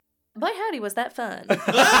Boy, howdy, was that fun.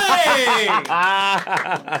 Hey!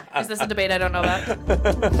 Is this a debate I don't know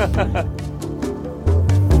about?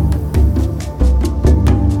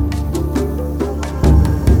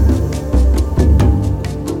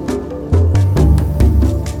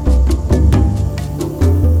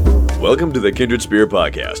 Welcome to the Kindred Spirit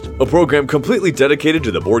Podcast, a program completely dedicated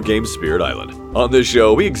to the board game Spirit Island. On this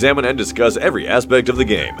show, we examine and discuss every aspect of the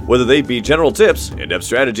game, whether they be general tips, in-depth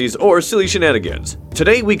strategies, or silly shenanigans.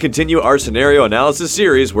 Today, we continue our scenario analysis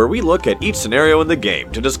series where we look at each scenario in the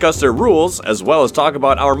game to discuss their rules, as well as talk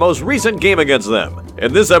about our most recent game against them.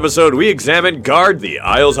 In this episode, we examine Guard the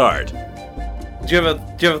Isle's Heart. Do you have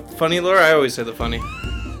a funny, Laura? I always say the funny.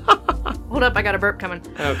 Hold up, I got a burp coming.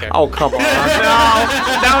 Okay. Oh, come on. No,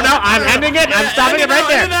 I'm ending it. I'm stopping it right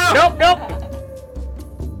there. Nope.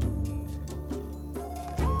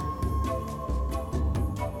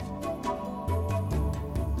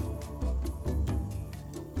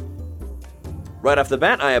 Right off the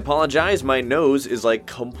bat, I apologize. My nose is like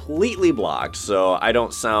completely blocked, so I don't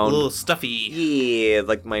A sound little stuffy.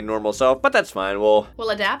 like my normal self, but that's fine. We'll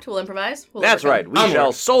Adapt, we'll improvise. That's right. We Onward.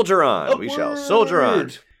 shall soldier on. We shall soldier on.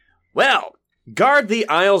 Upward. Well, Guard the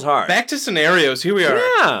Isle's Heart. Back to scenarios. Here we are.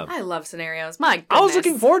 Yeah. I love scenarios. My goodness. I was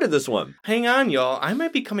looking forward to this one. Hang on, y'all. I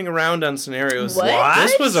might be coming around on scenarios. What?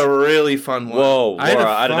 This was a really fun one. Whoa, had a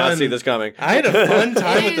Laura, I did not fun- see this coming. I had a fun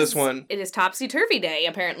time It with this is- one. It is Topsy-Turvy Day,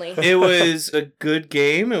 apparently. It was a good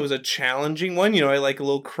game. It was a challenging one. You know, I like a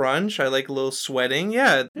little crunch. I like a little sweating.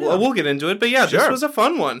 Yeah, well, we'll get into it. But yeah, this Sure. was a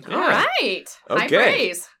fun one. All right. High Okay.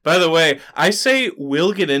 praise. By the way, I say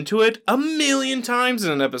we'll get into it 1,000,000 times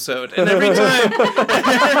in an episode. And every time,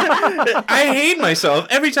 I hate myself.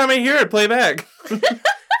 Every time I hear it play back.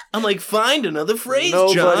 I'm like, find another phrase,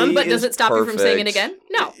 Nobody John. But does is it stop you from saying it perfect. again?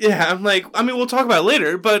 No. Yeah, I'm like, I mean, we'll talk about it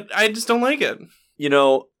later, but I just don't like it. You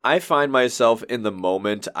know, I find myself in the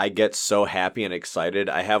moment, I get so happy and excited.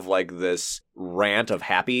 I have like this rant of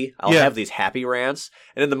happy. I'll Yeah. have these happy rants.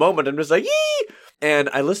 And in the moment, I'm just like, yee! And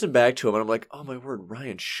I listen back to him and I'm like, oh my word,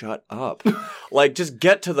 Ryan, shut up. Like, just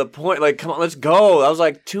get to the point. Like, come on, let's go. That was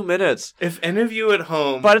like 2 minutes. If any of you at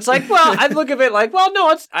home, But it's like, well, I look at it like, well,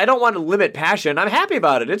 no, I don't want to limit passion. I'm happy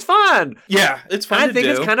about it. It's fun. yeah, it's fun I to think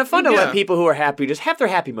do. it's kind of fun to Yeah. let people who are happy just have their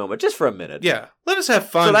happy moment just for a minute. Yeah, let us have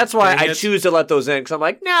fun. So that's why dang I it. choose to let those in, because I'm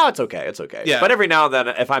like, no, it's okay, it's okay. Yeah. But every now and then,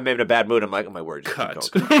 if I'm in a bad mood, I'm like, oh my word, just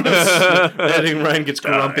Cut. keep going. I think Ryan gets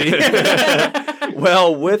grumpy.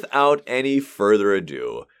 Well, without any further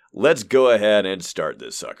ado, let's go ahead and start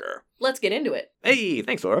this sucker. Let's get into it. Hey,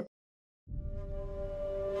 thanks, Laura.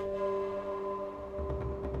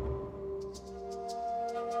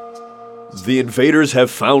 The invaders have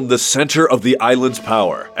found the center of the island's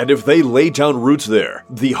power, and if they lay down roots there,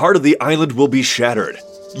 the heart of the island will be shattered.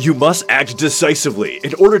 You must act decisively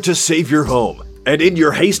in order to save your home, and in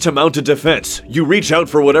your haste to mount a defense, you reach out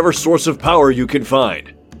for whatever source of power you can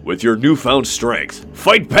find. With your newfound strength,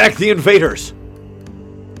 fight back the invaders!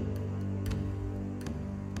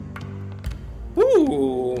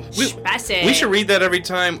 Ooh. Spicy. We should read that every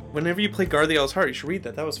time. Whenever you play Guard the Isle's Heart, you should read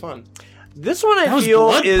that. That was fun. This one That I was feel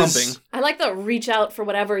blood is... pumping. I like the reach out for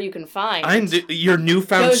whatever you can find. Your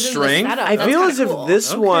newfound Goes into the strength. setup. I That's feel kinda as if cool.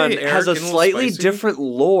 this Okay, one Eric, has a and a little slightly spicy. different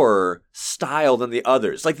lore style than the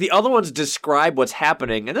others. Like, the other ones describe what's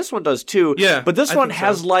happening, and this one does too. Yeah, But this I one think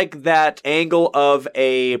has, so. like, that angle of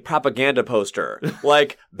a propaganda poster.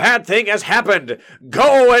 Like, bad thing has happened!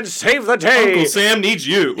 Go and save the day! Uncle Sam needs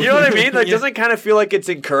you. You know what I mean? Like, Yeah. doesn't kind of feel like it's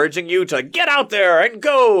encouraging you to get out there and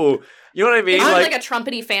go! You know what I mean? There's like a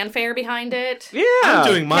trumpety fanfare behind it. yeah. I'm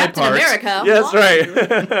doing my Captain part. America. Yeah, that's What?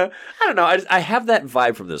 right. I don't know. I have that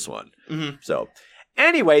vibe from this one. Mhm. So,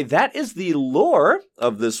 anyway, that is the lore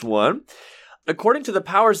of this one. According to the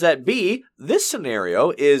powers that be, this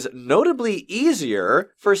scenario is notably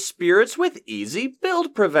easier for spirits with easy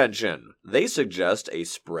build prevention. They suggest a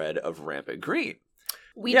spread of rampant green.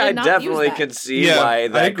 We yeah, I did not definitely use that. can see Yeah, why I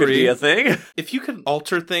that could be agree. a thing. If you could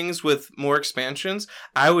alter things with more expansions,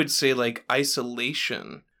 I would say like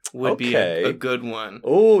isolation would be Okay. a good one.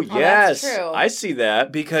 Oh, that's yes. true. I see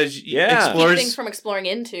that. Because Yeah. Keep explores. things from exploring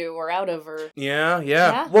into or out of or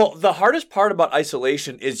Yeah. Well, the hardest part about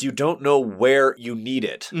isolation is you don't know where you need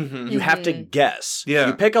it. Mm-hmm. You have to guess. Yeah.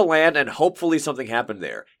 You pick a land and hopefully something happened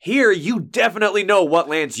there. Here, you definitely know what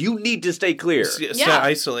lands you need to stay clear. Yeah.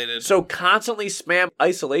 Isolated. So constantly spam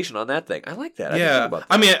isolation on that thing. I like that. I didn't yeah. think about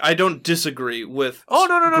that. I mean, I don't disagree with. Oh,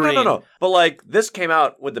 no. green. But like, this came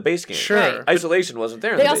out with the base game. Sure. Right. Isolation wasn't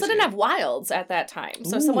there in they the also base didn't game. have wilds at that time.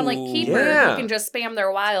 So someone like Ooh, Keeper yeah. who can just spam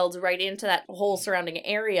their wilds right into that whole surrounding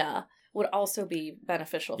area would also be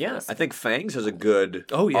beneficial for Yeah, this. I think Fangs has a good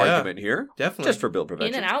Oh, yeah. argument here. Definitely. Just for build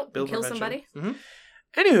prevention. In and out, Build kill prevention. somebody. Mhm.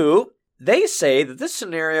 Anywho, they say that this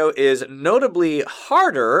scenario is notably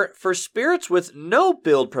harder for spirits with no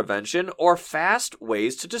build prevention or fast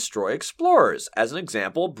ways to destroy explorers. As an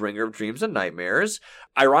example, Bringer of Dreams and Nightmares.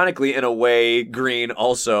 Ironically, in a way, Green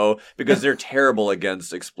also, because they're terrible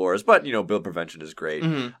against explorers. But, build prevention is great.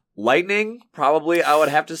 Mm-hmm. Lightning, probably, I would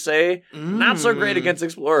have to say, not so great against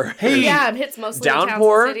explorers. Hey, Yeah, it hits mostly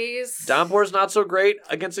Downpour? towns and cities. Downpour's not so great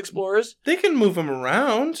against explorers. they can move them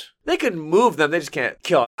around. They can move them, they just can't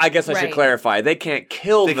kill. I guess I should Right. clarify. They can't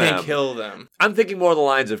kill They them. can't kill them. I'm thinking more of the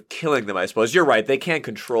lines of killing them, I suppose. You're right, they can't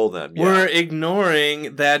control them. Yeah. We're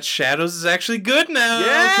ignoring that Shadows is actually good now.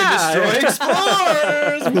 Yeah. Can destroy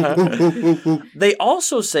explorers. They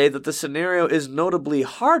also say that the scenario is notably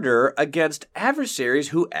harder against adversaries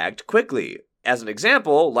who act quickly. As an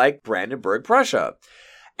example, like Brandenburg, Prussia.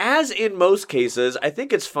 As in most cases, I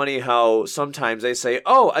think it's funny how sometimes they say,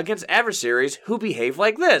 against adversaries who behave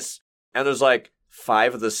like this. And there's like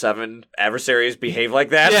 5 of the 7 adversaries behave like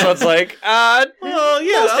that. Yeah. So it's like, Well,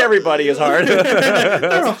 yeah. most everybody is hard.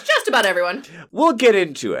 Just about everyone. We'll get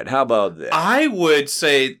into it. How about this? I would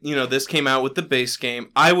say, this came out with the base game.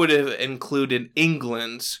 I would have included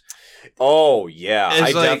England Oh, yeah. as, I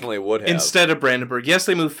like, definitely would have. instead of Brandenburg. Yes,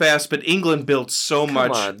 they move fast, but England built so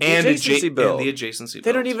much. on, the And adjacency build. and the adjacency They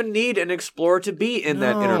build. don't even need an explorer to be in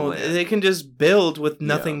that No, interland. They can just build with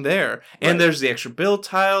nothing there. And Right. there's the extra build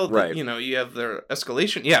tile. Right. You have their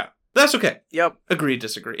escalation. Yeah, that's okay. Yep. Agree,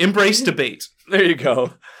 disagree. Embrace debate. There you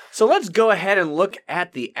go. So let's go ahead and look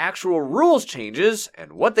at the actual rules changes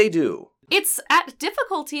and what they do. It's at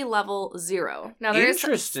difficulty level 0. Now there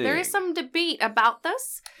Interesting. is some debate about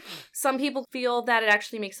this. Some people feel that it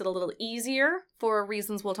actually makes it a little easier for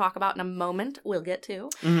reasons we'll talk about in a moment. We'll get to.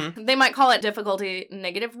 Mm-hmm. They might call it difficulty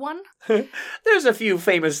 -1. There's a few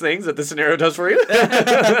famous things that the scenario does for you.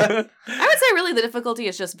 I would say really the difficulty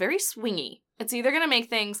is just very swingy. It's either going to make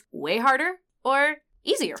things way harder or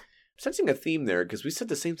easier. Sensing a theme there because we said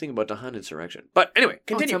the same thing about the Han Insurrection. But anyway, It's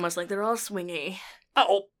continue. almost like they're all swingy.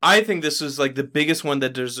 Oh, I think this is like the biggest one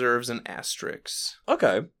that deserves an asterisk.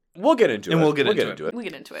 okay. We'll get into it. And we'll get into it. We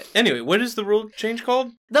get into it. Anyway, what is the rule change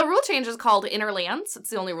called? The rule change is called Inner Lands. It's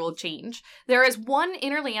the only rule change. There is 1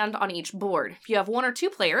 inner land on each board. If you have 1 or 2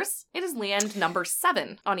 players, it is land number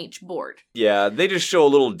 7 on each board. Yeah, they just show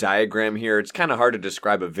a little diagram here. It's kind of hard to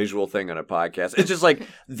describe a visual thing on a podcast. It's just like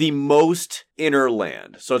the most inner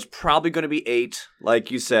land. So it's probably going to be 8.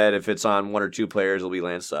 Like you said, if it's on 1 or 2 players, it'll be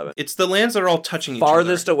land 7. It's the lands that are all touching each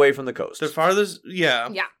Farthest other. away from the coast. The farthest, yeah.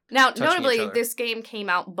 Yeah. Now, Touching notably, each other. this game came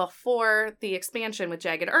out before the expansion with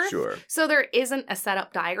Jagged Earth. Sure. So there isn't a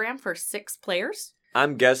setup diagram for 6 players.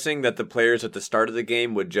 I'm guessing that the players at the start of the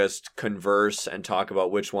game would just converse and talk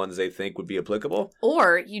about which ones they think would be applicable.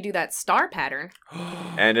 Or you do that star pattern.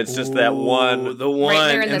 And it's just that one The one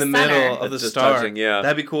there in in the the center. middle of the that's just star. touching, yeah.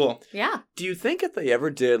 That'd be cool. Yeah. Do you think if they ever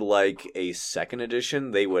did like a 2nd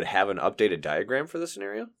edition, they would have an updated diagram for the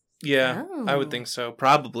scenario? Yeah, Oh. I would think so.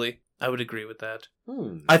 Probably. I would agree with that.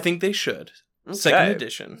 Hmm. I think they should. Second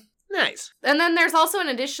edition. Nice. And then there's also an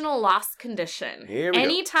additional lost condition. Here we go.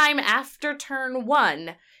 Anytime after turn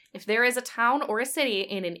 1, if there is a town or a city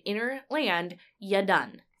in an inner land, you're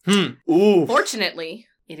done. Ooh. Fortunately,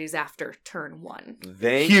 it is after turn 1.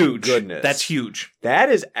 Thank Huge. goodness. That's huge. That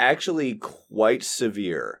is actually quite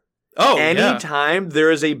severe. Oh, yeah. Anytime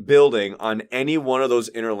there is a building on any one of those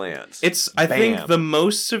inner lands, It's, I think, Bam. the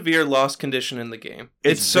most severe lost condition in the game.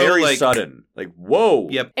 it's so, very like, sudden. Like, whoa.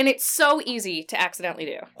 Yep. And it's so easy to accidentally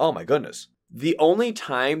do. Oh my goodness. The only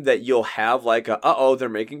time that you'll have like a, they're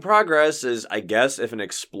making progress is, I guess, if an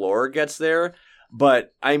explorer gets there.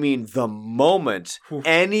 But, I mean, the moment Whew.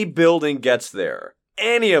 any building gets there,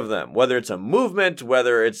 any of them, whether it's a movement,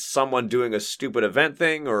 whether it's someone doing a stupid event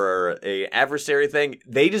thing or a adversary thing,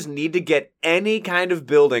 they just need to get any kind of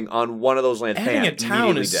building on one of those lands. Adding Bam, a town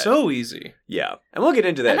immediately is dead. so easy. Yeah. And we'll get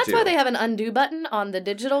into that And that's too. why they have an undo button on the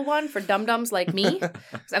digital one for dum-dums like me.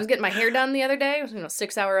 'Cause I was getting my hair done the other day. It was,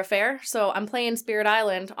 6-hour affair. So I'm playing Spirit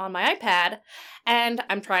Island on my iPad, and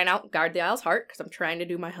I'm trying out Guard the Isle's Heart because I'm trying to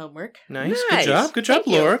do my homework. Nice. Nice. Good job, Thank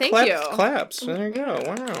you, Laura. thank Claps, you. claps. There you go.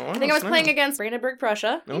 Wow. I think I was playing against Brandenburg,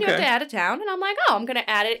 Prussia. And You have Okay. to add a town, and I'm like, I'm going to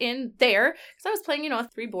add it in there. Because I was playing, a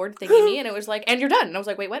 3-board thingy-me, and it was like, and you're done. And I was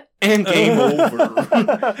like, wait, what? And game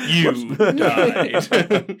over. You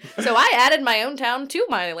died. So I added my own town to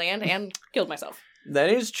my land and killed myself. That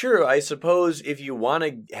is true. I suppose if you want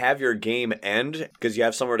to have your game end because you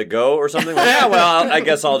have somewhere to go or something, I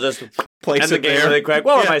guess I'll just Place end the it game there. really quick.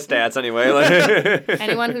 What Yeah. are my stats anyway?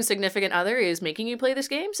 Anyone whose significant other is making you play this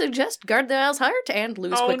game, suggest Guard the Isle's Heart and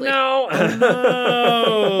lose quickly. no.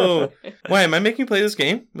 Oh, no. Why am I making you play this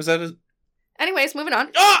game? Was that a... Anyways, moving on.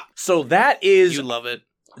 Ah! So that is You love it.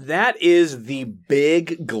 the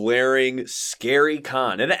big, glaring, scary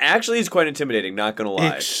con. And it actually is quite intimidating, not gonna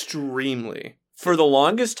lie. Extremely. For the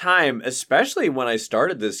longest time, especially when I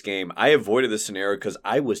started this game, I avoided this scenario because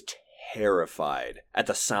I was terrified at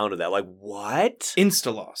the sound of that. Like, what?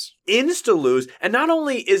 Insta-loss. Insta-lose. And not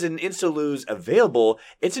only is an Insta-lose available,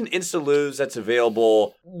 it's an Insta-lose that's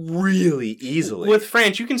available really easily. With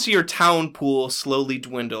France, you can see your town pool slowly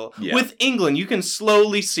dwindle. Yeah. With England, you can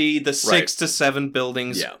slowly see the 6 to 7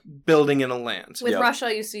 buildings building in a land. With Yep.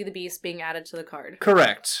 Russia, you see the beast being added to the card.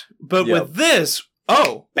 Correct. But Yep. with this,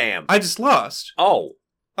 Bam. I just lost.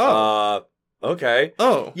 Okay.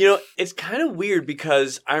 Oh. You know, it's kind of weird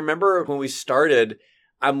because I remember when we started,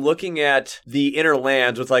 I'm looking at the inner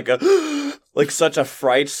lands with like a like such a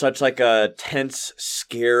fright, such like a tense,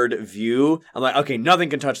 scared view. I'm like, okay, nothing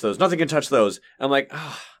can touch those. Nothing can touch those. And I'm like,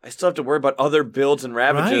 I still have to worry about other builds and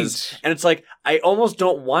ravages. Right. And it's like, I almost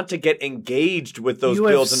don't want to get engaged with those You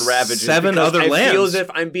have builds and ravages. 7 because other I feel lands. as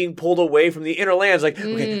if I'm being pulled away from the inner lands. Like,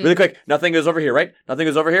 okay, really quick, nothing goes over here, right? Nothing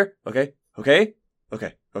goes over here. Okay.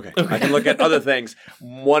 I can look at other things.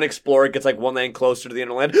 One explorer gets like one land closer to the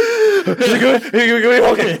inner land. Okay,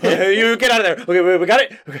 you get out of there. Okay, we got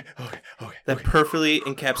it. Okay. That perfectly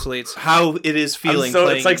encapsulates how it is feeling. So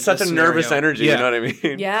playing it's like such this a nervous scenario. energy. Yeah. You know what I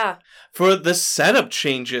mean? Yeah. For the setup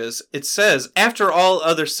changes, it says, after all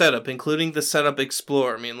other setup, including the setup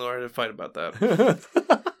Explorer. Me and Laura had a fight about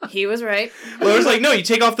that. He was right. Laura's like, no, you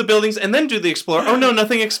take off the buildings and then do the Explorer. Oh, no,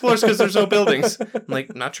 nothing explores because there's no buildings. I'm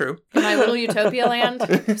like, not true. My little utopia land.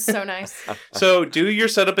 So nice. So do your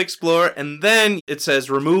setup Explorer, and then it says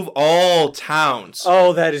remove all towns.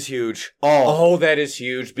 Oh, that is huge. All. Oh, that is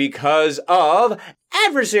huge because of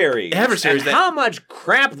adversaries. Adversaries And that- how much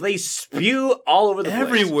crap they spew all over the place.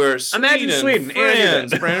 Everywhere. Imagine Sweden.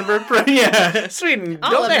 France, Brandenburg. Yeah. Sweden.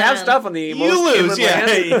 All Don't of they have them. stuff on the You most lose.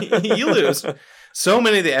 inland lands? Yeah. You lose. So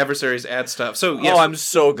many of the adversaries add stuff. So, yes, Oh, I'm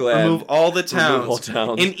so glad. remove all the towns. Remove all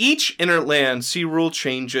towns. In each inner land, see rule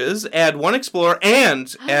changes, add 1 explorer,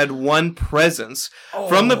 and add 1 presence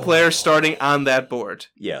from the player starting on that board.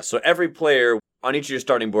 Yeah, so every player on each of your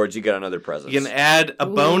starting boards, you get another presence. You can add a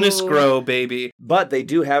bonus Ooh. grow, baby. But they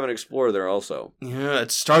do have an explorer there also. Yeah, it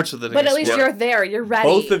starts with an But at least explorer. you're there. You're ready.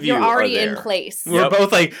 Both of you You're are already there. in place. We're Yep.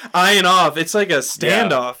 both like eyeing off. It's like a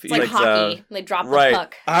standoff. It's like Like, hockey. They drop the right.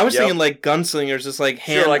 puck. I was Yep. thinking like gunslingers, just like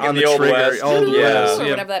hand like in on the the Old trigger. West. Old Yeah. West, Or yeah.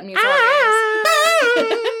 whatever that music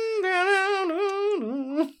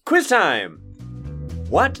is. Quiz time!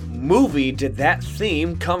 What movie did that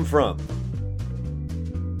theme come from?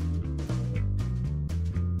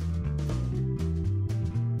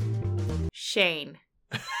 Shane.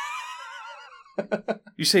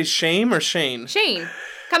 You say shame or Shane? Shane.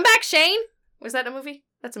 Come back, Shane. Was that a movie?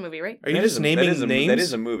 That's a movie, right? Are you That just is a- naming that is a- names? that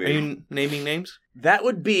is a movie. Are you naming names? That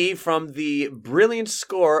would be from the brilliant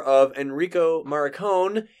score of Enrico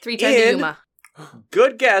Morricone. 310 In- Yuma.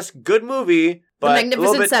 Good guess, good movie, The but a little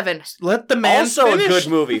Magnificent bit Seven. Let the man also finish. a good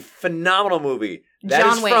movie. Phenomenal movie. That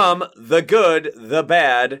John is Wayne. from The Good, The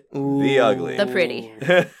Bad, The Ooh. Ugly. The Pretty.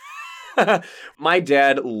 My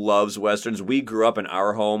dad loves westerns. We grew up in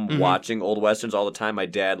our home Mhm. watching old westerns all the time. My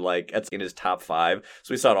dad, it's in his top 5,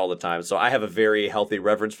 so we saw it all the time. So I have a very healthy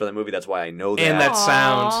reverence for that movie. That's why I know that. And that Aw.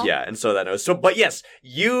 sound. Yeah, and so that knows. So, but yes,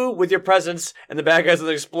 you with your presence and the bad guys with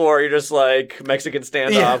the explorer, you're just like Mexican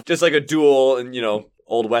standoff, Yeah. just like a duel in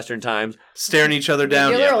old western times. Staring each other down.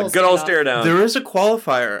 Regular Yeah, old a good old standoff. stare down. There is a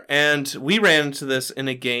qualifier, and we ran into this in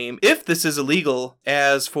a game. If this is illegal,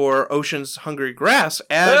 as for Ocean's Hungry Grass,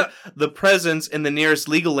 add the presence in the nearest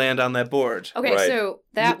legal land on that board. Okay, Right. so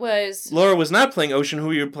that was... Laura was not playing Ocean. Who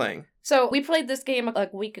were you playing? So we played this game a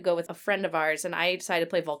week ago with a friend of ours, and I decided to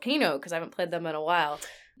play Volcano because I haven't played them in a while.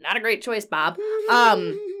 Not a great choice, Bob.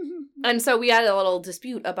 And so we had a little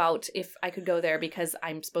dispute about if I could go there because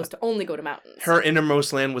I'm supposed to only go to mountains. Her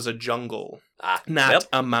innermost land was a jungle, Ah, not yep.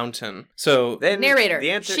 a mountain. So Then Narrator. The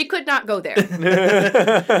answer. She could not go there.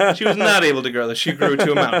 she was not able to grow this. She grew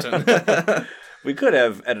to a mountain. We could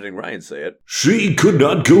have editing Ryan say it. She could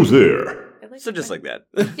not go there. So just like that.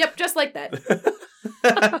 Yep, just like that.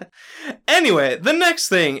 Anyway, the next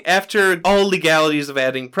thing, after all legalities of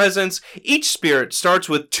adding presents, each spirit starts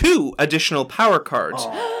with 2 additional power cards,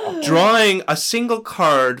 drawing a single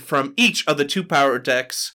card from each of the 2 power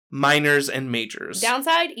decks, minors and majors.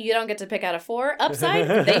 Downside, you don't get to pick out a 4.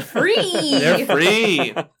 Upside, they free. They're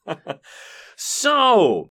free.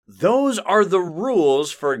 So, those are the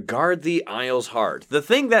rules for Guard the Isle's Heart. The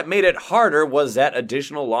thing that made it harder was that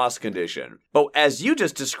additional loss condition. But as you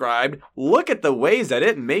just described, look at the ways that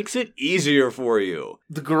it makes it easier for you.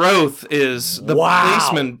 The growth is the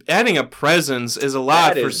placement. Adding a presence is a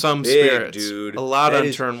lot for some big, spirits. Dude. A lot that on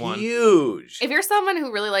is turn 1. Huge. If you're someone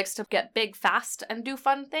who really likes to get big fast and do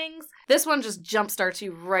fun things, this one just jumpstarts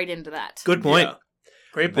you right into that. Good point. Yeah.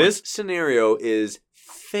 Great point. This scenario is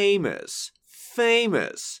famous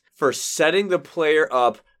for setting the player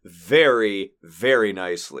up very, very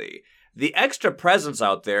nicely. The extra presence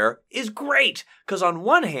out there is great, because on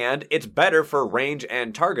one hand, it's better for range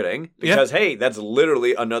and targeting, because, hey, that's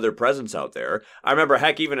literally another presence out there. I remember,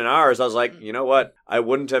 heck, even in ours, I was like, you know what? I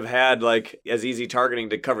wouldn't have had, like, as easy targeting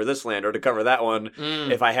to cover this land or to cover that one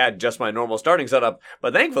if I had just my normal starting setup.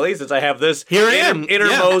 But thankfully, since I have this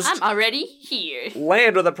innermost I'm already here.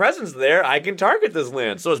 land with a presence there, I can target this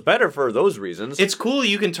land. So it's better for those reasons. It's cool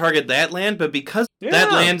you can target that land, but because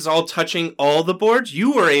that land's all touching all the boards,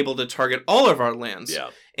 you were able to target all of our lands. Yeah.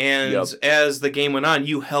 And as the game went on,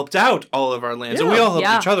 you helped out all of our lands, and we all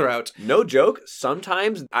helped each other out. No joke,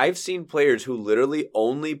 sometimes I've seen players who literally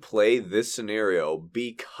only play this scenario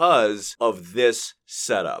because of this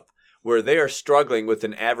setup, where they are struggling with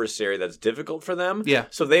an adversary that's difficult for them. Yeah.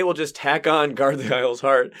 So they will just tack on Guard the Isle's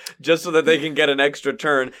Heart just so that they can get an extra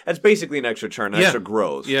turn. That's basically an extra turn, extra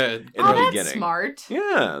growth. Yeah. In the beginning. That's smart.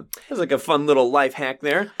 Yeah. It's like a fun little life hack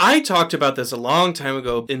there. I talked about this a long time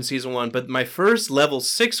ago in Season 1, but my first level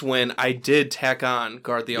 6 win, I did tack on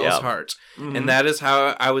Guard the Owl's Heart. Mm-hmm. And that is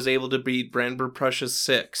how I was able to beat Brandenburg Prussia's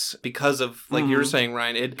 6, because of, like you were saying,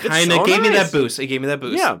 Ryan, it kind of gave me that boost. It gave me that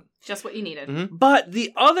boost. Yeah. Just what you needed. Mm-hmm. But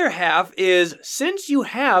the other half is, since you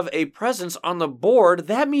have a presence on the board,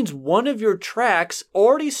 that means one of your tracks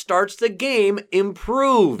already starts the game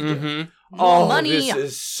improved. Mm-hmm. More money. This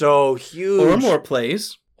is so huge. Or more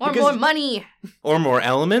plays. Or more money. Or more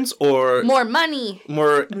elements. Or more money.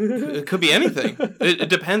 More. It could be anything. It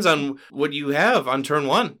depends on what you have on turn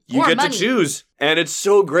 1. You get to choose. And it's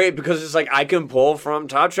so great because it's like, I can pull from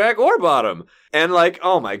top track or bottom. And like,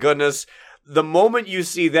 oh my goodness. The moment you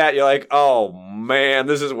see that, you're like, oh man,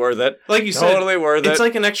 this is worth it. Like you said, totally worth it. It's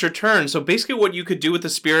like an extra turn. So basically what you could do with the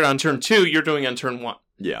spirit on turn 2, you're doing on turn 1.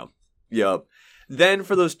 Yeah. Yep. Then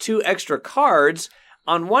for those 2 extra cards,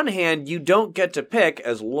 on one hand, you don't get to pick,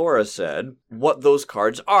 as Laura said, what those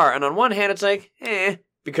cards are. And on one hand, it's like,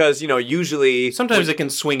 because, usually... Sometimes it can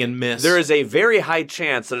swing and miss. There is a very high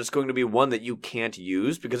chance that it's going to be one that you can't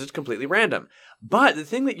use because it's completely random. But the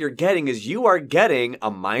thing that you're getting is you are getting a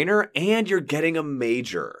minor and you're getting a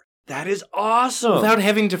major. That is awesome. Without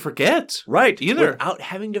having to forget. Right. Either. Without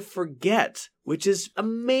having to forget, which is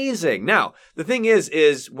amazing. Now, the thing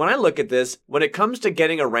is when I look at this, when it comes to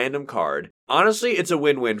getting a random card, honestly, it's a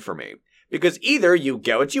win-win for me. Because either you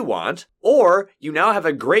get what you want, or you now have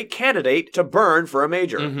a great candidate to burn for a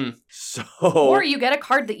major. Mm-hmm. So, or you get a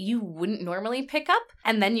card that you wouldn't normally pick up,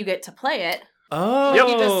 and then you get to play it.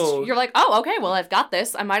 Oh. You're like, oh, okay, well, I've got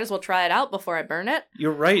this. I might as well try it out before I burn it.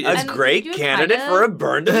 You're right. A great candidate for a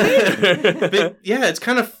burn to major. But yeah, it's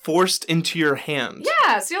kind of forced into your hand.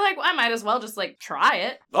 Yeah, so you're like, well, I might as well just, try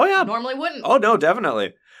it. Oh, yeah. Normally wouldn't. Oh, no,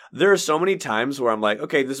 definitely. There are so many times where I'm like,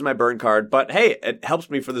 okay, this is my burn card, but hey, it helps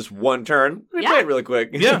me for this one turn. Let me play it really quick.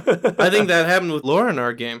 Yeah. I think that happened with Laura in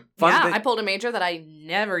our game. I pulled a major that I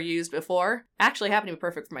never used before. Actually happened to be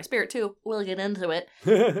perfect for my spirit, too. We'll get into it.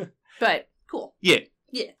 But, cool. Yeah.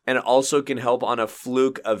 Yeah. And it also can help on a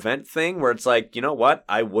fluke event thing where it's like, you know what?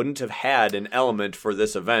 I wouldn't have had an element for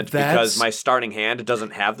this event because my starting hand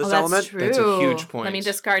doesn't have this element. True. That's a huge point. Let me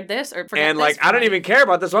discard this or forget and this. I don't even care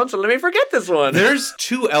about this one, so let me forget this one. There's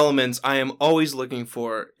 2 elements I am always looking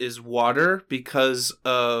for is water because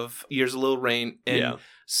of Years of Little Rain and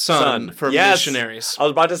sun for missionaries. I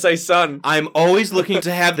was about to say sun. I'm always looking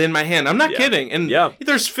to have it in my hand. I'm not kidding. And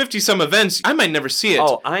there's 50-some events. I might never see it.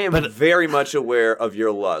 Oh, I am very much aware of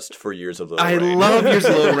your lust for Years of Little Rain. I love Years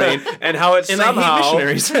of Little Rain. And how it somehow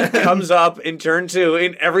comes up in turn 2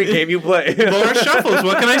 in every game you play. Laura shuffles.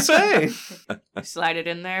 What can I say? Slide it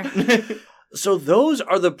in there. So those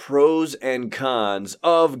are the pros and cons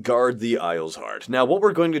of Guard the Isle's Heart. Now, what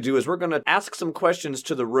we're going to do is we're going to ask some questions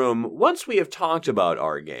to the room once we have talked about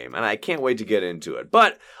our game, and I can't wait to get into it.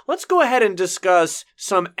 But let's go ahead and discuss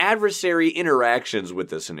some adversary interactions with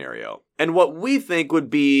this scenario, and what we think would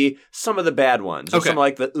be some of the bad ones, or some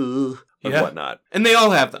like the and whatnot. And they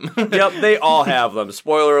all have them. Yep, they all have them.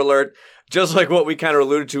 Spoiler alert, just like what we kind of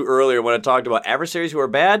alluded to earlier when I talked about adversaries who are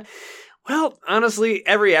bad. Well, honestly,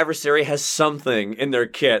 every adversary has something in their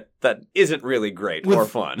kit that isn't really great or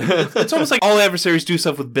fun. It's almost like all adversaries do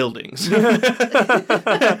stuff with buildings.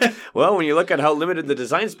 Well, when you look at how limited the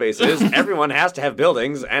design space is, everyone has to have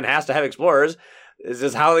buildings and has to have explorers. This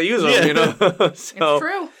is how they use them, you know? It's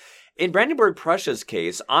true. In Brandenburg Prussia's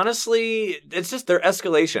case, honestly, it's just their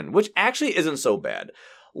escalation, which actually isn't so bad.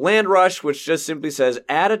 Land Rush, which just simply says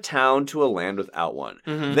add a town to a land without one.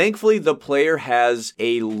 Mm-hmm. Thankfully, the player has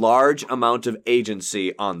a large amount of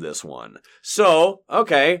agency on this one. So,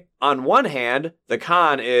 okay, on one hand, the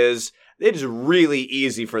con is it's really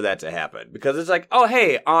easy for that to happen because it's like, oh,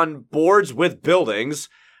 hey, on boards with buildings,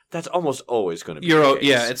 that's almost always going to be the case.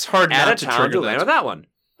 Yeah, it's hard add not a to town trigger to land that. without one.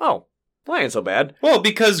 Oh, that ain't so bad. Well,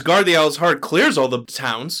 because Guard the Owl's Heart clears all the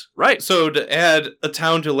towns. Right. So to add a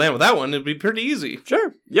town to land with that one, it'd be pretty easy.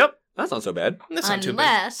 Sure. Yep. That's not so bad. That's not too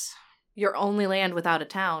bad. Unless your only land without a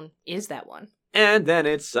town is that one. And then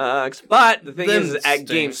it sucks. But the thing Then is, it at game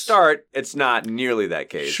stinks. start, it's not nearly that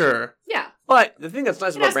case. Sure. Yeah. But the thing that's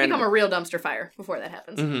nice It about has to become a Brandenburg... real dumpster fire before that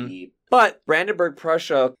happens. Mhm. But Brandenburg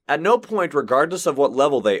Prussia, at no point, regardless of what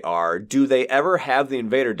level they are, do they ever have the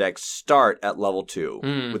invader deck start at level 2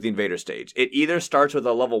 Mm. with the invader stage. It either starts with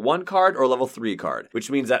a level 1 card or level 3 card,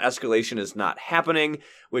 which means that escalation is not happening,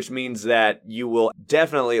 which means that you will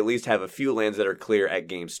definitely at least have a few lands that are clear at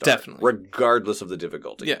game start. Definitely. Regardless of the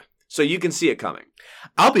difficulty. Yeah. So you can see it coming.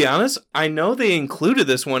 I'll be honest, I know they included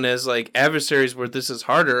this one as like adversaries where this is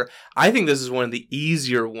harder. I think this is one of the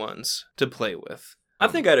easier ones to play with. I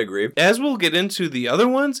think I'd agree. As we'll get into the other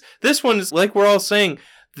ones, this one is like we're all saying,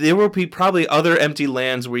 there will be probably other empty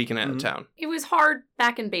lands where you can add a town. It was hard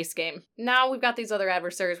back in base game. Now we've got these other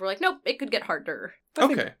adversaries. We're like, nope, it could get harder.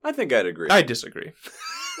 I think I'd agree. I disagree.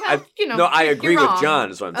 Well, No, I you're agree with wrong. John,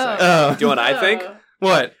 is what I'm saying. Oh. Do you know what I think?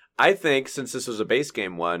 What? I think since this was a base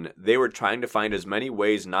game one, they were trying to find as many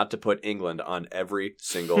ways not to put England on every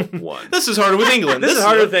single one. This is harder with England. This is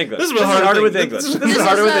harder with England. This is harder with with England. England. This is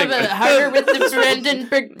harder with England. Harder with the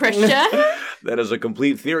Brandenburg Prussia. That is a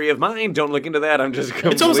complete theory of mine. Don't look into that. I'm just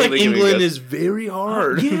completely It's almost like giving England this. is very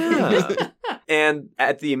hard. Yeah. And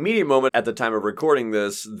at the immediate moment, at the time of recording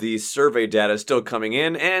this, the survey data is still coming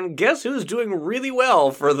in, and guess who's doing really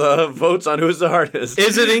well for the votes on who's the hardest?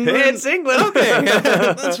 Is it England? It's England.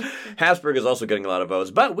 Okay. Habsburg is also getting a lot of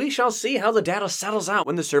votes, but we shall see how the data settles out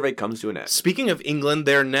when the survey comes to an end. Speaking of England,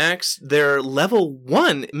 they're next. Their level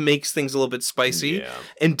 1 makes things a little bit spicy. Yeah.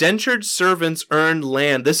 Indentured servants earn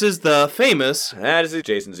land. This is the famous, That is the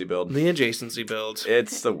adjacency build. the adjacency build.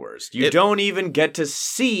 It's the worst. You don't even get to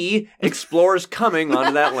see explorers coming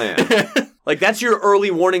onto that land. Like, that's your early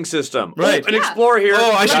warning system. Right. Oh, an Yeah. explorer here.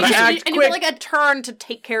 Oh, I should gotta get- act And you quick. get like a turn to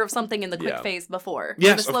take care of something in the quick Yeah. phase before.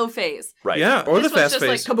 Yes. The slow phase. Right. Yeah, or This the one's fast just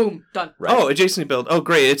phase. like kaboom, done. Right. Oh, adjacency build. Oh,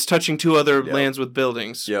 great. It's touching 2 other Yep. lands with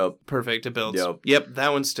buildings. Yep. Perfect. It builds. Yep.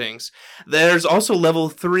 That one stings. There's also level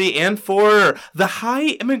 3 and 4, the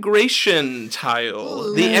high immigration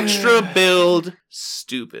tile. The extra build,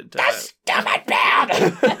 stupid tile. Stupid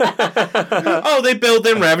build! Oh, they build,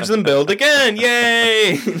 then ravage, then build again.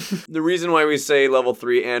 Yay! The reason why we say level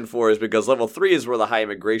 3 and 4 is because level 3 is where the high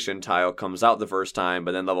immigration tile comes out the first time,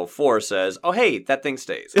 but then level 4 says, oh, hey, that thing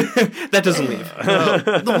stays. That doesn't leave.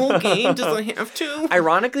 The whole game doesn't have to.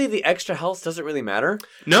 Ironically, the extra health doesn't really matter.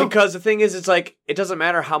 No. Because the thing is, it's like, it doesn't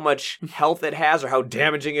matter how much health it has or how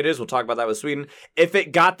damaging it is. We'll talk about that with Sweden. If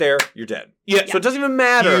it got there, you're dead. Yeah. So it doesn't even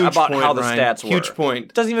matter Huge about point, how the Ryan. stats work. Huge point.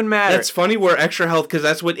 It doesn't even matter. That's funny. We're extra health because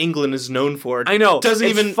that's what England is known for. I know. Doesn't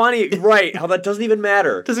it's even funny, right? How that doesn't even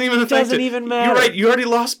matter. doesn't even affect Doesn't it. even matter. You're right. You already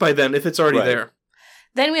lost by then if it's already Right. there.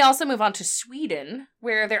 Then we also move on to Sweden,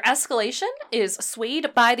 where their escalation is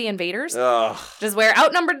swayed by the invaders, Ugh, which is where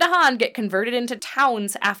outnumbered Dahan get converted into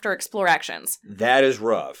towns after explore actions. that is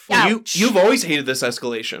rough. Yeah. You've always hated this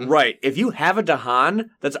escalation, Right. If you have a Dahan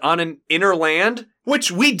that's on an inner land,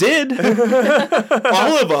 which we did.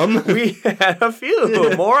 All of them. we had a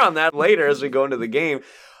few. More on that later as we go into the game.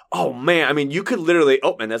 Oh, man. I mean, you could literally,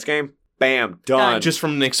 oh, man, that's game. Bam, done. Just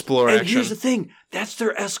from an explorer And action. here's the thing. That's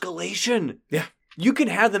their escalation. Yeah. You can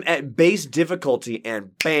have them at base difficulty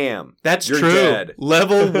and bam. That's you're true. dead.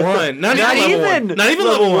 Level 1. Not even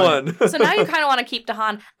level 1. So now you kind of want to keep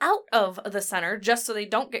Dahan out of the center just so they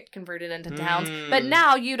don't get converted into towns. But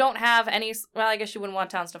now you don't have any, well, I guess you wouldn't want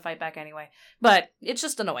towns to fight back anyway. But it's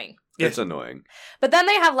just annoying. It's annoying. But then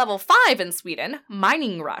they have level 5 in Sweden,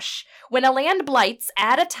 Mining Rush. When a land blights,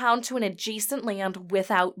 add a town to an adjacent land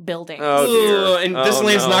without buildings. Oh, dear. Ugh, and this Oh,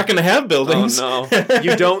 land's no. not going to have buildings. Oh, no.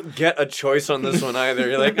 You don't get a choice on this one either.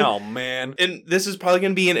 You're like, oh, man. And this is probably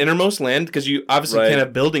going to be an innermost land because you obviously Right. can't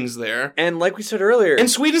have buildings there. And like we said earlier, And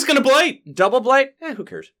Sweden's going to blight. double blight? Who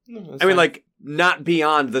cares? I mean, like, not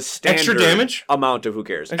beyond the standard Extra damage? amount of who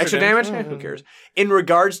cares. Extra Extra damage? damage? Who cares? In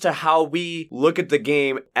regards to how we look at the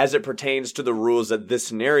game as it pertains to the rules that this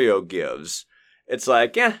scenario gives, it's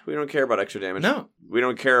like, yeah, we don't care about extra damage. No. We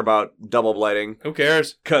don't care about double blighting. Who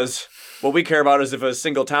cares? Because what we care about is if a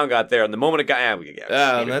single town got there, and the moment it got, we get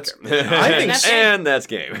that's- I think so. and that's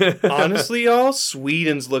game. Honestly, y'all,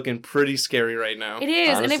 Sweden's looking pretty scary right now. It is,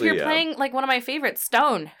 and if Honestly, you're yeah. playing like one of my favorites,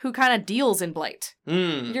 Stone, who kind of deals in Blight,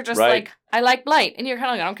 you're just Right. like, I like Blight, and you're kind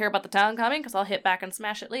of like, I don't care about the town coming because I'll hit back and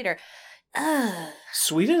smash it later. Ugh.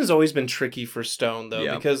 Sweden has always been tricky for Stone, though,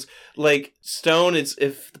 Yeah. because, like, Stone, it's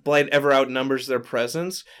if the Blight ever outnumbers their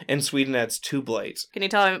presence, and Sweden adds 2 Blights. Can you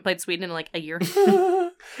tell I haven't played Sweden in like a year?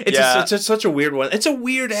 It's Yeah. just such a weird one. It's a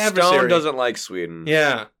weird adversary. Stone doesn't like Sweden.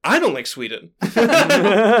 Yeah. I don't like Sweden. and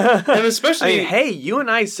I especially... mean, hey, you and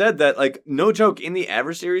I said that, like, no joke, in the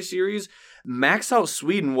Adversary series, Max Out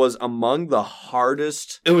Sweden was among the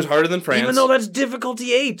hardest. it was harder than France. Even though that's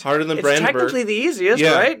difficulty 8. Harder than it's Brandenburg. technically the easiest,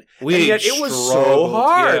 Yeah. right? We and yet it was so struggled,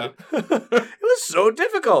 hard. It was so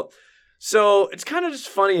difficult. So it's kind of just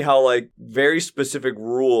funny how, like, very specific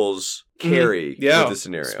rules carry Yeah. with the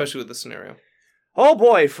scenario. Especially with the scenario. Oh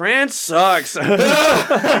boy, France sucks.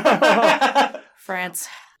 France.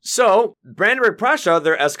 So, Brandenburg Prussia,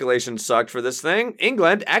 their escalation sucked for this thing.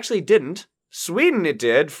 England actually didn't. Sweden, it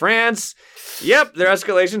did. France, yep, their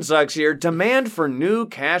escalation sucks here. Demand for new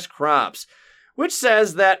cash crops, which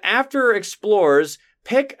says that after explorers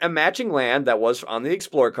pick a matching land that was on the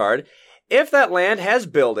Explore card, if that land has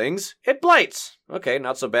buildings, it blights. Okay,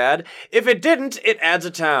 not so bad. If it didn't, it adds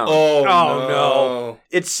a town. Oh, no.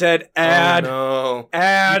 It said add. Oh, no.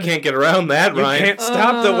 Add. You can't get around that, You Ryan. can't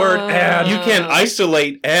stop the word add. You can't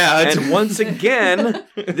isolate ads. And once again,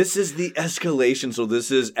 this is the escalation, so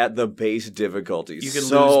this is at the base difficulty. you can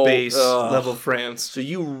So, lose base ugh. level France. So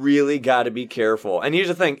you really got to be careful. And here's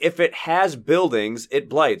the thing. If it has buildings, it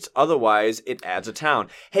blights. Otherwise, it adds a town.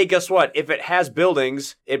 Hey, guess what? If it has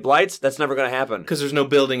buildings, it blights. That's never going to happen. Because there's no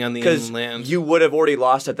building on the Because inland land. you would have already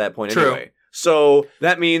lost at that point True. anyway. So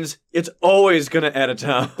that means it's always going to add a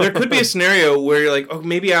town. There could be a scenario where you're like, oh,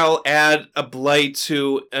 maybe I'll add a blight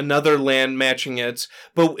to another land matching it.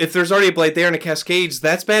 But if there's already a blight there and it cascades,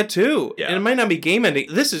 that's bad too. Yeah. And it might not be game ending.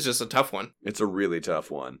 This is just a tough one. It's a really tough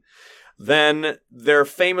one. Then their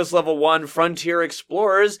famous level 1 Frontier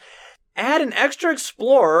Explorers add an extra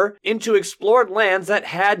explorer into explored lands that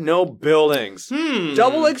had no buildings.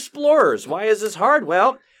 Double explorers. Why is this hard?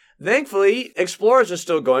 Well, thankfully, explorers are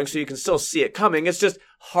still going, so you can still see it coming. It's just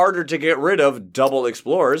harder to get rid of double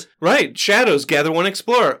explorers. Right. Shadows, gather 1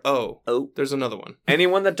 explorer. Oh, Oh. there's another one.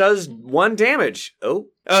 Anyone that does 1 damage. Oh.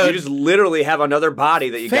 You just literally have another body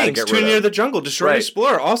that you gotta Thanks. get Too rid near of. the jungle. Destroy Right.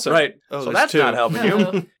 explorer. Awesome. Right. Oh, So there's that's 2. not helping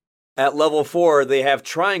you. At level 4, they have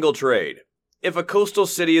triangle trade. If a coastal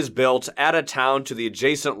city is built, add a town to the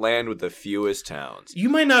adjacent land with the fewest towns. You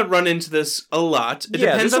might not run into this a lot. It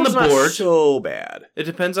depends this on the one's not board. so bad. It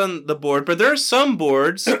depends on the board, but there are some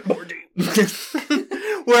boards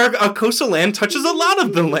where a coastal land touches a lot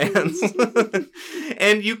of the lands.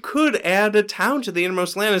 And you could add a town to the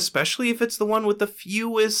innermost land, especially if it's the one with the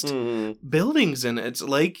fewest buildings in it,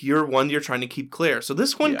 like your one you're trying to keep clear. So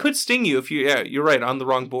this one Yeah. could sting you if you're right, on the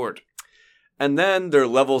wrong board. And then their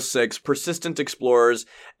level 6 persistent explorers.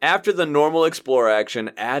 After the normal explore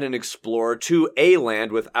action, add an explorer to a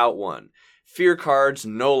land without one. Fear cards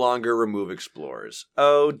no longer remove explorers.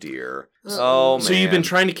 Oh dear. Oh man. So you've been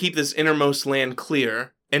trying to keep this innermost land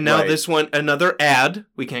clear, and now Right. this one, another ad.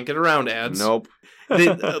 We can't get around ads. Nope.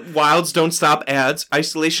 Wilds don't stop ads.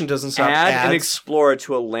 Isolation doesn't stop Add ads. an explorer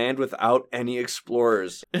to a land without any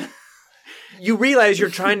explorers. You realize you're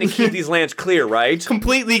trying to keep these lands clear, right?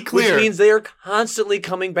 Completely clear. Which means they are constantly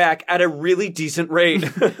coming back at a really decent rate.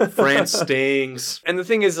 France stings. And the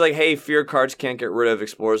thing is, like, hey, fear cards can't get rid of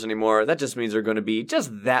explorers anymore. That just means they're going to be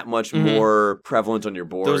just that much more prevalent on your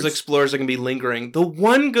boards. Those explorers are going to be lingering. The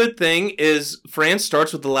one good thing is France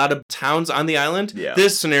starts with a lot of towns on the island. Yeah.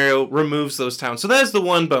 This scenario removes those towns. So that is the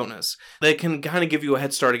one bonus that can kind of give you a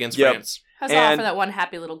head start against Yep. France. Huzzah And- for that one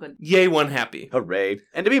happy little good. Yay, one happy. Hooray.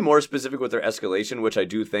 And to be more specific with their escalation, which I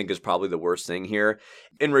do think is probably the worst thing here,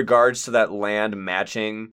 in regards to that land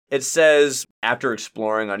matching, it says, after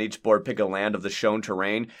exploring on each board, pick a land of the shown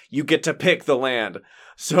terrain, you get to pick the land.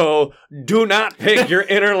 So do not pick your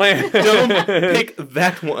inner land. Don't pick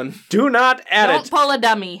that one. Do not add Don't it. pull a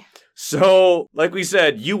dummy. So, like we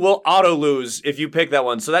said, you will auto lose if you pick that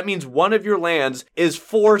one. So that means one of your lands is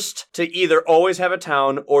forced to either always have a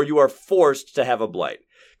town or you are forced to have a blight.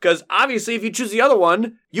 Because obviously, if you choose the other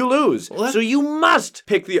one, you lose. Well, so you must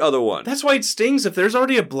pick the other one. That's why it stings. If there's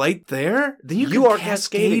already a blight there, then you are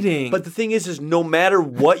cascading. But the thing is no matter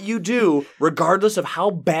what you do, regardless of how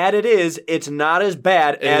bad it is, it's not as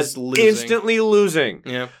bad as losing. Instantly losing.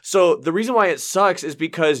 Yeah. So the reason why it sucks is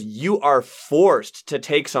because you are forced to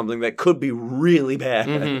take something that could be really bad.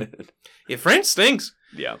 Mm-hmm. Yeah, France stings.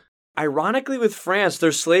 Yeah. Ironically, with France,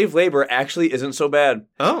 their slave labor actually isn't so bad.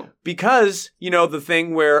 Oh. Because, the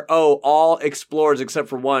thing where, all explorers except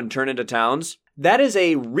for one turn into towns, that is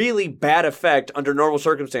a really bad effect under normal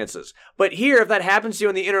circumstances. But here, if that happens to you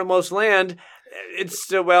in the innermost land, it's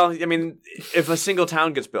still, if a single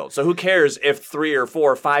town gets built. So who cares if 3 or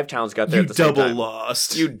 4 or 5 towns got there at the same time? You double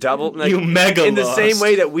lost. You mega in lost. In the same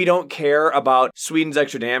way that we don't care about Sweden's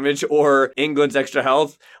extra damage or England's extra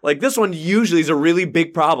health. Like, this one usually is a really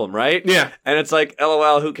big problem, right? Yeah. And it's like,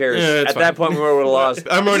 LOL, who cares? Yeah, at that point, we would have lost.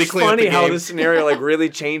 I'm already cleaning up the game. It's funny how this scenario, really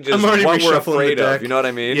changes what we're afraid of. You know what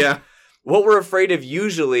I mean? Yeah. What we're afraid of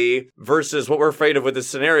usually versus what we're afraid of with this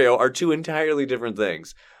scenario are 2 entirely different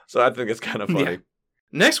things. So I think it's kind of funny. Yeah.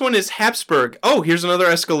 Next one is Habsburg. Oh, here's another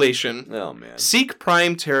escalation. Oh, man. Seek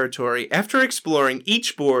prime territory. After exploring,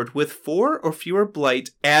 each board with 4 or fewer blight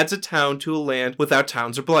adds a town to a land without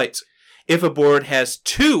towns or blights. If a board has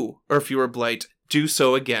 2 or fewer blight, do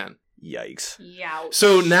so again. Yikes. Youch.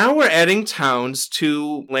 So now we're adding towns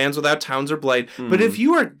to lands without towns or blight. But if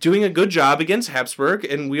you are doing a good job against Habsburg,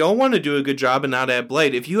 and we all want to do a good job and not add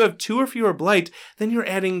blight, if you have 2 or fewer blight, then you're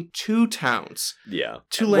adding 2 towns. Yeah.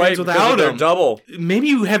 2 lands without them. Double. Maybe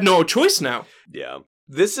you have no choice now. Yeah.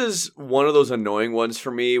 This is one of those annoying ones for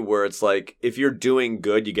me where it's like, if you're doing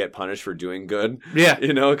good, you get punished for doing good. Yeah.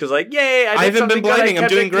 Because yay, I haven't been blighting, I'm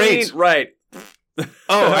doing great. Right.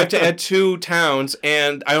 I have to add 2 towns,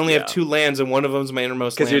 and I only have 2 lands, and one of them's my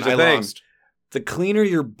innermost land. Here's the I thing. lost. The cleaner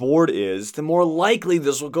your board is, the more likely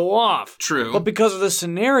this will go off. True. But because of the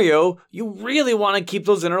scenario, you really want to keep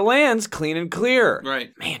those inner lands clean and clear.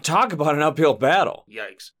 Right. Man, talk about an uphill battle.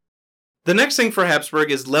 Yikes. The next thing for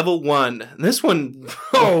Habsburg is level 1. This one,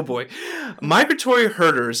 oh boy. Migratory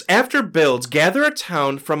herders, after builds, gather a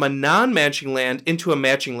town from a non-matching land into a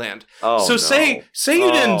matching land. Oh, so no. say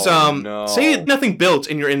you didn't, no. say you had nothing built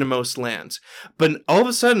in your innermost lands. But all of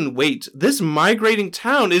a sudden, wait, this migrating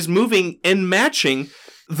town is moving and matching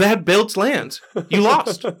that built land. You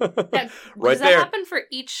lost. Now, Right does that there. happen for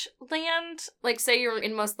each land? Like, say your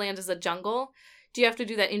inmost land is a jungle. Do you have to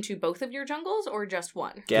do that into both of your jungles or just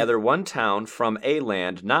one? Gather one town from a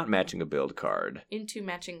land not matching a build card. Into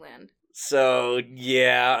matching land. So,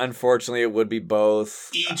 yeah, unfortunately, it would be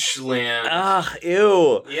both. Each land. Ugh,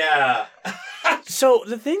 ew. Yeah. So,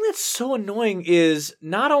 the thing that's so annoying is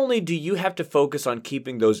not only do you have to focus on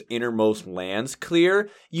keeping those innermost lands clear,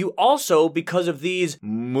 you also, because of these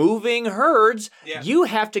moving herds, you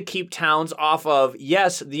have to keep towns off of,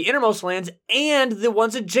 yes, the innermost lands and the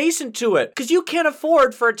ones adjacent to it. Because you can't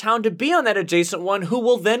afford for a town to be on that adjacent one who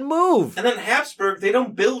will then move. And then Habsburg, they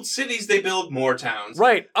don't build cities, they build more towns.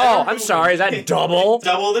 Right. Oh, I'm sorry. Is that double?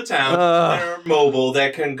 Double the town that are mobile,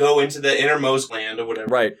 that can go into the innermost land or whatever.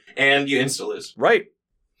 Right. And you insta-lose. Right.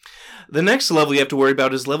 The next level you have to worry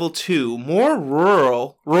about is level 2. More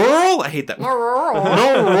rural. Rural? I hate that word.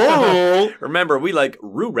 No, rural. Remember, we like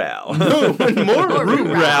rural. No, more rural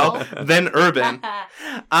rural. than urban.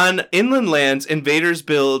 On inland lands, invaders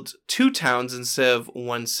build 2 towns instead of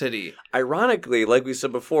 1 city. Ironically, like we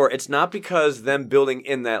said before, it's not because them building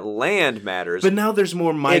in that land matters. But now there's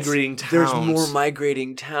more migrating towns. There's more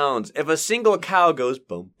migrating towns. If a single cow goes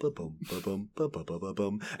boom, boom, boom, boom, boom, boom, boom,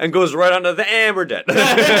 boom, and goes right onto the amber den,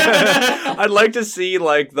 I'd like to see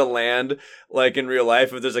like the land, like in real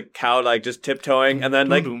life, if there's a cow like just tiptoeing and then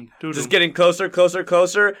like just getting closer, closer,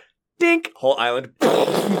 closer. Dink! Whole island.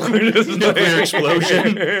 Nuclear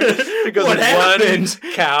explosion. Because What happened?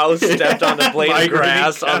 one cow stepped on the blade of Migrating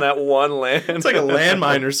grass cow. on that one land. It's like a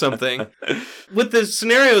landmine or something. With the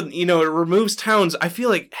scenario, it removes towns. I feel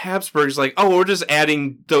like Habsburg's like, oh, we're just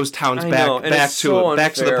adding those towns I know, and back it's to so it,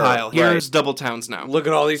 back to the unfair. pile. Here's Right. double towns now. Look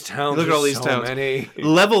at all these towns. Look at all There's these so towns. many.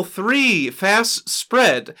 Level 3, fast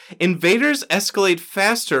spread. Invaders escalate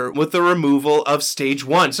faster with the removal of stage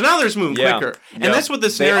 1. So now they're just moving Yeah. quicker. And Yep. that's what the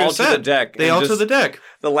They scenario alter said. the deck They and alter just- the deck.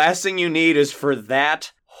 The last thing you need is for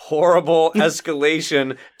that horrible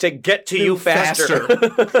escalation to get to you faster.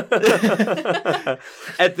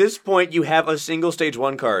 At this point, you have a single stage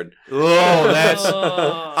 1 card. Oh, that's...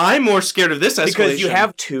 Oh. I'm more scared of this escalation. Because you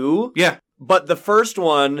have 2. Yeah. But the first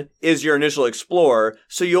one is your initial explorer,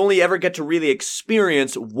 so you only ever get to really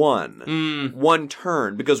experience one. One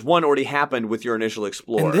turn, because one already happened with your initial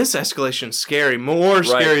explorer. And this escalation's scary. More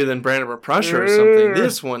scary than Brandenburg Prussia or something.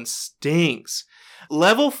 This one stinks.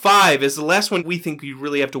 Level 5 is the last one we think you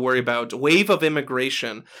really have to worry about. Wave of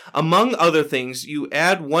Immigration. Among other things, you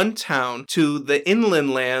add one town to the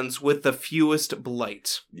inland lands with the fewest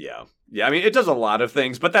blight. Yeah. Yeah, I mean, it does a lot of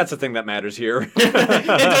things, but that's the thing that matters here. It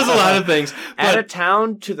does a lot of things. Add a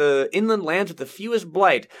town to the inland lands with the fewest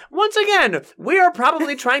blight. Once again, we are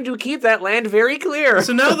probably trying to keep that land very clear.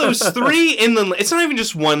 So now those 3 inland... It's not even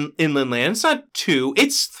just 1 inland land. It's not 2.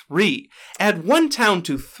 It's 3. Add 1 town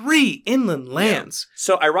to 3 inland lands.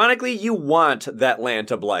 So ironically, you want that land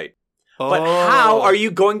to blight. But how are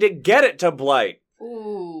you going to get it to blight?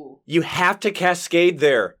 Ooh. You have to cascade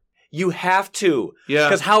there. You have to. Yeah.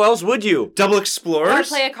 Because how else would you? Double Or Explorers?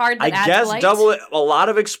 play a card that I adds guess blight. double a lot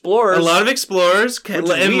of explorers. A lot of Explorers. Which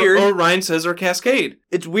is weird. Or Ryan says, or Cascade.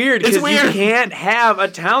 It's weird It's because you weird. can't have a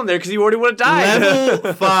town there because you already would have died.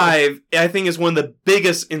 Level 5, I think, is one of the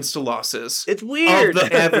biggest insta-losses It's weird. of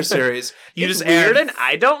the adversaries. You It's just weird add and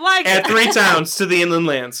I don't like Add it. 3 towns to the inland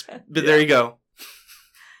lands. But there you go.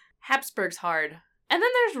 Habsburg's hard. And then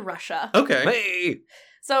there's Russia. Okay. Hey.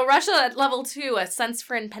 So Russia at level 2, a sense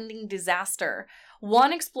for impending disaster.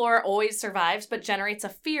 1 explorer always survives, but generates a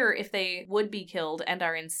fear if they would be killed and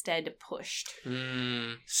are instead pushed.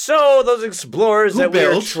 So those explorers Who that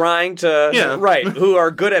we're built? trying to, Yeah. right, who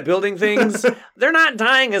are good at building things, they're not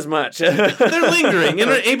dying as much. They're lingering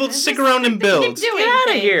and are able to stick around and build. Doing Get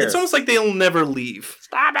outta things. here. It's almost like they'll never leave.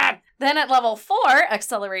 Stop it. Then at level 4,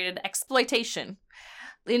 accelerated exploitation.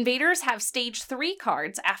 The invaders have stage 3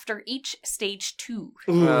 cards after each stage 2.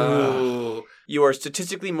 Ooh. You are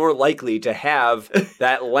statistically more likely to have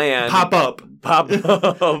that land Pop up. pop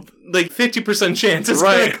up. Like 50% chance it's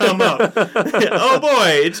Right. going to come up. Oh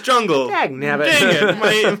boy, it's jungle. Dagnabbit. Dang it.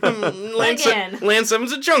 My Again. land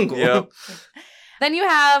 7's a jungle. Yeah. Then you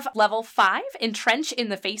have level 5, entrench in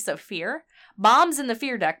the face of fear. Bombs in the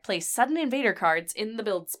fear deck place sudden invader cards in the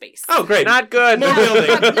build space. Oh, great. Not good. More building.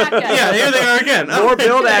 Not good. Yeah, here they are again. More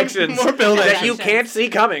build actions. More build that actions. you can't see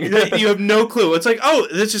coming. You have no clue. It's like, oh,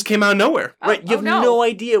 this just came out of nowhere. Oh, Right, you have no. no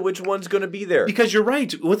idea which one's going to be there. Because you're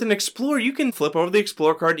right. With an Explorer, you can flip over the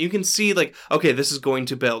Explorer card. You can see, like, okay, this is going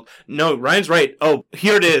to build. No, Ryan's right. Oh,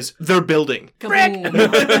 here it is. They're building. Kaboom.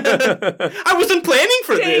 I wasn't planning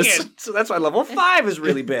for Dang this. it. So that's why level 5 is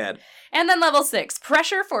really bad. And then level 6,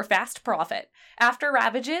 pressure for fast profit. After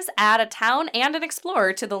Ravages, add a town and an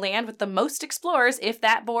explorer to the land with the most explorers if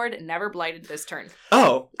that board never blighted this turn.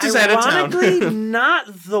 Oh, just add a town. Ironically, not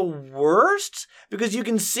the worst, because you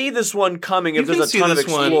can see this one coming if You can there's a see ton of this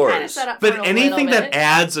one. Kinda explorers. set up for But a anything little that bit.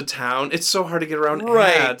 adds a town, it's so hard to get around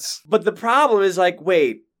Right. ads. But the problem is like,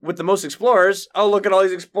 wait, with the most explorers, oh, look at all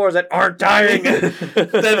these explorers that aren't dying.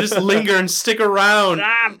 That just linger and stick around.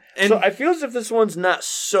 Stop. And So I feel as if this one's not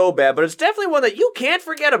so bad, but it's definitely one that you can't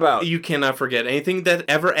forget about. you cannot forget anything that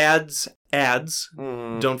ever adds ads.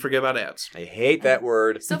 Mhm. Don't forget about ads. I hate that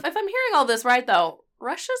word. So if I'm hearing all this right, though,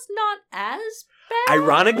 Russia's not as bad?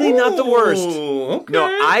 Ironically, not the worst. Ooh, okay. No,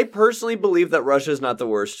 I personally believe that Russia's not the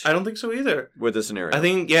worst I don't think so either. with this scenario. I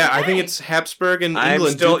think it's Habsburg and I'm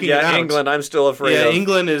England still, duking it out. England, I'm still afraid Yeah, of.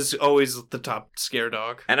 England is always the top scare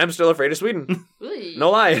dog. And I'm still afraid of Sweden. Ooh. No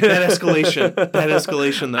lie. That escalation,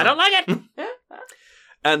 though. I don't like it.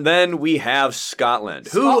 And then we have Scotland,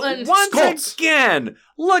 who Scotland. once Scots. again,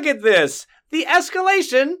 look at this. The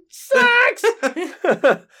escalation sucks.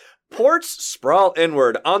 Ports sprawl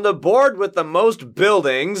inward. On the board with the most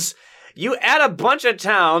buildings, you add a bunch of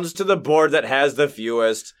towns to the board that has the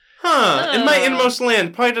fewest. Huh. And my Oh. inmost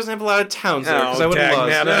land probably doesn't have a lot of towns there because I would have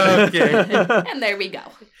lost. dagnabbit. Okay. And there we go.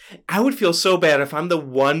 I would feel so bad if I'm the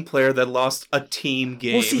one player that lost a team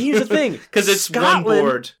game. Well, see, here's the thing. Because it's Scotland, one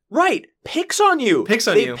board. Right. Picks on you. Picks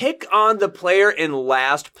on they you. They pick on the player in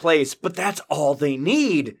last place, but that's all they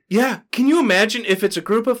need. Yeah. Can you imagine if it's a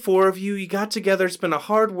group of 4 of you, you got together, it's been a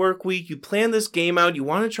hard work week, you plan this game out, you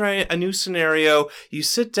want to try a new scenario, you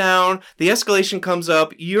sit down, the escalation comes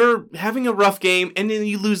up, you're having a rough game, and then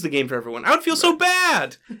you lose the game for everyone. I would feel so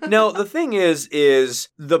bad. Now, the thing is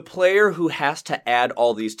the player who has to add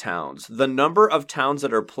all these towns, the number of towns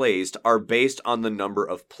that are placed are based on the number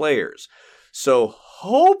of players. So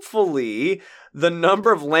hopefully the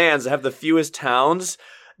number of lands that have the fewest towns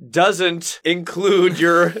doesn't include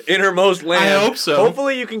your innermost land. I hope so.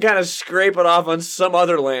 Hopefully you can kind of scrape it off on some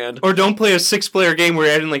other land. Or don't play a 6-player game where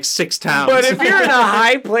you're adding like 6 towns. But if you're in a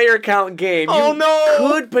high player count game, Oh, you no.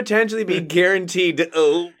 could potentially be guaranteed to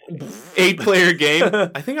 8-player game,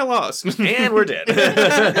 I think I lost. and we're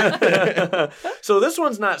dead. So this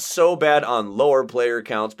one's not so bad on lower player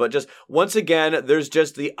counts, but just once again, there's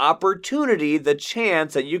just the opportunity, the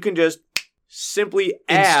chance that you can just simply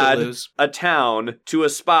add Insta-lose. a town to a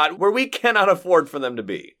spot where we cannot afford for them to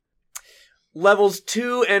be. Levels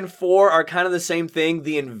 2 and 4 are kind of the same thing.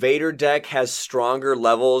 The Invader deck has stronger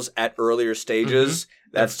levels at earlier stages.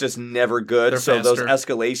 That's just never good. They're So those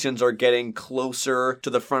faster. escalations are getting closer to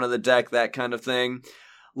the front of the deck, that kind of thing.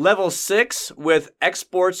 Level 6, with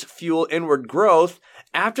exports fuel inward growth.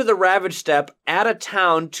 After the Ravage step, add a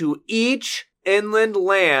town to each inland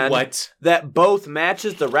land What? that both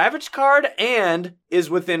matches the Ravage card and is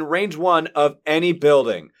within range 1 of any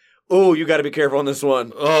building. Ooh, you gotta be careful on this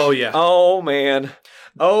one. Oh, yeah. Oh, man.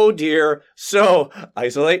 Oh, dear. So,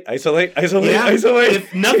 isolate. Yeah. Isolate.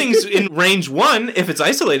 If nothing's in range 1, if it's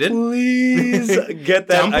isolated. Please get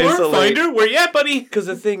that Downpour, isolate. Finder, where you at, buddy? Because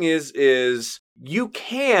the thing is you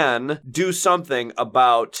can do something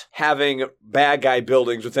about having bad guy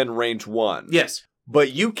buildings within range 1. Yes.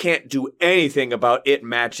 But you can't do anything about it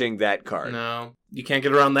matching that card. No, you can't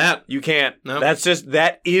get around that. You can't. No.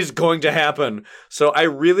 That is going to happen. So I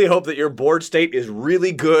really hope that your board state is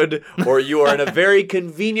really good, or you are in a very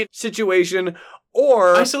convenient situation,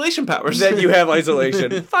 or Isolation powers. that you have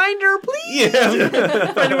isolation. Finder, please.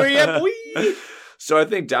 Yeah. Find where you at, boy. So I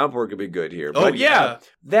think Downpour could be good here. Oh, But yeah.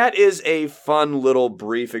 that is a fun little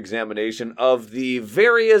brief examination of the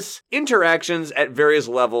various interactions at various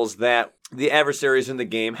levels that the adversaries in the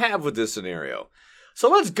game have with this scenario. So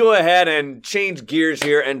let's go ahead and change gears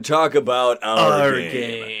here and talk about our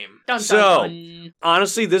game. Dun, dun, So, dun.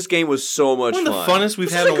 honestly, this game was so much One of fun. the funnest we've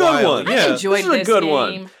This had is in a a good while. one. I Yeah. enjoyed this is a this good game.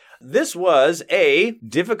 one. This was a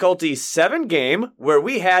difficulty 7 game where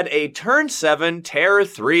we had a turn 7 Terror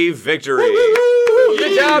 3 victory.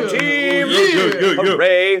 Good job, team! Yeah.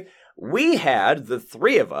 Hooray! We had the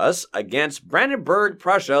 3 of us against Brandenburg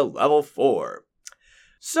Prussia level 4.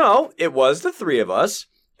 So, it was the 3 of us,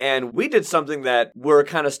 and we did something that we're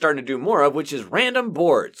kind of starting to do more of, which is random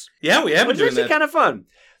boards. Yeah, we have been Which doing is actually that. kind of fun.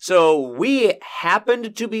 So, we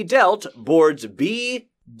happened to be dealt boards B,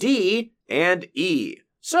 D, and E.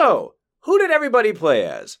 So, who did everybody play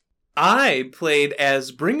as? I played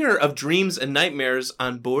as Bringer of Dreams and Nightmares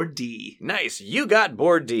on board D. Nice. You got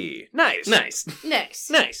board D. Nice. Nice. Nice.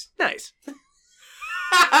 Nice. Nice.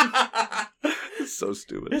 It's so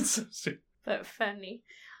stupid. It's so stupid. But funny.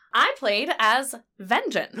 I played as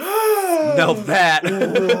Vengeance. Now that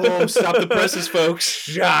Oh, stop the presses, folks.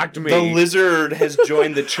 shocked me. The lizard has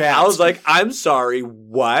joined the chat. I was like, I'm sorry,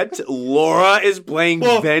 what? Laura is playing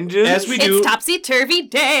Well, Vengeance? as we do- It's topsy-turvy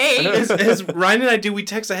day. as Ryan and I do, we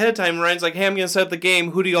text ahead of time. Ryan's like, hey, I'm going to set up the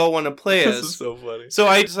game. Who do y'all want to play This is as? so funny. So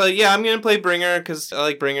I just like, yeah, I'm going to play Bringer because I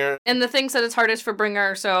like Bringer. And the thing said it's hardest for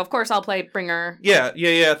Bringer, so of course I'll play Bringer.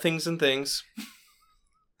 Yeah, things and things.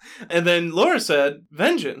 And then Laura said,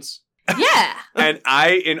 Vengeance. Yeah. And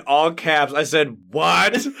I, in all caps, I said,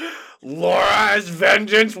 what? Laura's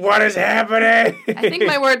Vengeance, what is happening? I think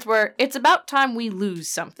my words were, it's about time we lose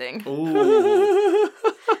something. Ooh.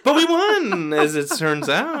 But we won, as it turns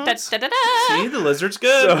out. Da-da-da-da. See, the lizard's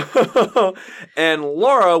good. So, and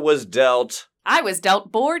Laura was dealt... I was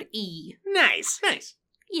dealt board E. Nice. Nice.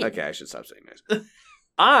 Yeah. Okay, I should stop saying nice.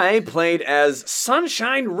 I played as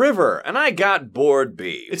Sunshine River, and I got board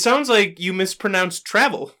B. It sounds like you mispronounced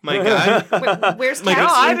travel, my guy. Wait, where's Like No,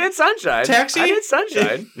 Taxi? I did Sunshine. Taxi? I did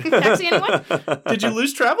Sunshine. Taxi, anyone? Did you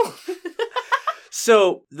lose travel?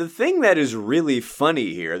 So, the thing that is really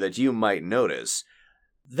funny here that you might notice,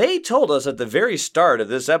 they told us at the very start of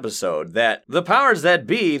this episode that the powers that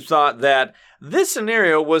be thought that this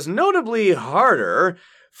scenario was notably harder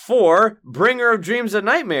for Bringer of Dreams and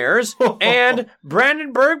Nightmares and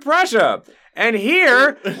Brandenburg Prussia. And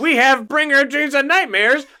here we have Bringer of Dreams and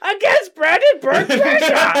Nightmares against Brandenburg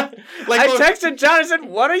Prussia. Like, I well, texted John and said,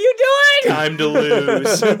 what are you doing? time to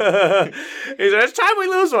lose. He said, it's time we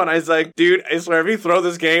lose one. I was like, dude, I swear, if you throw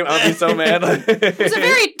this game, I'll be so mad. It's a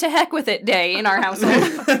very to heck with it day in our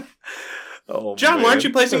household. Oh, John, man. why aren't you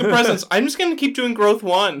placing the presents? I'm just going to keep doing growth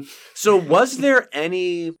 1. So was there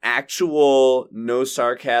any actual, no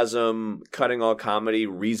sarcasm, cutting all comedy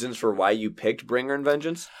reasons for why you picked Bringer and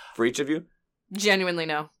Vengeance for each of you? Genuinely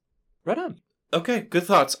no. Right on. Okay, good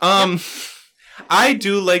thoughts. I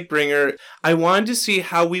do like Bringer. I wanted to see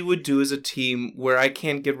how we would do as a team where I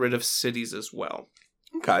can't get rid of cities as well.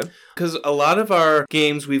 Okay. Because a lot of our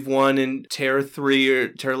games we've won in Terror 3 or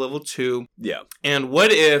Terror Level 2. Yeah. And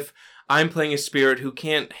what if I'm playing a spirit who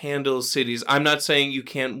can't handle cities? I'm not saying you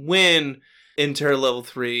can't win in Terror Level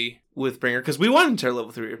 3 with Bringer, because we won in Terror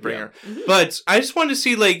Level 3 with Bringer. Yeah. But I just wanted to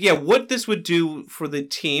see, what this would do for the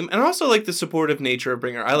team, and also, the supportive nature of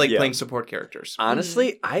Bringer. I like Yeah. playing support characters.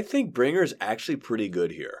 Honestly, I think Bringer's actually pretty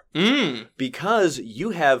good here. Mm. Because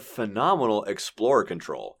you have phenomenal Explorer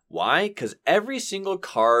control. Why? Because every single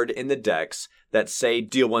card in the decks that say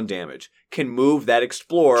deal 1 damage can move that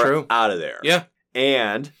Explorer True. out of there. Yeah.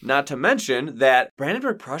 And not to mention that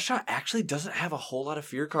Brandenburg Prussia actually doesn't have a whole lot of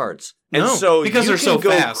fear cards. No, And so because you they're can so go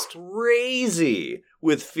fast. crazy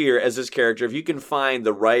with fear as this character if you can find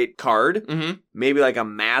the right card, Mm-hmm. maybe like a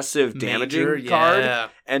massive damaging Major, card, yeah.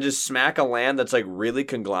 and just smack a land that's like really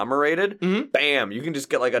conglomerated. Mhm. Bam! You can just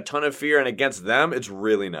get like a ton of fear, and against them, it's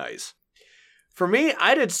really nice. For me,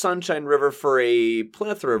 I did Sunshine River for a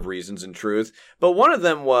plethora of reasons, in truth, but one of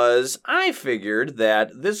them was I figured that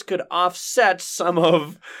this could offset some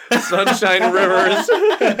of Sunshine River's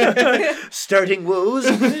starting woes.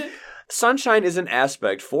 Sunshine is an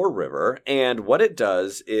aspect for River, and what it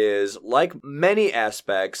does is, like many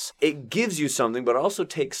aspects, it gives you something, but also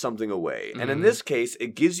takes something away. And in this case,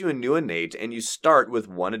 it gives you a new innate, and you start with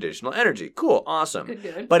 1 additional energy. Cool, awesome.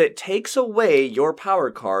 Good. But it takes away your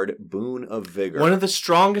power card, Boon of Vigor. One of the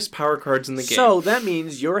strongest power cards in the game. So that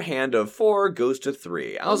means your hand of 4 goes to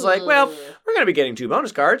 3. I was like, well, we're going to be getting 2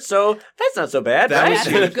 bonus cards, so that's not so bad, That right? was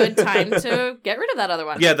That's a good time to get rid of that other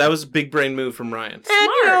one. yeah, that was a big brain move from Ryan. And,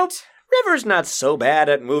 you know, Smart. River's not so bad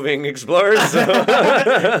at moving explorers. So.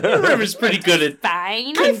 River's pretty good at.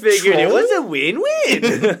 Fine. I figured it was a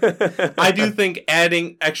win-win. I do think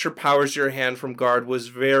adding extra powers to your hand from guard was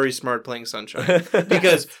very smart playing Sunshine.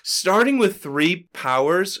 Because starting with 3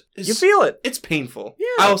 powers, You feel it. it's painful.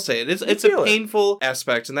 Yeah. I'll say it. It's a feel it. painful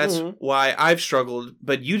aspect, and that's Mhm. why I've struggled,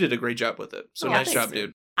 but you did a great job with it. So Yeah, nice thanks. job,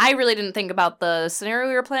 dude. I really didn't think about the scenario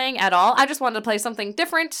we were playing at all. I just wanted to play something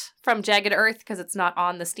different from Jagged Earth because it's not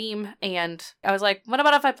on the Steam. And I was like, what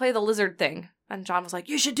about if I play the lizard thing? And John was like,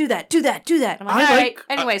 you should do that, do that, do that. I'm like, I all like-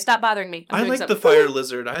 right. Anyway, stop bothering me. I'm I doing like the something. fire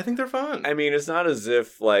lizard. I think they're fun. I mean, it's not as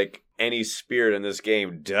if, like, any spirit in this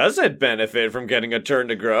game doesn't benefit from getting a turn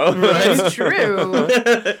to grow. Right. It's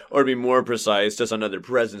true. Or to be more precise, just another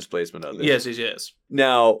presence placement of it. yes.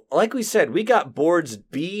 Now, like we said, we got boards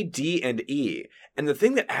B, D, and E. And the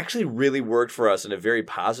thing that actually really worked for us in a very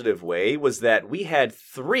positive way was that we had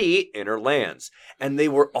 3 inner lands, and they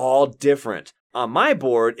were all different. On my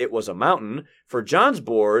board, it was a mountain. For John's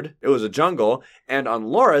board, it was a jungle. And on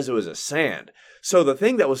Laura's, it was a sand. So the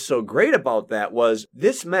thing that was so great about that was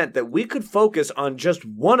this meant that we could focus on just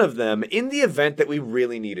one of them in the event that we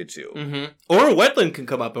really needed to. Mm-hmm. Or a wetland can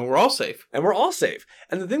come up and we're all safe. And we're all safe.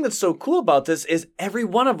 And the thing that's so cool about this is every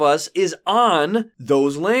one of us is on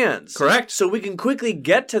those lands. Correct. So we can quickly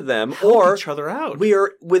get to them, Help or each other out. we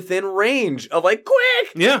are within range of like,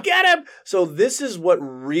 quick, Yeah. get him. So this is what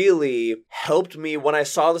really helped me when I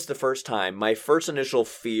saw this the first time. My first initial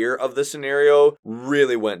fear of the scenario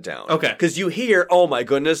really went down. Okay. Because you hear, oh my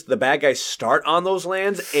goodness, the bad guys start on those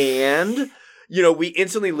lands and, you know, we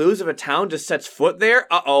instantly lose if a town just sets foot there.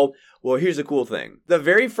 Uh-oh. Well, here's the cool thing. The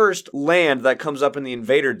very first land that comes up in the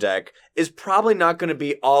invader deck is probably not going to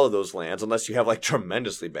be all of those lands unless you have like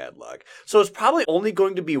tremendously bad luck. So it's probably only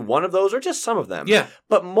going to be one of those or just some of them. Yeah.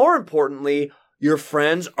 But more importantly, your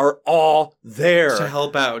friends are all there. To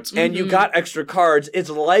help out. And you got extra cards, it's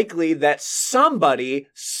likely that somebody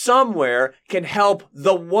somewhere can help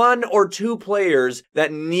the 1 or 2 players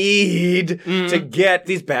that need to get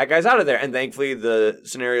these bad guys out of there. And thankfully, the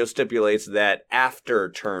scenario stipulates that after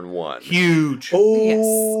turn 1. Huge.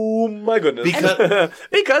 Oh my goodness.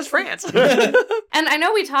 Because France. And I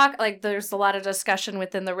know we talk, like, there's a lot of discussion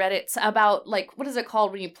within the Reddits about, like, what is it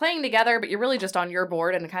called when you're playing together, but you're really just on your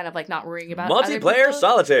board and kind of, like, not worrying about other Multiplayer people?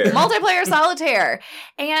 solitaire. Multiplayer solitaire.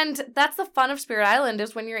 And that's the fun of Spirit Island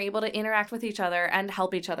is when you're able to interact with each other and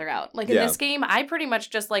help each other out. Like in Yeah. this game, I pretty much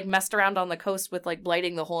just like messed around on the coast with like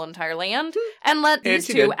blighting the whole entire land and let And these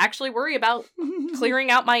she 2 did. actually worry about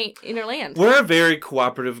clearing out my inner land. We're a very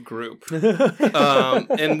cooperative group.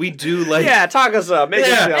 And we do like... Yeah, talk us up. Make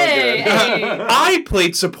Yeah. it sound Hey, good. hey. I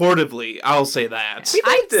played supportively, I'll say that.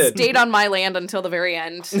 I did. stayed on my land until the very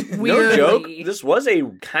end. No Weirdly. joke. This was a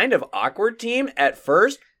kind of awkward team at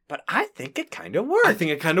first, but I think it kind of worked. I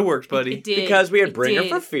think it kind of worked, buddy. It did. Because we had It Bringer did.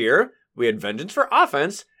 for fear, we had Vengeance for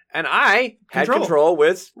offense, and I had Control. control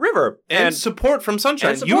with River. And support from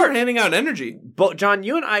Sunshine. and You were support. handing out energy. John,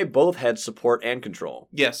 you and I both had support and control.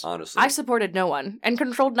 Yes. Honestly. I supported no one and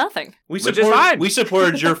controlled nothing. We Which is fine. We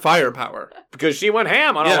supported your firepower. Because she went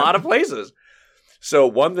ham on a Yeah. lot of places. So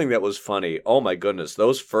one thing that was funny, oh my goodness,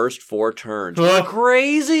 those first 4 turns were Ugh.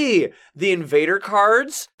 crazy. The invader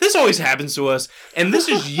cards. This always happens to us. And this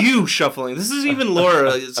is you shuffling. This is even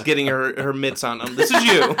Laura is getting her mitts on them. This is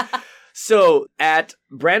you. So at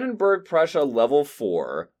Brandenburg Prussia level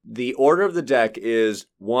 4, the order of the deck is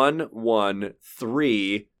 1, 1,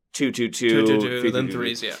 3, 2, 2, 2, 2, 2, 3, 2, then 3,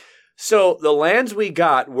 threes, yeah. So the lands we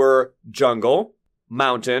got were jungle,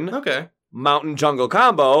 mountain, Okay. mountain jungle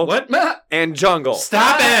combo, What? and jungle.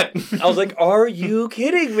 Stop it! I was like, are you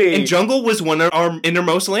kidding me? And jungle was one of our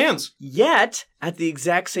innermost lands. Yet, at the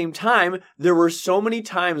exact same time, there were so many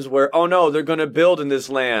times where, oh no, they're going to build in this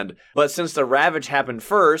land. But since the Ravage happened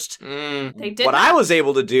first, They did what not. I was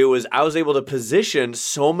able to do is I was able to position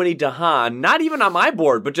so many Dahan, not even on my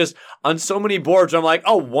board, but just on so many boards. I'm like,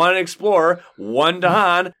 oh, one Explorer, one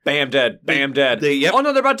Dahan, bam, dead, bam, dead. Yep. Oh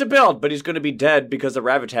no, they're about to build, but he's going to be dead because the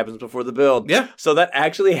Ravage happens before the build. Yeah. So that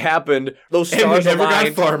actually happened. Those And we stars never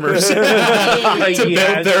aligned. got farmers to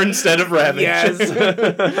build there instead of Ravage. Yes. Get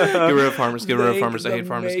rid of farmers. Get rid of Thank farmers. I the hate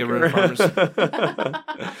farmers. Get rid of maker.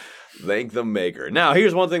 farmers. Thank the maker. Now,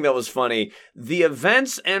 here's one thing that was funny. The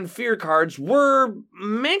events and fear cards were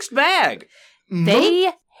mixed bag.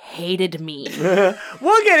 They hated me.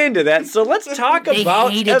 We'll get into that. So let's talk They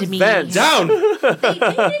about hated me. events. Down.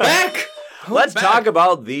 Back. Let's Back. talk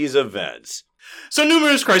about these events. So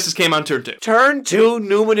Numerous Crisis came on turn 2. Turn 2,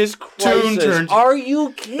 Numinous Crisis. Turn- Are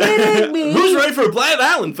you kidding me? Who's ready for a Blythe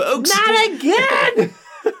Island, folks? Not again!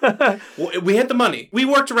 We had the money. We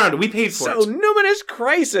worked around it. We paid for So, it. Numinous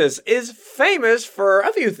Crisis is famous for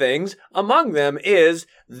a few things. Among them is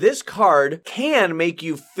this card can make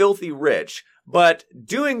you filthy rich, but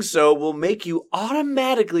doing so will make you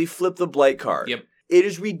automatically flip the Blight card. Yep. It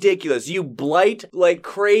is ridiculous. You blight like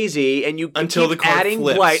crazy, and you Until keep the card adding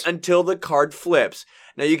flips. blight until the card flips.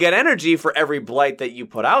 Now, you get energy for every blight that you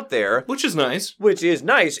put out there, Which is nice. which is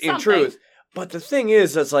nice in Something. truth. But the thing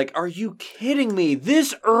is, it's like, are you kidding me?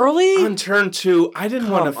 This early? On turn 2, I didn't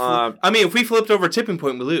want to Come on. flip. I mean, if we flipped over Tipping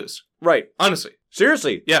Point, we lose. Right. Honestly.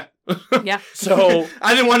 Seriously. Yeah. Yeah. So,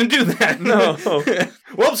 I didn't want to do that. No.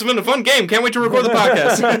 Well, it's been a fun game. Can't wait to record the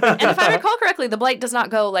podcast. And if I recall correctly, the blight does not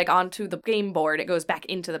go like onto the game board; it goes back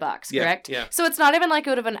into the box. Yeah, Correct? yeah. So it's not even like it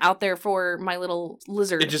would have been out there for my little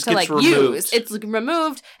lizard It just to gets like removed. use. It's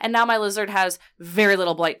removed, and now my lizard has very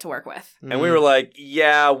little blight to work with. and we were like,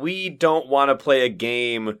 yeah, we don't want to play a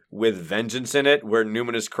game with vengeance in it where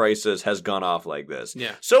Numinous Crisis has gone off like this.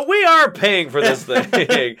 Yeah. So we are paying for this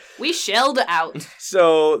thing. We shelled out.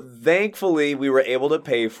 So thankfully, we were able to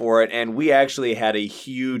pay for it, and we actually had a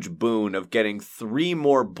huge boon of getting 3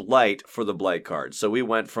 more Blight for the Blight card. So we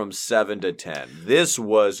went from 7 to 10. This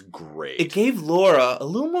was great. It gave Laura a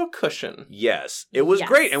little more cushion. Yes, it was Yes.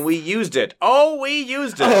 great, and we used it. Oh, we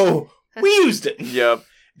used it. Oh, we used it. Yep.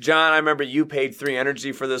 John, I remember you paid 3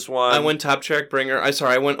 energy for this one. I went top track bringer.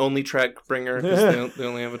 I went only track bringer because they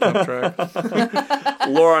only have a top track.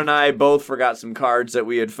 Laura and I both forgot some cards that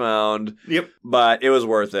we had found, Yep. but it was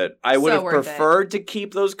worth it. I would So have worth it. preferred to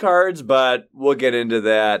keep those cards, but we'll get into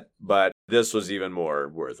that. But this was even more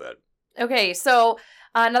worth it. Okay, so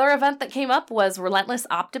another event that came up was Relentless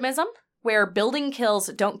Optimism, where building kills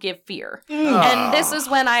don't give fear. And this is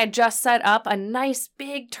when I had just set up a nice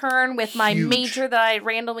big turn with my Huge. major that I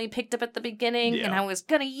randomly picked up at the beginning, and Yeah. I was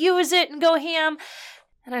gonna use it and go ham.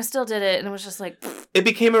 And I still did it, and it was just like, pfft. It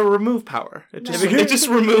became a remove power. It just, No. it just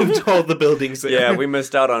removed all the buildings there. Yeah, we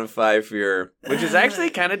missed out on 5 fear, which is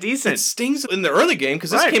actually kind of It decent. stings in the early game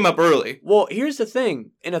because this Right. came up early. Well, here's the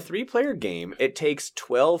thing. In a 3-player game, it takes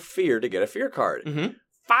 12 fear to get a fear card. Mm-hmm.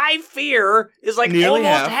 5 fear is like Nearly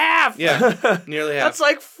almost half. half. Yeah, nearly half. That's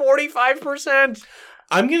like 45%.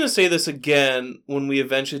 I'm going to say this again when we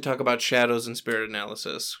eventually talk about shadows and spirit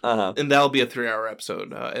analysis. Uh-huh. And that'll be a 3-hour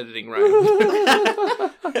episode, editing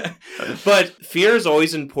Ryan. But fear is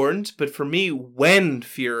always important, but for me, when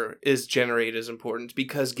fear is generated is important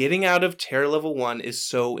because getting out of Terror Level 1 is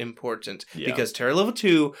so important. Yeah. Because Terror Level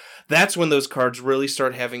 2, that's when those cards really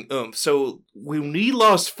start having oomph. So when we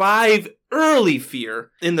lost 5 early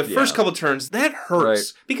fear in the first Yeah. couple turns, that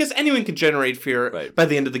hurts. Right. Because anyone can generate fear Right. by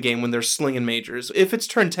the end of the game when they're slinging majors. If it's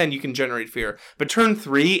turn 10, you can generate fear. But turn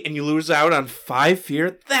 3 and you lose out on 5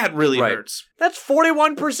 fear, that really Right. hurts. That's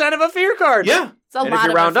 41% of a fear card. Yeah. it's a And lot if you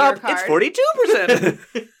of round a fear up, card. it's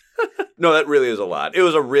 42%. No, that really is a lot. It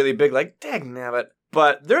was a really big, like, dagnabbit.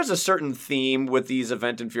 But there's a certain theme with these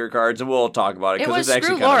event and fear cards, and we'll talk about it It because was it's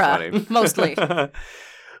actually screw kind Laura, of funny. mostly.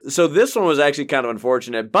 So this one was actually kind of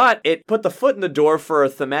unfortunate, but it put the foot in the door for a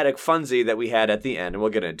thematic funsy that we had at the end, and we'll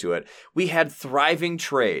get into it. We had Thriving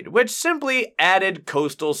Trade, which simply added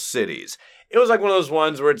coastal cities. It was like one of those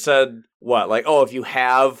ones where it said, what, like, oh, if you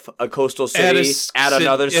have a coastal city, add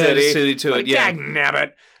another Add city. a city to Like, it, yeah.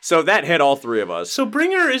 dagnabbit. So that hit all 3 of us. So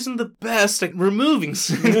Bringer isn't the best at removing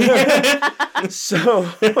So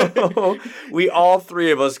we all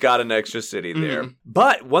 3 of us got an extra city there. Mhm.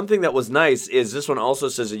 But one thing that was nice is this one also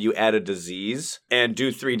says that you add a disease and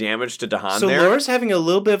do 3 damage to Dahan So there. Laura's having a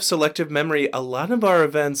little bit of selective memory. A lot of our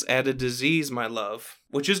events add a disease, my love.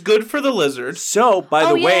 which is good for the lizard. So, by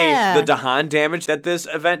the way, yeah. the Dahan damage that this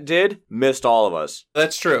event did missed all of us.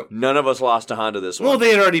 That's true. None of us lost Dahan to this one. Well,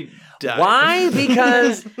 they had already died. Why?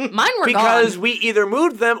 Because Mine were because gone. we either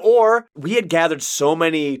moved them or we had gathered so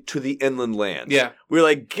many to the inland lands. Yeah. We were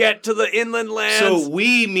like, get to the inland lands. So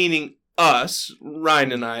we, meaning us,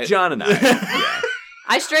 Ryan and I. John and I. Yeah.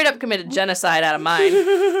 I straight up committed genocide out of mine.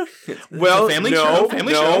 Well, family no, show,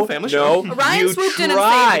 family no, show, family no. show. Ryan You swooped in and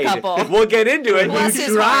tried. saved a couple. We'll get into it. Bless You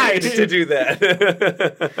his tried heart. to do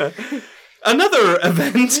that. Another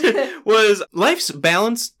event was Life's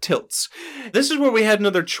Balance Tilts. This is where we had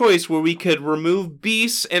another choice where we could remove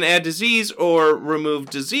beasts and add disease, or remove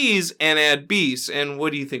disease and add beasts. And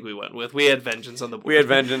what do you think we went with? We had Vengeance on the board. We had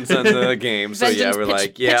Vengeance on the game, so Vengeance we're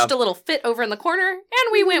pitched a little fit over in the corner,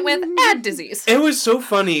 and we went with add disease. It was so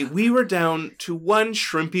funny. We were down to one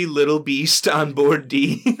shrimpy little beast on board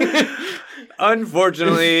D.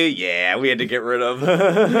 Unfortunately, yeah, we had to get rid of.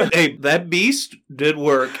 Hey, that beast did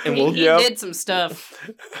work, and we'll He did some stuff.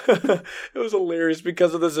 It was hilarious.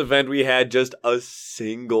 Because of this event, we had just a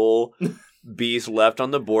single beast left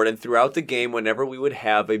on the board, and throughout the game, whenever we would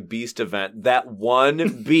have a beast event, that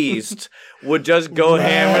one beast would just go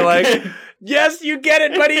ham. We're like, yes, you get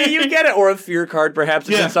it, buddy, you get it. Or a fear card, perhaps,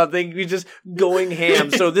 or something. We just going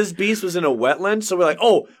ham. So this beast was in a wetland, so we're like,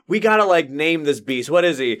 oh, we gotta like name this beast. What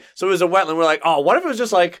is he? So it was a wetland. We're like, oh, what if it was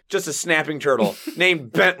just a snapping turtle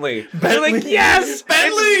named Bentley? We're like, yes,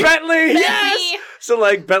 Bentley! it's Bentley, yes. So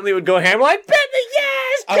like Bentley would go ham, we're like, Bentley,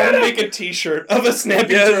 yes. I want to make a T-shirt of a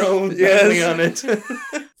snapping turtle with Bentley on it.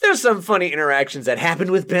 There's some funny interactions that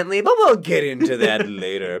happened with Bentley, but we'll get into that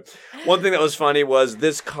later. One thing that was funny was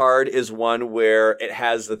this card is one where it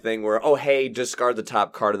has the thing where, oh, hey, discard the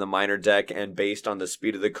top card of the minor deck, and based on the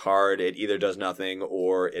speed of the card, it either does nothing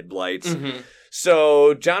or it blights. Mm-hmm.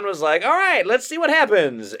 So John was like, all right, let's see what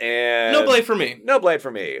happens. And No blight for me. No blight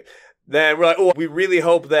for me. Then we're like, oh, we really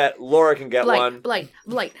hope that Laura can get one. Blight.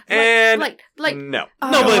 And Oh. no.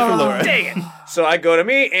 No blight for Laura. Dang it. So I go to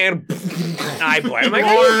me and I blight. I'm like,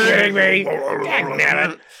 are you kidding me? Dang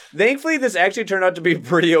it. Thankfully, this actually turned out to be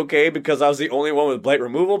pretty okay because I was the only one with blight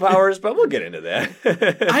removal powers, but we'll get into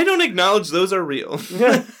that. I don't acknowledge those are real.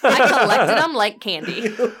 I collected them like candy.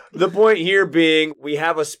 The point here being, we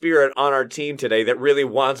have a spirit on our team today that really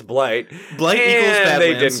wants blight. Blight equals And Badlands.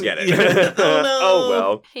 they didn't get it. Yeah. Oh, no. Oh,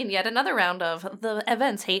 well. In yet another round of the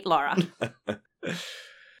events hate Laura.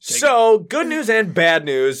 So, good news and bad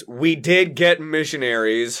news, we did get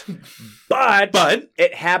missionaries, but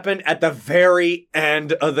it happened at the very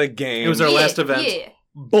end of the game. It was our last event. Yeah.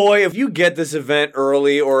 Boy, if you get this event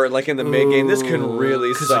early or like in the mid-game, this can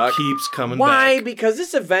really suck. Because it keeps coming Why? back. Because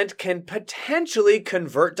this event can potentially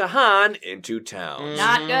convert Dahan into towns.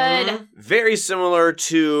 Not good. Very similar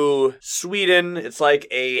to Sweden. It's like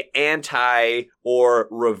a anti or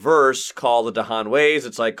reverse call the Dahan ways.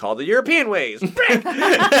 It's like call the European ways.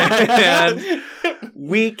 And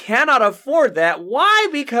we cannot afford that. Why?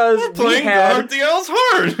 Because we Playing had Guard the Owl's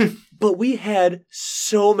Heart. But we had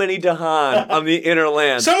so many Dahan on the inner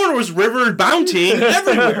land. Someone was river bountying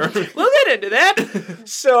everywhere. We'll get into that.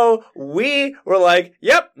 So we were like,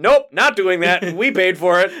 yep, nope, not doing that. We paid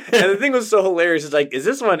for it. And the thing was so hilarious. It's like, is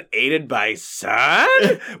this one aided by sun?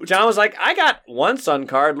 John was like, I got one sun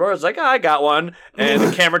card. Laura's like, oh, I got one. And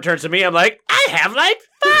the camera turns to me. I'm like, I have like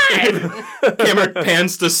 5. Camera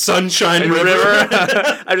pans to Sunshine River.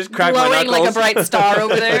 I just cracked my Glowing knuckles. like a bright star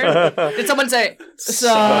over there. Did someone say,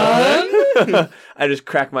 sun? I just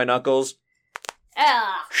cracked my knuckles.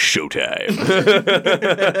 Ah. Showtime.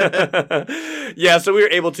 Yeah, so we were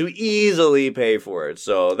able to easily pay for it.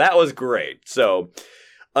 So that was great. So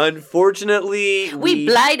unfortunately, We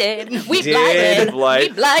blighted. We did blighted. blight.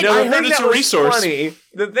 We blighted. Now, I the heard thing it's that a was resource. funny,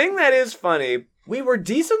 the thing that is funny, we were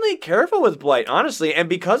decently careful with blight, honestly, and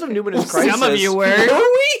because of Numinous Crisis. Some of you were. Were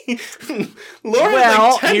we? Laura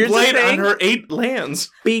Well, had like 10 here's the blight on thing. her 8 lands.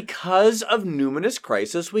 Because of Numinous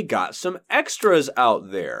Crisis, we got some extras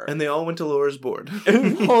out there. And they all went to Laura's board.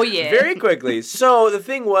 Oh, yeah. Very quickly. So the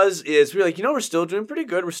thing is we're like, we're still doing pretty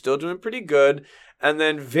good. We're still doing pretty good. And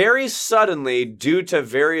then very suddenly, due to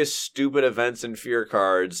various stupid events and fear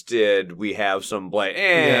cards, did we have some blight.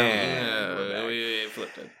 And we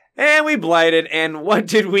flipped it. And we blighted, and what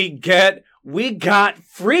did we get? We got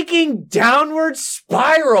freaking Downward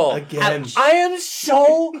Spiral. Again. I am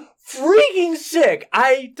so freaking sick.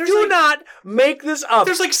 I do not make this up.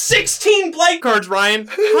 There's like 16 blight cards, Ryan.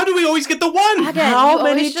 How do we always get the one? Again, How you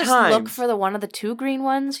many always just times? look for the one of the 2 green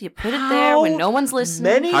ones. You put it there when no one's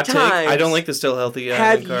listening. Many Hot take. times I don't like the still healthy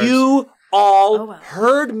have cards. you all Oh, well.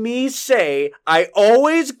 heard me say I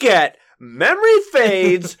always get Memory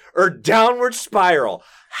Fades or Downward Spiral?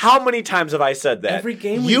 How many times have I said that? Every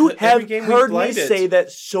game you we've- have every game we've heard me blighted. say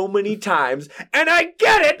that so many times, and I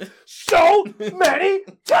get it so many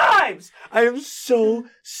times. I am so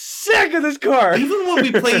sick of this card. Even when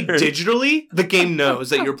we play digitally, the game knows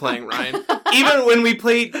that you're playing, Ryan. Even when we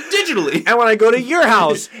play digitally. And when I go to your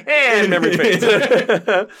house, and memory fades.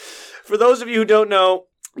 For those of you who don't know,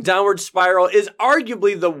 Downward Spiral is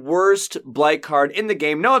arguably the worst Blight card in the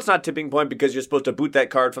game. No, it's not Tipping Point because you're supposed to boot that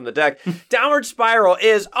card from the deck. Downward Spiral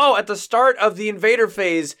is, at the start of the Invader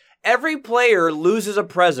phase, every player loses a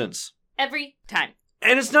presence. Every time.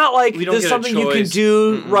 And it's not like We don't there's get a something you can choice.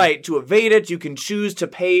 do, Mm-mm. right, to evade it. You can choose to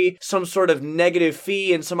pay some sort of negative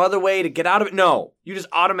fee in some other way to get out of it. No, you just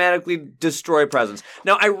automatically destroy presence.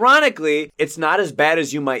 Now, ironically, it's not as bad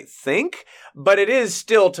as you might think, but it is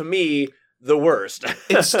still, to me, the worst.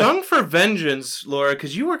 It stung for vengeance, Laura,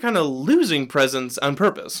 because you were kind of losing presence on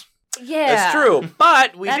purpose. Yeah. That's true,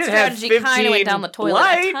 but we That did have strategy 15 kinda went down the toilet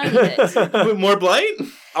a tiny bit. With more blight?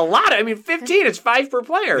 A lot. I mean, 15, it's 5 per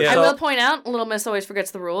player. Yeah. I So- will point out, Little Miss always forgets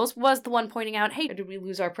the rules, was the one pointing out, hey, did we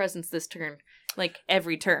lose our presence this turn? Like,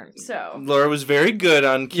 every turn. So, Laura was very good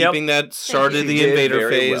on keeping that start of you. the She did invader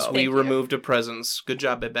very phase. well. We Thank you. removed a presence. Good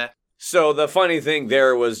job, baby. So the funny thing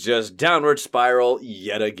there was just Downward Spiral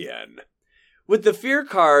yet again. With the fear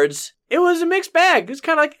cards, it was a mixed bag. It's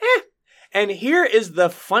kind of like, eh. And here is the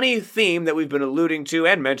funny theme that we've been alluding to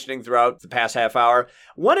and mentioning throughout the past half hour.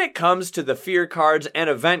 When it comes to the fear cards and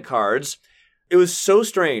event cards, it was so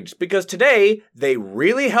strange because today they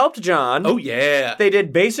really helped John. Oh, yeah. They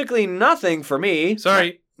did basically nothing for me.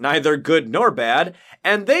 Sorry. Neither good nor bad.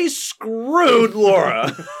 And they screwed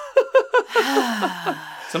Laura.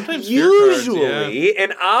 Sometimes fear cards, yeah. Usually,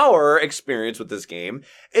 in our experience with this game,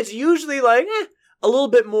 it's usually like, a little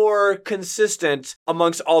bit more consistent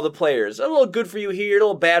amongst all the players. A little good for you here, a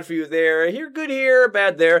little bad for you there. Here, good here,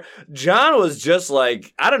 bad there. John was just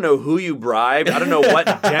like, I don't know who you bribed. I don't know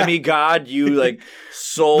what demigod you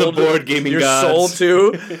sold The board gaming your gods.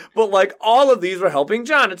 soul to. But all of these were helping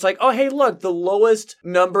John. It's like, oh, hey, look, the lowest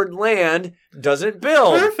numbered land doesn't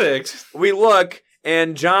build. Perfect. We look,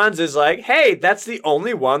 and John's is like, hey, that's the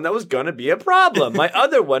only one that was going to be a problem. My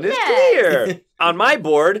other one is Yay. clear. On my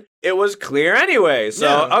board, it was clear anyway. So,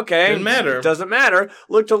 Yeah, okay. didn't matter. Doesn't matter.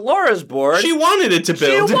 Look to Laura's board. She wanted it to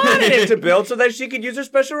build. She wanted it to build so that she could use her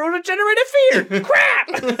special rule to generate a fear. Crap!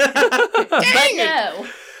 but no.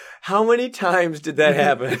 How many times did that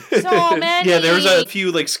happen? So many. Yeah, there was a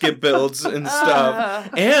few skip builds and stuff.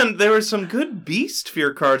 And there were some good beast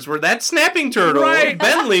fear cards where that snapping turtle, Right.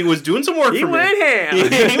 Bentley, was doing some work He for me. went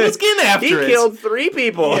ham. He was getting after He it. killed 3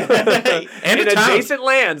 people. Yeah. And in a town. adjacent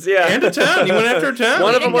lands, yeah. And a town. He went after a town.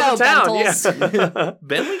 One of Way them to was a go, town, Bentles. yeah.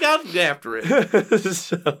 Bentley got after it.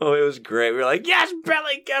 So it was great. We were like, yes,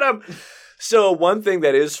 Bentley, get him. So one thing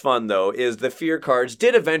that is fun, though, is the fear cards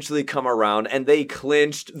did eventually come around, and they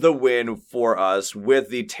clinched the win for us with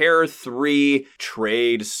the Terror 3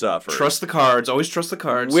 Trade Suffer. Trust the cards. Always trust the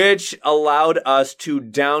cards. Which allowed us to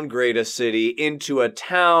downgrade a city into a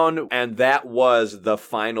town, and that was the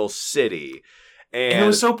final city. And it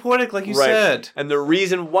was so poetic, like you said. And the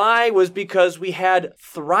reason why was because we had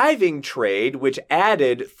thriving trade, which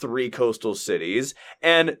added 3 coastal cities,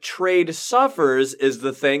 and trade suffers is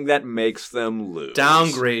the thing that makes them lose.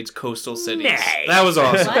 Downgrades coastal cities. Nice. That was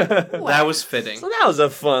awesome. What? That was fitting. So that was a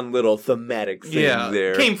fun little thematic thing Yeah.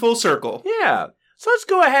 there. Came full circle. Yeah. So let's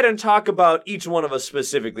go ahead and talk about each one of us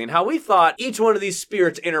specifically and how we thought each one of these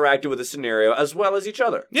spirits interacted with the scenario as well as each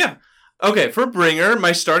other. Yeah. Okay, for Bringer,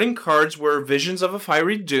 my starting cards were Visions of a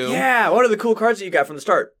Fiery Doom. Yeah, what are the cool cards that you got from the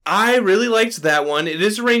start? I really liked that one. It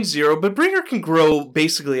is range 0, but Bringer can grow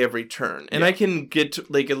basically every turn. And I can get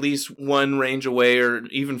at least one range away or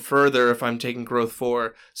even further if I'm taking growth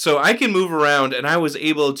 4. So I can move around, and I was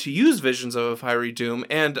able to use Visions of a Fiery Doom,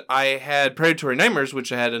 and I had Predatory Nightmares,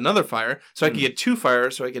 which I had another fire, so I could get 2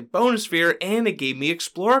 fire, so I get bonus fear, and it gave me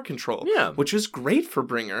Explorer control. Yeah. Which is great for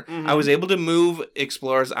Bringer. I was able to move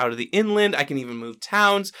Explorers out of the inland. I can even move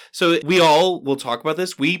towns. So we'll talk about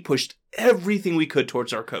this. We pushed everything we could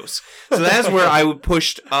towards our coast. So that's where I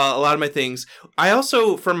pushed a lot of my things. I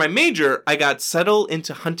also, for my major, I got Settle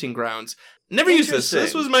into Hunting Grounds. Never used this.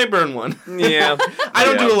 This Interesting. was my burn one. Yeah. I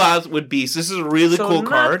don't do a lot with beasts. This is a really so cool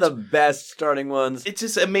not card. the best starting ones. It's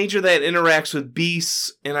just a major that interacts with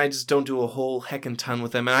beasts, and I just don't do a whole heckin' ton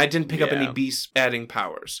with them. And I didn't pick up Yeah. any beast adding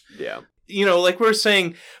powers. Yeah. like we were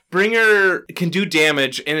saying, Bringer can do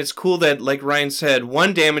damage, and it's cool that, like Ryan said,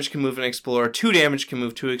 1 damage can move an explorer, 2 damage can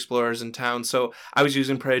move 2 explorers in town. So I was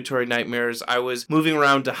using Predatory Nightmares. I was moving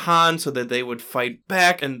around to Han so that they would fight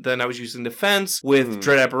back, and then I was using defense with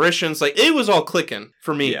Dread Apparitions. Like, it was all clicking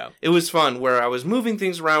for me. Yeah. It was fun, where I was moving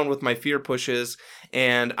things around with my fear pushes,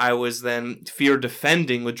 and I was then fear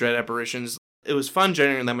defending with Dread Apparitions. It was fun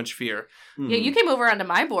generating that much fear. Yeah, you came over onto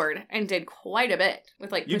my board and did quite a bit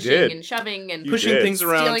with like You pushing did. and shoving and Pushing things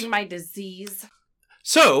around. stealing my disease.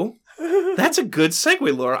 So, that's a good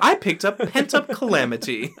segue, Laura. I picked up Pent-Up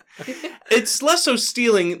Calamity. It's less so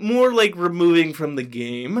stealing, more like removing from the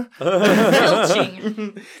game.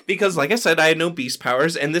 Filching. Because, like I said, I had no beast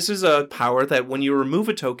powers, and this is a power that when you remove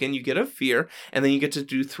a token, you get a fear, and then you get to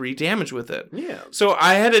do 3 damage with it. Yeah. So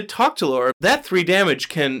I had to talk to Laura. That 3 damage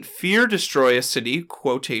can fear destroy a city,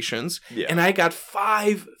 quotations, Yeah. and I got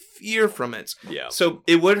 5 fear from it. Yeah. So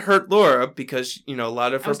it would hurt Laura because, a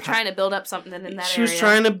lot of I her was trying to build up something in that she area. was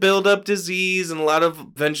trying to build up disease, and a lot of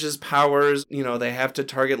Venge's powers, they have to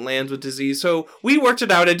target lands with disease. So we worked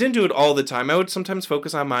it out. I didn't do it all the time. I would sometimes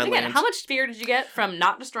focus on my Again, lands. how much fear did you get from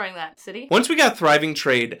not destroying that city? Once we got Thriving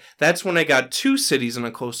Trade, that's when I got 2 cities in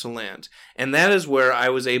a coastal land. And that is where I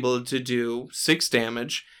was able to do 6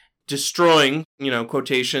 damage, destroying,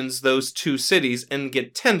 quotations, those 2 cities, and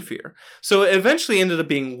get 10 fear. So it eventually ended up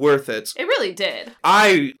being worth it. It really did.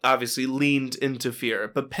 I obviously leaned into fear,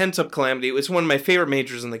 but Pent-Up Calamity was one of my favorite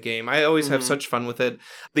majors in the game. I always have such fun with it.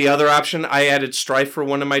 The other option, I added Strife for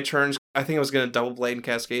one of my turns. I think I was going to double blade and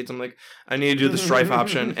Cascades. I'm like, I need to do the Strife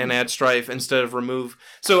option and add Strife instead of remove.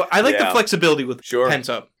 So I like the flexibility with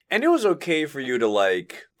Pent-Up. And it was okay for you to,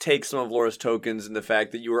 take some of Laura's tokens and the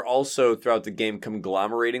fact that you were also, throughout the game,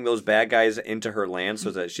 conglomerating those bad guys into her land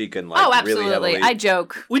so that she can, oh, absolutely. really heavily... I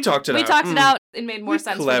joke. We talked it out. We talked it out. It made more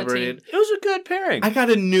sense Collaborated. for the team. It was a good pairing. I got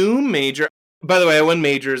a new major. By the way, I won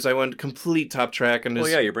majors. I went complete top track. And Oh,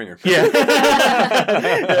 yeah, you bring her. Yeah.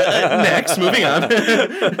 Next, moving on.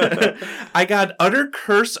 I got Utter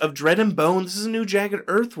Curse of Dread and Bone. This is a new Jagged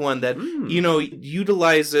Earth one that,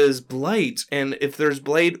 utilizes Blight. And if there's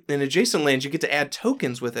Blight in adjacent lands, you get to add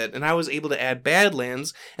tokens with it. And I was able to add bad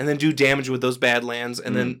lands and then do damage with those bad lands.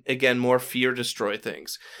 And then, again, more fear destroy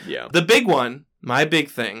things. Yeah. The big one, my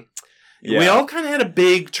big thing. Yeah. We all kind of had a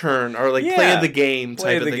big turn, or play of the game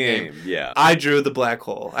Play type of of the game. Yeah. I drew the black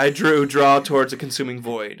hole. I drew draw towards a consuming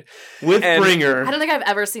void. With Bringer. I don't think I've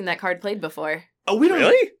ever seen that card played before. Oh, we don't.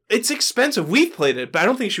 Really? It's expensive. We've played it, but I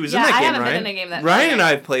don't think she was in that game, I haven't Ryan. been in a game that Ryan and I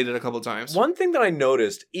have played it a couple times. One thing that I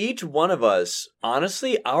noticed, each one of us,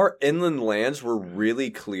 honestly, our inland lands were really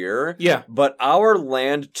clear. Yeah. But our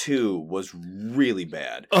land 2 was really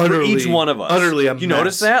bad. Utterly, for each one of us. Utterly a You mess.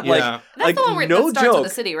 notice that? Yeah. That's the one where no that starts joke. with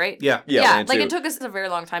the city, right? Yeah. Yeah, land like 2. it took us a very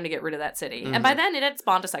long time to get rid of that city. And by then it had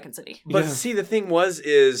spawned a second city. But see, the thing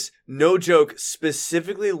is, no joke,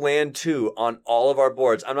 specifically land 2 on all of our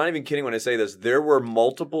boards. I'm not even kidding when I say this. There were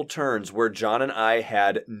multiple turns where John and I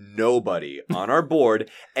had nobody on our board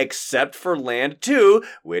except for land 2,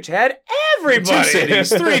 which had everybody. 2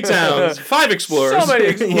 cities, 3 towns, 5 explorers. So many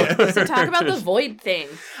explorers. So talk about the void thing.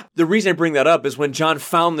 The reason I bring that up is when John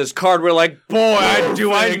found this card, we're like, boy,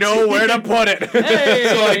 do I know where to put it.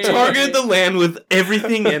 So I targeted the land with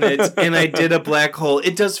everything in it, and I did a black hole.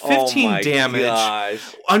 It does 15 oh my damage.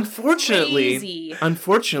 Gosh. Unfortunately,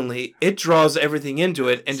 it draws everything into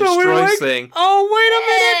it and So we're destroys like, thing. Oh, wait a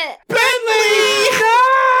minute. Bentley!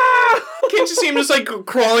 Can't you see him just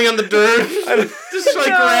crawling on the dirt? Just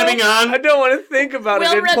grabbing on. I don't want to think about it.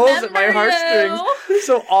 We'll It pulls at my remember heartstrings. you.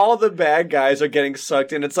 So all the bad guys are getting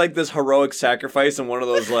sucked in. It's like this heroic sacrifice in one of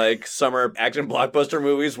those summer action blockbuster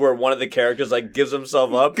movies where one of the characters gives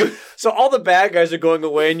himself up. So all the bad guys are going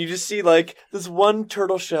away, and you just see this one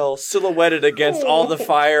turtle shell silhouetted against all the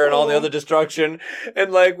fire and all the other destruction,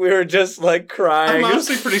 and we were just crying. I'm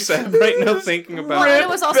honestly pretty sad right now thinking about Well, it. and it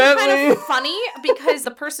was also Bentley. kind of funny because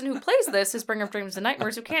the person who plays this is Bringer of Dreams and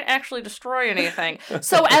Nightmares, who can't actually destroy anything.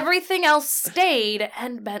 So everything else stayed,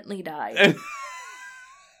 and Bentley died.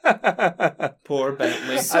 Poor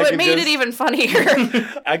Bentley. So I it can made just- it even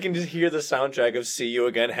funnier. I can just hear the soundtrack of "See You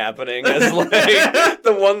Again" happening as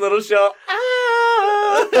the one little shell.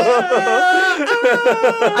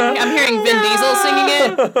 I'm hearing Vin Diesel singing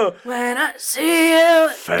it. When I see you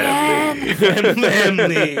again.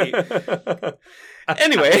 Family.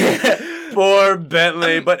 Anyway, Poor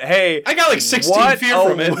Bentley, but hey, I got 16 what fear a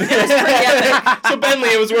from it. Pretty epic. So Bentley,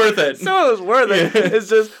 it was worth it. So it was worth it. It's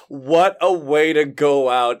just what a way to go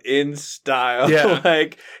out in style. Yeah.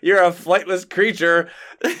 You're a flightless creature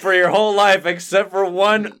for your whole life except for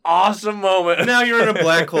one awesome moment. Now you're in a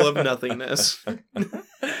black hole of nothingness.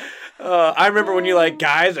 I remember when you're like,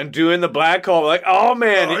 guys, I'm doing the black hole. We're like, oh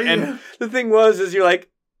man. And the thing is you're like,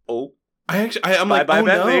 oh. I'm Bye like, bye, oh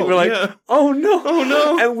Bentley. no. We're like, yeah. oh no. Oh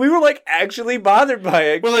no. And we were like actually bothered by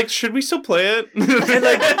it. We're like, should we still play it? And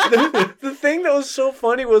like the thing that was so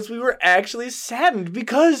funny was we were actually saddened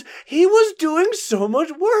because he was doing so much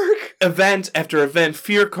work. Event after event,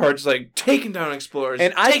 fear cards like taking down explorers.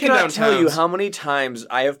 And I taking cannot down tell you towns. how many times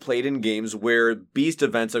I have played in games where beast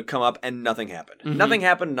events have come up and nothing happened. Mhm. Nothing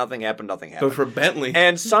happened, nothing happened, nothing happened. But for Bentley,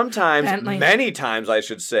 And sometimes, Bentley. many times I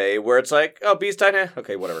should say, where it's like, oh, beast died,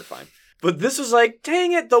 okay, whatever, fine. But this was like,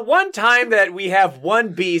 dang it, the one time that we have one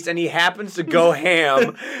beast and he happens to go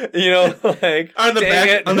ham, like on the dang back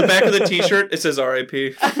it. on the back of the T-shirt, it says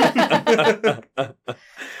R.I.P.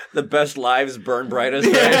 The best lives burn brightest.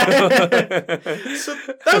 So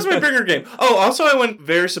that was my Bringer game. Oh, also I went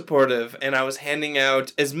very supportive, and I was handing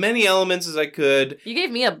out as many elements as I could. You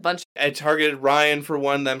gave me a bunch. I targeted Ryan for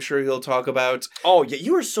one that I'm sure he'll talk about. Oh, yeah,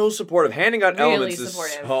 you were so supportive. Handing out Really elements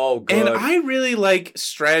supportive. is so good. And I really like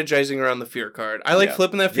strategizing around the fear card. I like Yeah.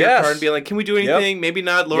 flipping that fear Yes. card and being like, can we do anything? Maybe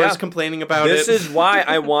not. Laura's Yeah. complaining about This it. is why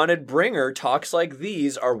I wanted Bringer. Talks like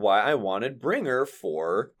these are why I wanted Bringer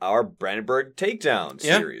for our Brandenburg Takedown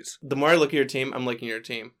Yeah. series. The more I look at your team, I'm liking your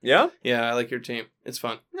team. Yeah? Yeah, I like your team. It's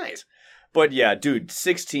fun. Nice. But yeah, dude,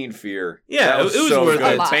 16 fear. Yeah, That it was so worth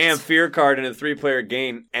good. it. Bam, fear card in a 3-player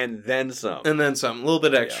game, and then some. And then some, a little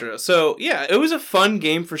bit extra. So, yeah, it was a fun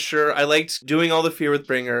game for sure. I liked doing all the fear with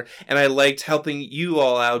Bringer, and I liked helping you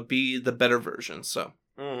all out be the better version. So,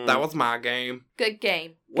 that was my game. Good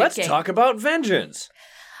game. Good Let's game. talk about Vengeance.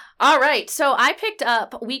 All right, so I picked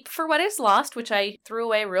up Weep for What Is Lost, which I threw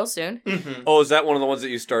away real soon. Mm-hmm. Oh, is that one of the ones that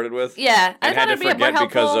you started with? Yeah, I And thought had to it'd be a more forget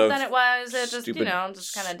because helpful of than it was. It just, stupid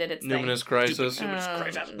just kind of did its Numinous Crisis.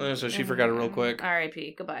 thing. So she forgot it real quick.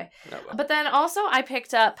 R.I.P. Goodbye. Oh, well. But then also I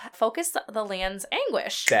picked up Focus the Land's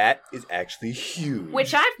Anguish, That is actually huge.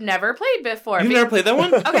 which I've never played before. You've never played that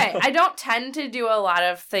one? Okay, I don't tend to do a lot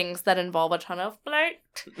of things that involve a ton of blight.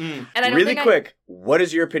 Mm. And I don't really think quick, what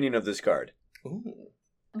is your opinion of this card? Ooh.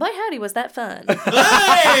 Boy, howdy, was that fun.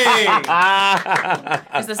 Hey!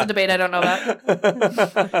 Is this a debate I don't know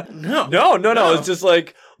about? No. No. It's just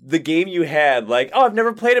like the game you had, like, oh, I've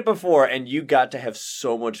never played it before, and you got to have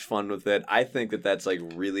so much fun with it. I think that that's like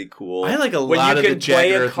really cool. I like a when lot you of can the play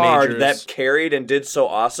Jagged a Earth card majors. that carried and did so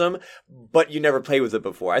awesome, but you never played with it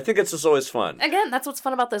before. I think it's just always fun. Again, that's what's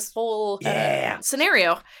fun about this whole Yeah.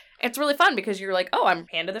 scenario. It's really fun because you're like, oh, I'm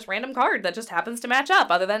handed this random card that just happens to match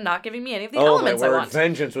up, other than not giving me any of the elements I want.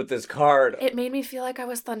 Vengeance with this card. It made me feel like I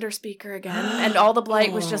was Thunder Speaker again, and all the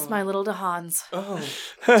blight was just my little Dahans. Oh.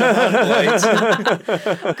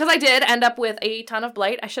 Because I did end up with a ton of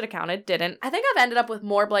blight. I should have counted, didn't. I think I've ended up with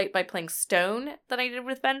more blight by playing Stone than I did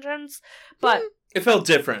with Vengeance, but It felt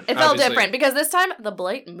different. it felt obviously. different because this time the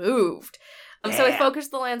blight moved. So with Yeah. Focus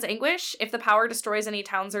the Land's Anguish, if the power destroys any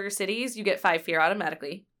towns or cities, you get 5 fear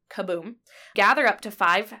automatically. Kaboom. Gather up to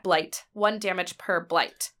 5 blight, 1 damage per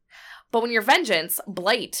blight. But when you're Vengeance,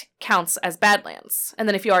 blight counts as Badlands. And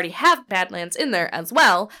then if you already have Badlands in there as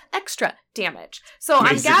well, extra damage. So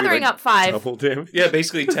Basically, I'm gathering like, up 5. Double damage. Yeah,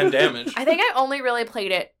 basically 10 damage. I think I only really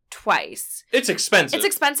played it twice. It's expensive. It's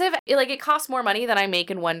expensive. It costs more money than I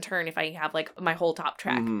make in one turn if I have like my whole top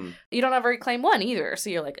track. Mhm. You don't ever reclaim 1 either, so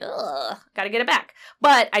you're like, ugh, gotta get it back.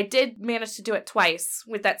 But I did manage to do it twice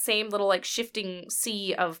with that same little like shifting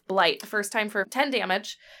sea of blight. The first time for 10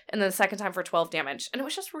 damage, and then the second time for 12 damage. And it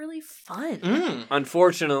was just really fun. Mm.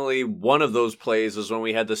 Unfortunately, one of those plays was when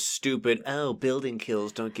we had the stupid, building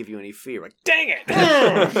kills don't give you any fear. Like, dang it!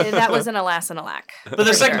 That was an alas and alack. But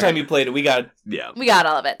the second time you played it, we got Yeah. We got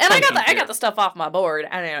all of it. And I Funky got the stuff off my board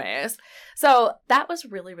anyways. So that was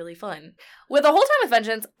really, really fun. With the whole time with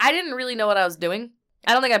Vengeance, I didn't really know what I was doing.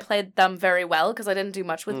 I don't think I played them very well because I didn't do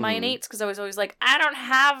much with my innates because I was always like, I don't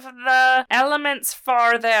have the elements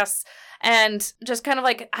for this. And just kind of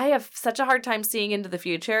like, I have such a hard time seeing into the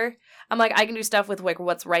future. I'm like, I can do stuff with like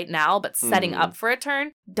what's right now, but setting up for a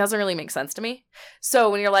turn doesn't really make sense to me. So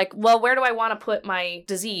when you're like, well, where do I want to put my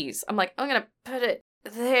disease? I'm like, I'm going to put it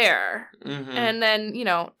there. Mhm. And then,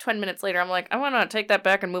 20 minutes later, I'm like, I want to take that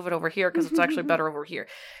back and move it over here because it's actually better over here.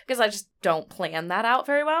 Because I just don't plan that out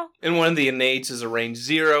very well. And one of the innates is a range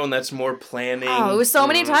 0, and that's more planning. Oh, it was so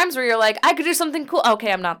many times where you're like, I could do something cool.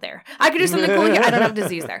 Okay, I'm not there. I could do something cool here. I don't have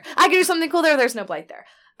disease there. I could do something cool there. There's no blight there.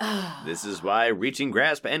 This is why Reaching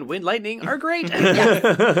Grasp and Wind Lightning are great.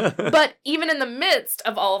 But even in the midst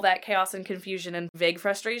of all of that chaos and confusion and vague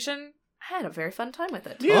frustration, had a very fun time with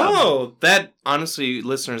it. Yeah. Oh, that honestly,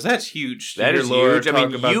 listeners, that's huge. to That hear is Laura huge. I talk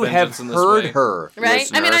mean, about you have vengeance in this heard way. her, Right?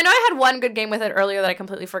 listener. I mean, I know I had one good game with it earlier that I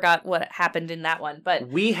completely forgot what happened in that one, but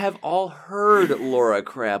We have all heard Laura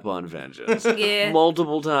crap on Vengeance yeah.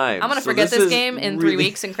 multiple times. I'm going to So forget this is game in 3 really-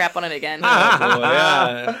 weeks and crap on it again. Oh, boy,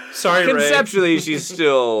 yeah. Sorry, Ray. Conceptually, she's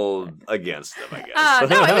still against them, I guess.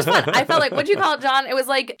 No, it was fun. I felt like, what'd you call it, John? It was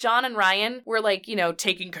like John and Ryan were like,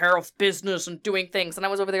 taking care of business and doing things. And I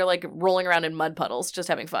was over there like rolling around in mud puddles, just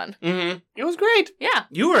having fun. Mm-hmm. It was great. Yeah.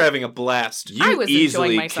 You were having a blast. You I was enjoying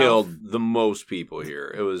easily myself. killed the most people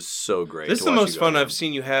here. It was so great. This is to the watch most you go fun down. I've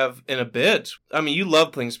seen you have in a bit. I mean, you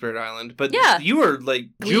love playing Spirit Island, but Yeah. you were like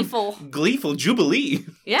Gleeful. Jubilee.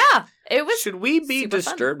 Yeah. It was Should we be super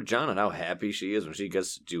fun. disturbed, John, at how happy she is when she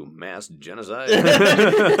gets to do mass genocide?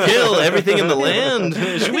 Kill everything in the land.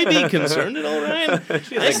 Should we be concerned at all, Ryan?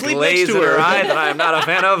 She I has a sleep glaze next to in her her. eye that I am not a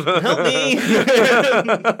fan of. Help me.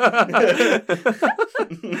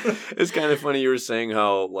 It's kind of funny you were saying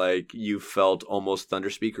how, like, you felt almost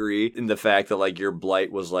Thunderspeaker-y in the fact that, like, your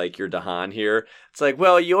Blight was, like, your Dahan here. It's like,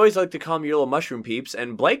 well, you always like to call them your little mushroom peeps,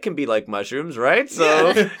 and Blight can be like mushrooms, right? So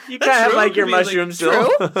Yeah, you that's kind of have, true. like, It your could be, like, mushrooms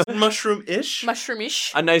still. Mushroom-ish.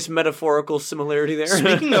 mushroomish. A nice metaphorical similarity there.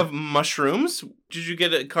 Speaking of mushrooms, did you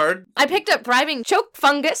get a card? I picked up thriving choke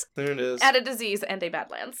fungus There it is. at a disease and a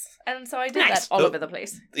Badlands. And so I did Nice. that all Oh. over the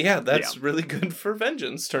place. Yeah, that's really good for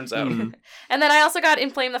vengeance, turns out. Mhm. And then I also got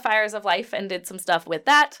Inflame the Fires of Life and did some stuff with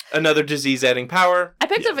that. Another disease adding power. I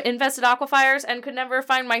picked up Infested Aquafires and could never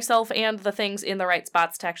find myself and the things in the right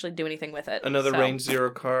spots to actually do anything with it. Another So, range 0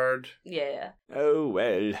 card. Yeah. Oh,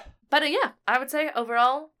 well. But yeah, I would say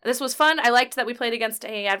overall, this was fun. I liked that we played against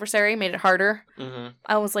a adversary, made it harder. Mm-hmm.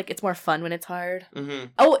 I was like, it's more fun when it's hard. Mm-hmm.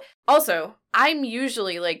 Oh, also, I'm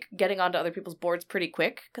usually like getting onto other people's boards pretty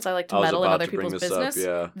quick because I like to I was meddle in about other to bring people's this business. up,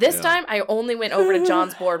 yeah. This yeah. time, I only went over to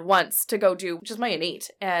John's board once to go do just my innate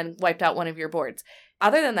and wiped out one of your boards.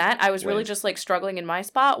 Other than that, I was really Wait. just like struggling in my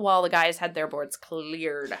spot while the guys had their boards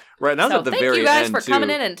cleared. Right, now So at the thank very you guys end, for too. coming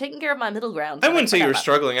in and taking care of my middle ground. I that wouldn't say you were forgot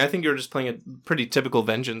struggling. I think you were just playing a pretty typical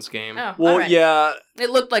vengeance game. about. Oh, Well, all right. yeah, It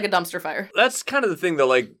looked like a dumpster fire. that's kind of the thing though.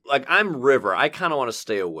 Like I'm River. I kind of want to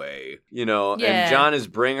stay away, Yeah. And John is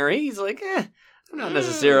Bringer. He's like, I'm not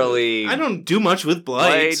necessarily. I don't do much with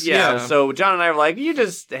blights. Yeah. So John and I were like, you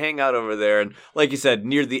just hang out over there. And like you said,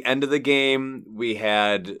 near the end of the game, we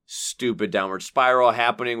had stupid downward spiral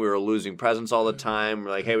happening. We were losing presence all the time. We're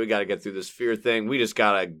like, hey, we got to get through this fear thing. We just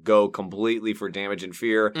got to go completely for damage and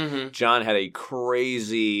fear. Mm-hmm. John had a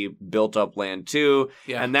crazy built up land too.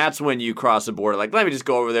 Yeah. And that's when you cross the border. Like, let me just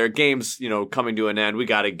go over there. Game's, coming to an end. We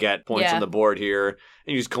got to get points Yeah. on the board here.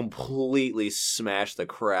 And you just completely smashed the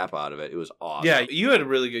crap out of it. It was awesome. Yeah, you had a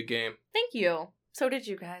really good game. Thank you. So did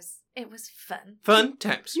you guys. It was fun. Fun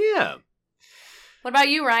times. Yeah. What about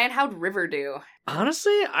you, Ryan? How'd River do?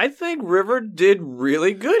 Honestly, I think River did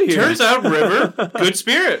really good here. Turns out River, good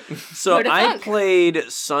spirit. So Who'da I thunk? played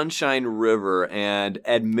Sunshine River, and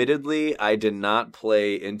admittedly, I did not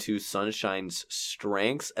play into Sunshine's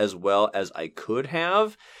strengths as well as I could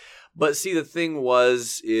have. But see, the thing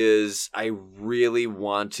is I really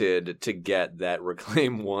wanted to get that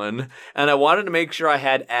Reclaim 1, and I wanted to make sure I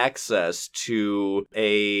had access to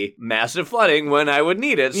a massive flooding when I would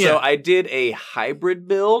need it. Yeah. So I did a hybrid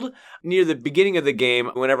build. Near the beginning of the game,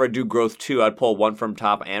 whenever I do Growth 2, I'd pull one from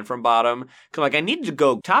top and from bottom. Because, I need to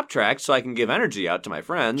go top track so I can give energy out to my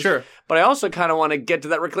friends. Sure. But I also kind of want to get to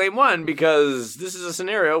that Reclaim 1 because this is a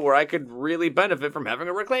scenario where I could really benefit from having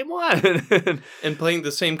a Reclaim 1. And playing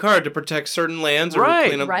the same card to protect certain lands or Right,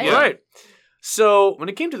 clean up. right. Yeah. Right. So, when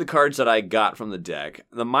it came to the cards that I got from the deck,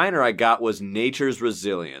 the minor I got was Nature's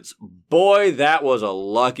Resilience. Boy, that was a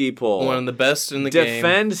lucky pull. One of the best in the game.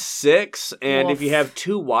 Defend 6, and if Woof. you have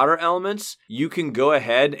 2 water elements, you can go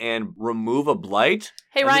ahead and remove a blight.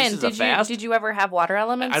 Hey, And this Ryan, is a fast- did you ever have water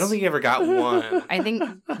elements? I don't think you ever got one.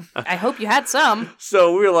 I hope you had some.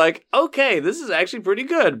 So we were like, okay, this is actually pretty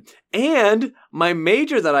good. And my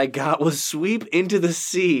major that I got was Sweep into the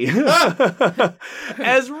Sea.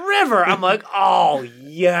 As River, I'm like, oh,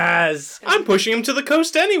 yes. I'm pushing him to the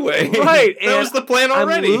coast anyway. Right, that and was the plan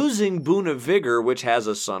already. I'm losing Boon of Vigor, which has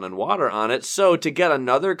a sun and water on it. So to get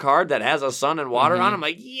another card that has a sun and water on it, I'm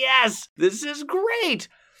like, yes, this is great.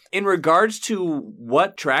 In regards to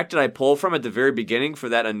what track did I pull from at the very beginning for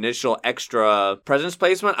that initial extra presence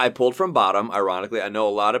placement, I pulled from bottom. Ironically, I know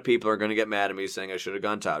a lot of people are going to get mad at me saying I should have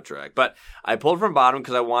gone top track, but I pulled from bottom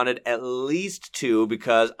because I wanted at least 2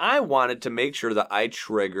 because I wanted to make sure that I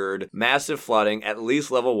triggered massive flooding at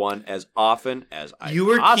least level 1 as often as I You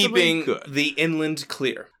were possibly keeping could. the inland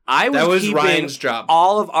clear. That was keeping Ryan's job.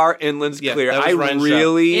 all of our inlands clear. that was I Ryan's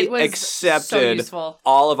really It was so accepted useful.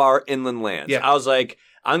 all of our inland lands. Yeah. I was like,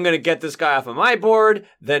 I'm going to get this guy off of my board,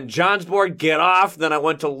 then John's board, get off. Then I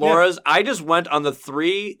went to Laura's. I just went on the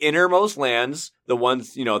 3 innermost lands, the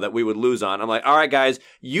ones, that we would lose on. I'm like, all right, guys,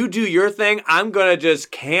 you do your thing. I'm going to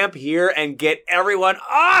just camp here and get everyone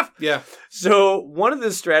off. Yeah. So one of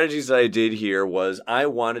the strategies that I did here was I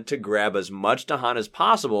wanted to grab as much Dahan as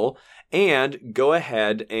possible and go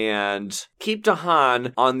ahead and keep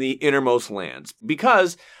Dahan on the innermost lands.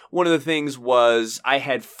 Because one of the things was I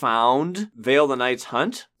had found Veil the Knight's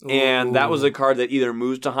Hunt, and that was a card that either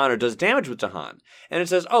moves Dahan or does damage with Dahan. And it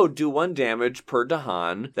says, do 1 damage per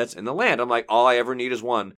Dahan that's in the land. I'm like, all I ever need is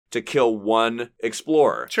 1 to kill 1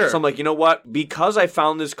 explorer. Sure. So I'm like, you know what? Because I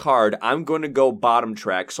found this card, I'm going to go bottom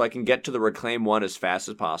track so I can get to the Reclaim 1 as fast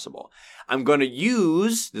as possible. I'm going to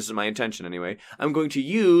use, this is my intention anyway, I'm going to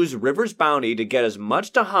use River's Bounty to get as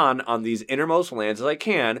much Dahan on these innermost lands as I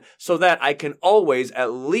can so that I can always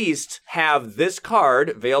at least have this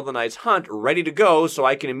card, Veil the Knight's Hunt, ready to go so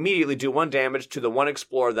I can immediately do 1 damage to the 1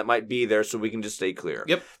 explorer that might be there so we can just stay clear.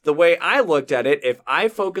 Yep. The way I looked at it, if I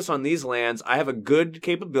focus on these lands, I have a good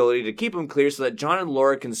capability to keep them clear so that John and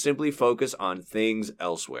Laura can simply focus on things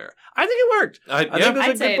elsewhere. I think it worked. I think it was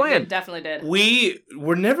I'd a say good plan. it definitely did. We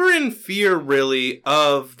were never in fear, really,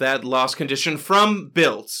 of that loss condition from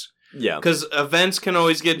builds. Yeah. Because events can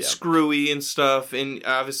always get screwy and stuff, and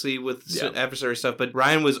obviously with adversary stuff, but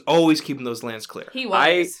Ryan was always keeping those lands clear. He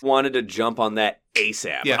I was. wanted to jump on that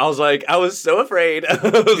ASAP. Yeah. I was so afraid. I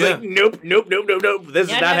was like, nope. This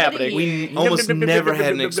is not happening. We almost never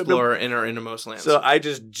had an explorer in our innermost lands. So I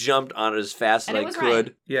just jumped on it as fast as And it I was could.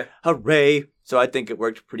 right. Yeah. Hooray. So I think it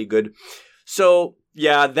worked pretty good. So,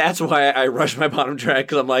 yeah, that's why I rushed my bottom track,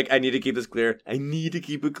 because I'm like, I need to keep this clear. I need to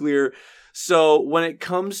keep it clear. So when it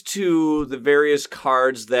comes to the various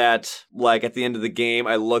cards that, like, at the end of the game,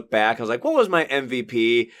 I look back, I was like, what was my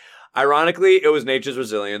MVP? Ironically, it was Nature's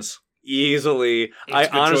Resilience. Easily. I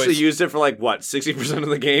honestly used it for, 60% of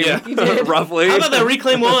the game? Yeah. You did. Roughly. How about that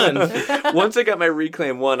Reclaim 1? Once I got my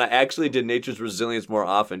Reclaim 1, I actually did Nature's Resilience more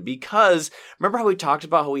often because, remember how we talked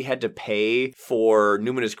about how we had to pay for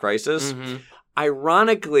Numinous Crisis? Mm-hmm.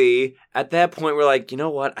 Ironically, at that point, we're like, you know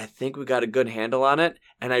what? I think we got a good handle on it.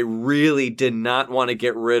 And I really did not want to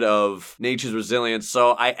get rid of Nature's Resilience.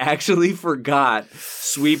 So I actually forgot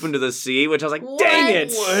Sweep into the Sea, which I was like, dang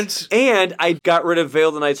it. What? And I got rid of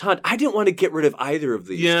Veil the Knight's Hunt. I didn't want to get rid of either of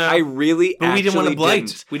these. Yeah. I really But we didn't want to blight.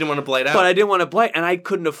 didn't. We didn't want to blight out. But I didn't want to blight, and I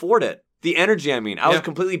couldn't afford it. The energy, I mean. I was Yeah.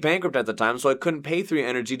 completely bankrupt at the time, so I couldn't pay 3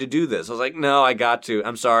 energy to do this. I was like, no, I got to.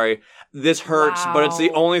 I'm sorry. This hurts, but it's the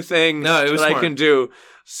Wow. only thing No, it was that I smart. can do.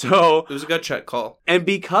 So, It was a gut check call. and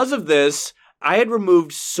because of this, I had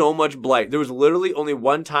removed so much blight. There was literally only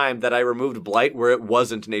one time that I removed blight where it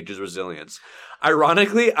wasn't Nature's Resilience.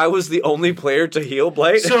 Ironically, I was the only player to heal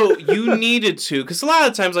blight. So you needed to, because a lot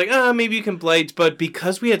of times, maybe you can blight, but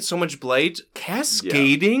because we had so much blight,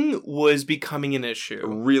 cascading was becoming an a issue.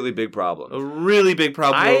 really big problem. A really big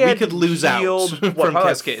problem. I Where we had could lose out healed, from probably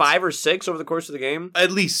cascades. 5 or 6 over the course of the game.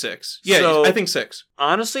 At least 6. Yeah, So- I think 6.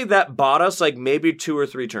 Honestly, that bought us maybe 2 or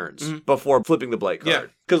 3 turns Mhm. before flipping the blight Yeah. card.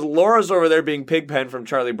 Because Laura's over there being Pigpen from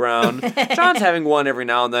Charlie Brown. John's having one every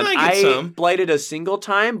now and then. I get some. blighted a single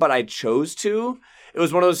time, but I chose to. It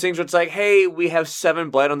was one of those things where it's like, hey, we have 7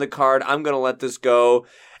 blight on the card. I'm going to let this go.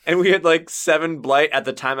 And we had 7 blight at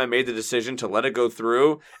the time I made the decision to let it go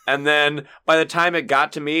through. And then by the time it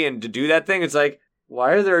got to me and to do that thing, it's like,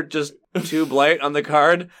 why are there just 2 blight on the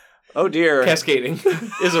card? Oh dear. Cascading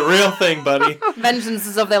is a real thing, buddy. Vengeance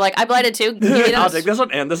is over there like, I blighted too. Give me I'll those. take this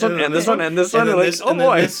one and this one and this one and this one. And then Like, this, oh and then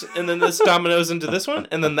boy. this, and then this dominoes into this one,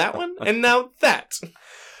 and then that one, and now that.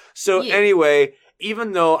 So Yeah. anyway,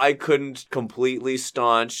 even though I couldn't completely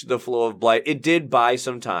staunch the flow of blight, it did buy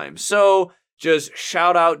some time. So just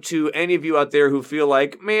shout out to any of you out there who feel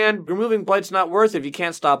like, man, removing blight's not worth it if you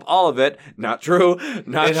can't stop all of it. Not true.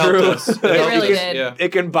 Not It helped true. us. It helped really us, did. Yeah. It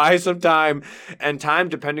can buy some time, and time,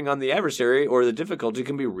 depending on the adversary or the difficulty,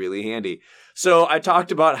 can be really handy. So I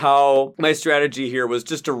talked about how my strategy here was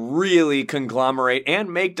just to really conglomerate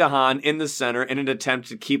and make Dahan in the center in an attempt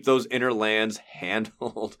to keep those inner lands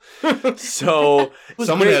handled. So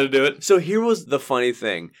Someone had to do it. So here was the funny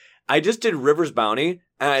thing. I just did River's Bounty,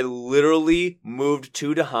 and I literally moved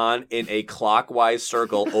to Dahan in a clockwise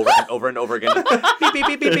circle over and over again. Beep, beep,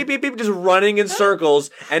 beep, beep, beep, beep, beep, just running in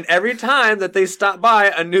circles. And every time that they stopped by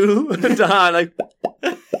a new Dahan, like...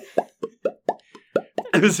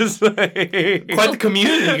 It was just like... Quite the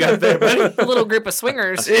community you got there, buddy. A little group of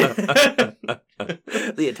swingers. The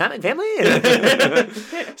Atomic Family?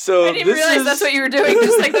 So I didn't realize that's what you were doing,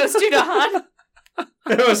 just like those two Dahan.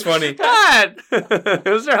 It was funny. God! It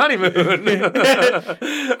was their honeymoon.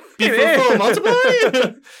 Be fruitful,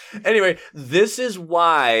 multiply. Anyway, this is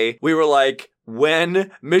why we were like,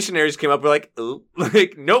 when missionaries came up, we're like,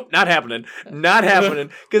 nope, not happening. Not happening.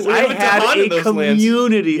 Because We I have a had Dahan in a those lands.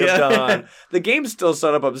 community of Yeah. Dahan. The game's still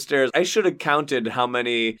set up upstairs. I should have counted how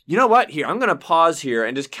many. You know what? Here, I'm going to pause here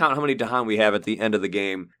and just count how many Dahan we have at the end of the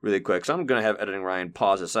game really quick. So I'm going to have Editing Ryan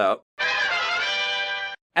pause this out.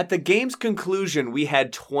 At the game's conclusion, we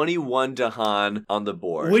had 21 Dahan on the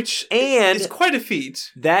board. Which and is quite a feat.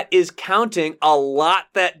 that is counting a lot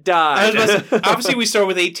that I died. was about to say, obviously, we start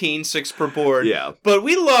with 18, 6 per board. Yeah. But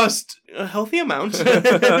we lost a healthy amount.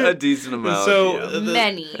 A decent amount. So yeah.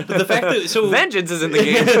 Many. But the fact that Vengeance is in the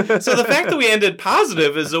game. so the fact that we ended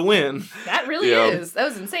positive is a win. That really Yeah. is. That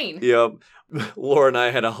was insane. Yep. Laura and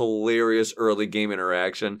I had a hilarious early game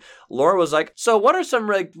interaction. Laura was like, so what are some,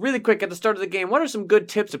 like, really quick at the start of the game, what are some good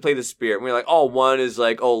tips to play the Spirit? And we were like, one is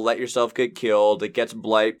like, let yourself get killed. It gets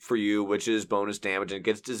blight for you, which is bonus damage, and it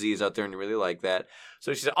gets disease out there, and you really like that.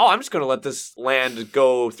 So she said, I'm just going to let this land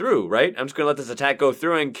go through, right? I'm just going to let this attack go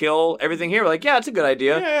through and kill everything here. We're like, yeah, it's a good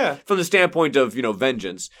idea. Yeah. From the standpoint of,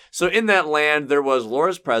 vengeance. So in that land, there was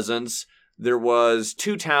Laura's presence, there was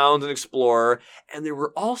 2 towns, an explorer, and there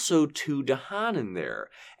were also 2 Dahan in there.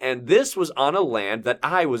 And this was on a land that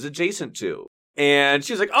I was adjacent to. And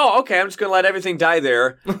she was like, okay, I'm just going to let everything die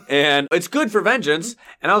there. And it's good for vengeance.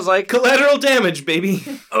 And I was like, Collateral damage, baby.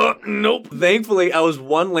 nope. Thankfully, I was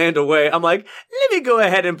 1 land away. I'm like, let me go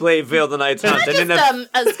ahead and play Veil the Night's Hunt. Can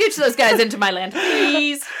I just scooch those guys into my land,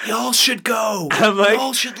 please? Y'all should go. I'm like,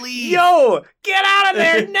 Y'all should leave. Yo, get out of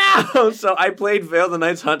there now! So I played Veil the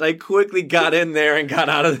Night's Hunt. I quickly got in there and got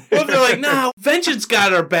out of there. Well, they're like, no, Vengeance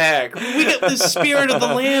got our back. We got the spirit of the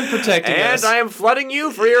land protecting us. And I am flooding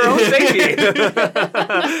you for your own safety.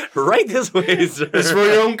 Right this way, sir. It's for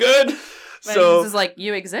your own good. So This is like,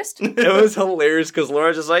 you exist? it was hilarious because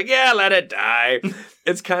Laura's just like, yeah, let it die.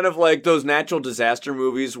 It's kind of like those natural disaster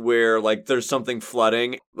movies where, like, there's something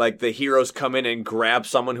flooding, like the heroes come in and grab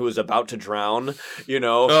someone who is about to drown, Oh, In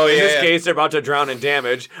yeah, this yeah. case, they're about to drown in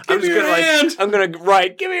damage. Give me your hand.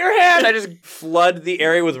 Give me your hand. I just flood the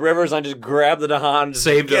area with rivers. I just grab the Dahan, just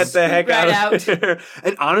Saved get us. the heck Right out of out. there.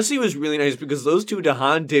 And honestly, it was really nice because those 2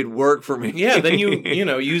 Dahan did work for me. Yeah, then you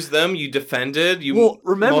use them, you defended, you Well,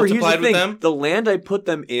 remember, here's the multiplied with thing. them. The land I put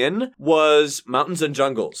them in was mountains and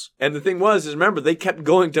jungles. And the thing was, remember, they kept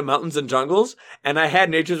going to mountains and jungles, and I had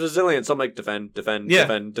nature's resilience. So I'm like, defend. Yeah.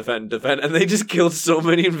 And they just killed so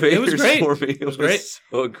many invaders great. for me. It was great.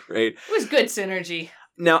 so great. It was good synergy.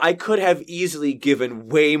 Now, I could have easily given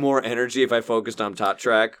way more energy if I focused on top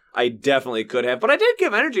track. I definitely could have, but I did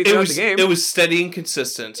give energy throughout the game. It was steady and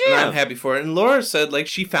consistent, and Yeah. I'm happy for it. And Laura said, like,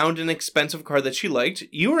 she found an expensive card that she liked.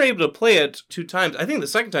 You were able to play it 2 times. I think the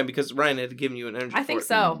second time because Ryan had given you an energy I for think it.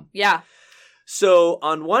 so. Yeah. So,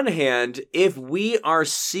 on one hand, if we are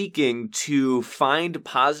seeking to find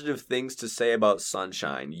positive things to say about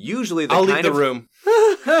Sunshine, usually I'll leave the room.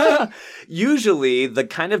 Usually, the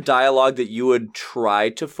kind of dialogue that you would try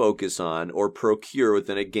to focus on or procure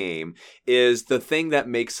within a game is the thing that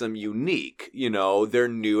makes them unique. They're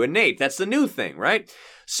new and innate. That's the new thing, right?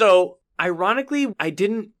 So, ironically, I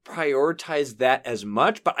didn't prioritize that as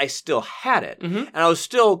much, but I still had it. Mhm. And I was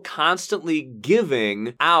still constantly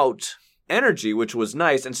giving out energy, which was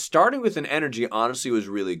nice. And starting with an energy, honestly, was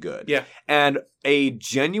really good. Yeah. And a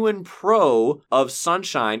genuine pro of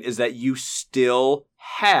Sunshine is that you still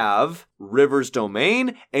have River's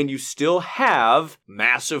Domain and you still have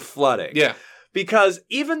massive flooding. Yeah. Because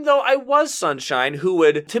even though I was Sunshine, who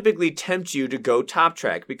would typically tempt you to go top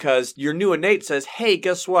track, because your new innate says, hey,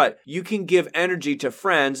 guess what? You can give energy to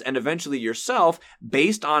friends and eventually yourself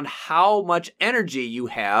based on how much energy you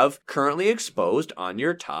have currently exposed on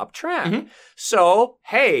your top track. Mhm. So,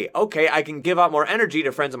 hey, okay, I can give out more energy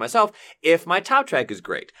to friends and myself if my top track is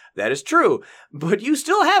great. That is true. But you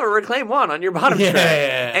still have a Reclaim 1 on your bottom track.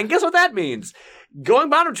 And guess what that means? Going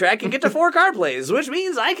bottom track can get to 4 card plays, which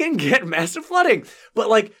means I can get massive flooding.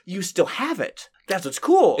 But, you still have it. That's what's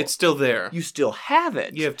cool. It's still there. You still have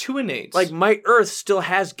it. You have 2 innates. Like, Might Earth still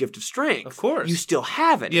has Gift of Strength. Of course. You still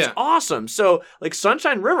have it. Yeah. It's awesome. So, like,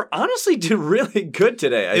 Sunshine River honestly did really good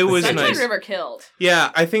today. I It was think. Sunshine nice. River killed.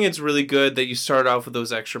 Yeah, I think it's really good that you start off with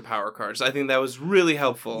those extra power cards. I think that was really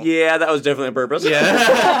helpful. Yeah, that was definitely on purpose.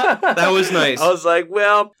 Yeah. That was nice. I was like,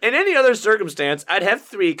 well, in any other circumstance, I'd have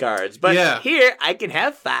 3 cards. But Yeah. here, I can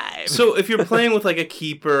have 5. So if you're playing with like a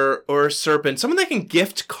keeper or a serpent, someone that can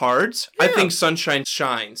gift cards, I Yeah. think Sunshine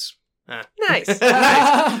shines. Nice. But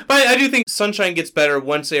I do think Sunshine gets better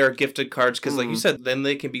once they are gifted cards because, like you Mhm. said, then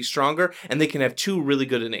they can be stronger and they can have 2 really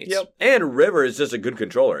good innates. Yep. And River is just a good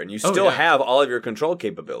controller, and you Oh, still yeah. have all of your control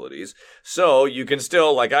capabilities. So you can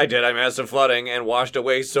still, like I did, I massive flooding and washed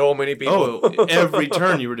away so many people. Oh, every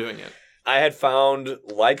turn you were doing it. I had found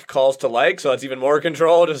like calls to like, so that's even more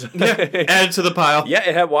control. Just Add it to the pile. Yeah,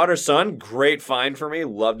 it had Water Sun. Great find for me.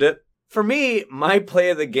 Loved it. For me, my play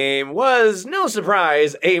of the game was, no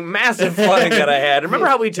surprise, a massive flooding that I had. Remember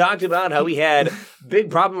how we talked about how we had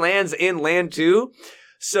big problem lands in Land 2?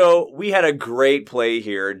 So we had a great play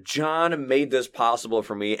here. John made this possible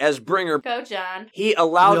for me as bringer. Go, John. He We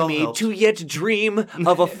allowed all me helped. to yet dream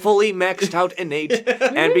of a fully maxed out innate.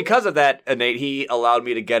 And because of that innate, he allowed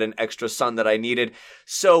me to get an extra sun that I needed.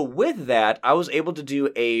 So with that, I was able to do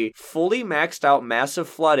a fully maxed out massive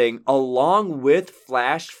flooding along with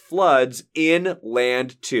flash floods in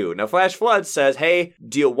Land 2. Now, flash floods says, hey,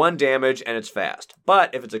 deal 1 damage and it's fast.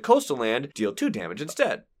 But if it's a coastal land, deal 2 damage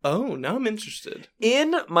instead. Oh, now I'm interested.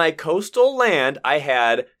 In my coastal land, I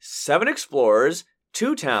had 7 explorers,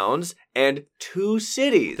 2 towns, and 2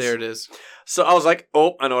 cities. There it is. So I was like,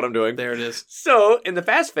 oh, I know what I'm doing. There it is. So in the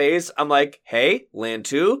fast phase, I'm like, hey, Land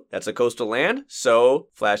 2, that's a coastal land. So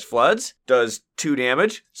flash floods does 2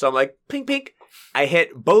 damage. So I'm like, pink, pink. I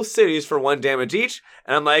hit both cities for 1 damage each.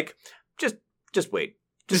 And I'm like, just wait.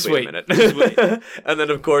 Just wait a minute. Just wait. And then,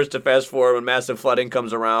 of course, to fast forward, when massive flooding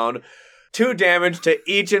comes around, 2 damage to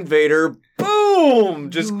each invader.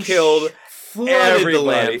 Boom! Just killed Flooded everybody. the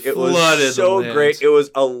land. It was Flooded so the land. great. It was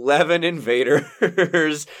 11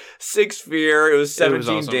 invaders, 6 fear. It was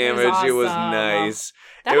 17 awesome. damage. It was awesome. nice.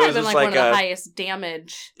 That It might was have been just like one like of the a- highest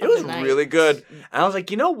damage. It of was the night. really good. And I was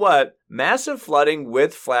like, you know what? Massive flooding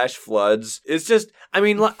with flash floods. It's just, I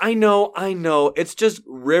mean, I know. It's just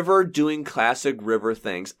River doing classic River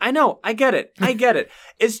things. I know. I get it.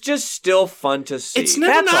 It's just still fun to see. It's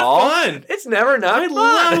never That's not all. fun. It's never not I fun.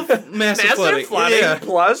 love massive flooding. Yeah.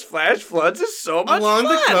 plus flash floods is so much Along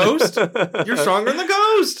the fun. coast, you're stronger than the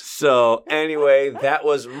ghost. So anyway, that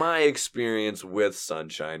was my experience with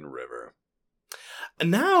Sunshine River.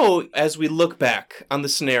 Now, as we look back on the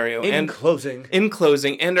scenario In and closing. in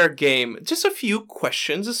closing and our game, just a few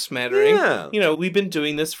questions, a smattering. Yeah. You know, we've been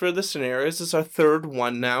doing this for the scenarios. This is our 3rd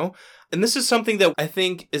one now. And this is something that I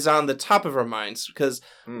think is on the top of our minds because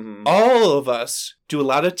Mhm. all of us do a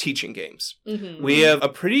lot of teaching games. Mhm. We have a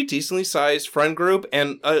pretty decently sized friend group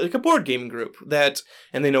and like a board game group that,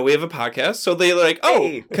 and they know we have a podcast. So they're like, oh,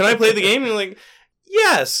 Hey. can I play the game? And you're like,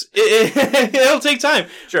 yes, it'll take time.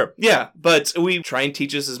 Sure. Yeah, but we try and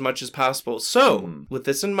teach us as much as possible. So, Mhm. with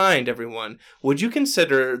this in mind, everyone, would you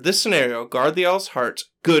consider this scenario, Guard the Owl's Heart,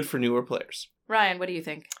 good for newer players? Ryan, what do you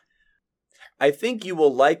think? I think you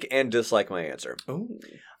will like and dislike my answer. Oh,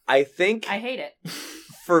 I think I hate it.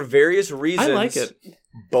 for various reasons, I like it.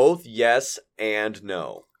 both yes and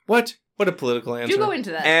no. What? What a political answer. Do go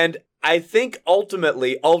into that. And I think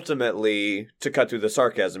ultimately, to cut through the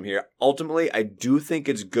sarcasm here, ultimately, I do think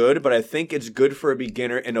it's good, but I think it's good for a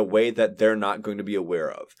beginner in a way that they're not going to be aware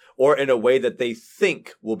of, or in a way that they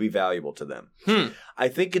think will be valuable to them. I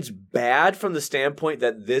think it's bad from the standpoint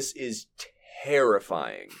that this is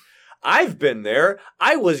terrifying. I've been there.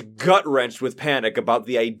 I was gut-wrenched with panic about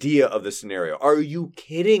the idea of the scenario. Are you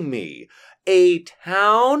kidding me? A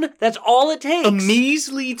town? That's all it takes. A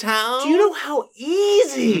measly town? Do you know how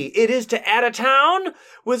easy it is to add a town?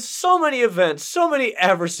 With so many events, so many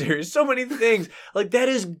adversaries, so many things. Like, that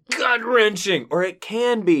is gut-wrenching, or it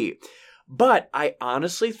can be. But I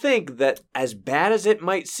honestly think that as bad as it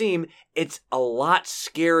might seem, it's a lot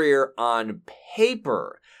scarier on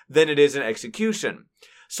paper than it is in execution.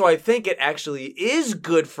 So I think it actually is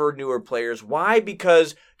good for newer players. Why?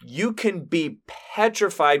 Because you can be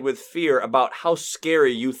petrified with fear about how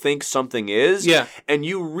scary you think something is. Yeah. And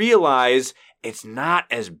you realize it's not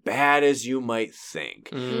as bad as you might think,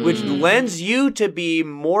 which lends you to be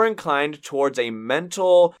more inclined towards a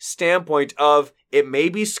mental standpoint of it may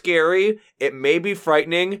be scary, it may be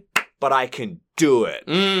frightening, but I can do it.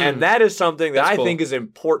 And that is something that That's I cool. think is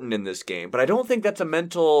important in this game. But I don't think that's a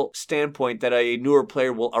mental standpoint that a newer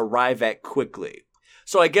player will arrive at quickly.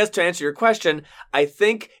 So I guess to answer your question, I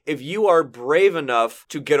think if you are brave enough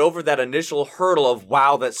to get over that initial hurdle of,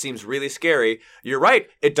 wow, that seems really scary, you're right.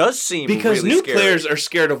 It does seem because really new scary. players are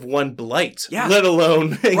scared of one blight, Yeah. let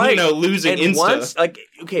alone Right. losing and insta. once,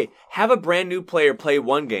 have a brand new player play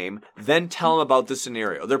one game, then tell them about the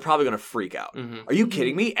scenario. They're probably going to freak out. Mhm. Are you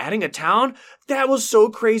kidding me? Adding a town? That was so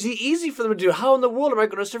crazy easy for them to do. How in the world am I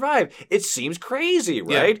going to survive? It seems crazy,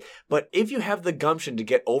 right? But if you have the gumption to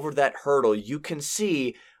get over that hurdle, you can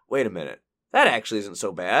see, wait a minute, that actually isn't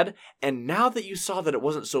so bad. And now that you saw that it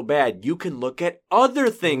wasn't so bad, you can look at other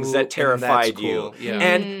things Ooh, that and terrified that's you. cool. Yeah.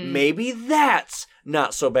 And maybe that's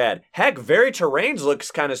not so bad. Heck, Very Terrains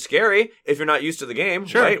looks kind of scary if you're not used to the game.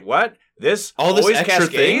 Sure. Wait, what? This All this always extra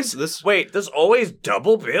cascades? things? Wait, this always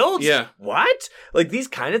double builds? Yeah. What? Like, these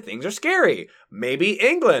kind of things are scary. Maybe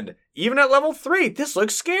England. Even at level 3, this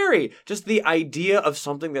looks scary. Just the idea of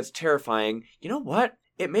something that's terrifying. You know what?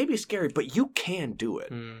 It may be scary, but you can do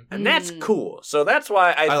it. And that's cool. So that's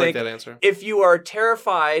why I like think that answer. if you are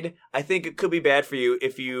terrified, I think it could be bad for you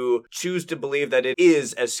if you choose to believe that it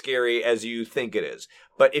is as scary as you think it is.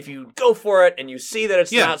 But if you go for it and you see that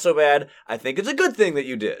it's not so bad, I think it's a good thing that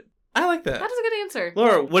you did. I like that. That is a good answer.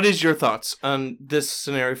 Laura, what is your thoughts on this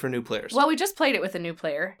scenario for new players? Well, we just played it with a new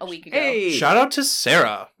player a week ago. Hey! Shout out to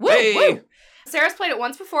Sarah. Woo, Hey! woo. Sarah's played it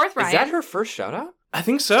once before with Ryan. Is that her first shout out? I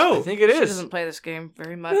think so. I think it She is. doesn't play this game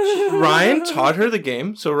very much. Ryan taught her the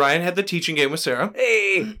game, so Ryan had the teaching game with Sarah.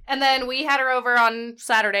 Hey! And then we had her over on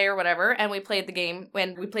Saturday or whatever, and we played the game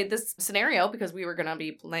when we played this scenario because we were going to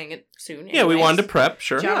be playing it soon. Yeah, we anyways. wanted to prep,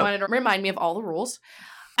 sure. John wanted to remind me of all the rules.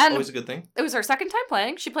 And Always a good thing. it was her second time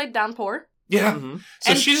playing. She played Downpour. Yeah. Mhm.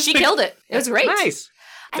 So and she she just killed it. It was great. Nice.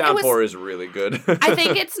 And it was- Downpour is really good. I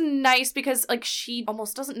think it's nice because like she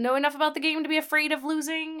almost doesn't know enough about the game to be afraid of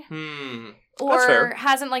losing. That's fair. Or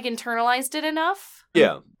hasn't like internalized it enough.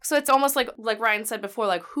 Yeah. So it's almost like Ryan said before,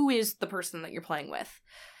 like who is the person that you're playing with?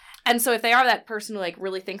 And so if they are that person who like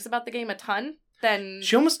really thinks about the game a ton, then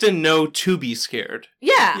She almost didn't know to be scared,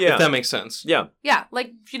 yeah. Yeah. if that makes sense. Yeah. Yeah,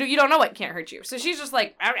 like you don't know what can't hurt you. So she's just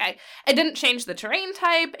like, all right. It didn't change the terrain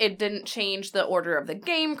type. It didn't change the order of the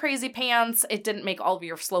game. Crazy pants. It didn't make all of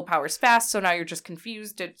your slow powers fast. So now you're just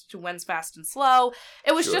confused as to when's fast and slow.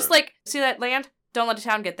 It was just Sure. like, see that land? Don't let a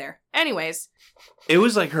town get there. Anyways, It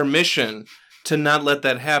was like her mission to not let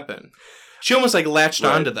that happen. She almost like latched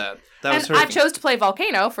Right. onto that. That was and her. I chose to play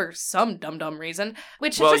Volcano for some dumb reason,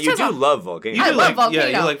 which Well, just you has do a- love Volcano. You I do love like, yeah,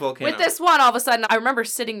 Volcano. you like Volcano. With this one, all of a sudden, I remember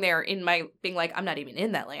sitting there in my being like, I'm not even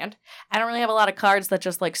in that land. I don't really have a lot of cards that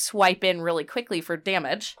just like swipe in really quickly for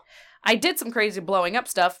damage. I did some crazy blowing up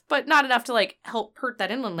stuff, but not enough to like help hurt that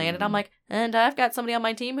inland land. And I'm like, and I've got somebody on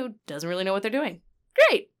my team who doesn't really know what they're doing.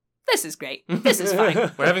 Great. This is great. This is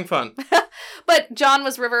fine. We're having fun. But John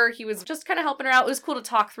was River. He was just kind of helping her out. It was cool to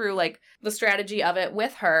talk through like the strategy of it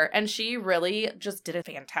with her. And she really just did a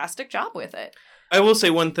fantastic job with it. I will say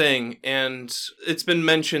one thing, and it's been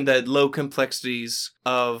mentioned that low complexities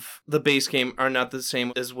of the base game are not the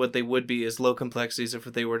same as what they would be as low complexities if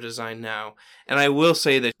they were designed now. And I will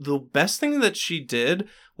say that the best thing that she did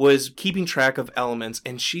was keeping track of elements,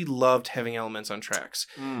 and she loved having elements on tracks.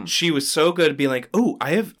 She was so good at being like, oh,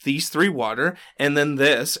 I have these 3 water, and then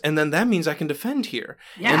this, and then that means I can defend here.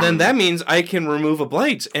 Yeah. And then that means I can remove a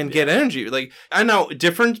blight and get energy. Like, I know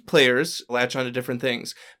different players latch onto different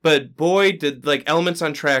things, but boy, did like elements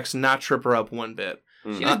on tracks not trip her up one bit.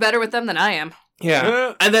 She was better with them than I am.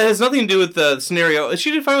 Yeah. And that has nothing to do with the scenario. She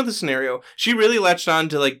did fine with the scenario. She really latched on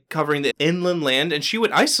to like covering the inland land, and she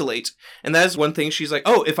would isolate. And that is one thing she's like,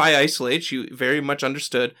 oh, if I isolate, she very much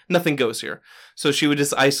understood nothing goes here. So she would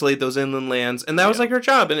just isolate those inland lands, and that was like her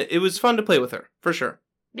job, and it was fun to play with her, for sure.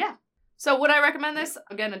 Yeah. So would I recommend this?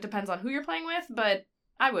 Again, it depends on who you're playing with, but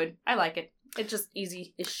I would. I like it. It's just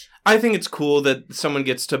easy-ish. I think it's cool that someone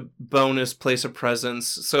gets to bonus place a presence,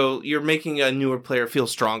 so you're making a newer player feel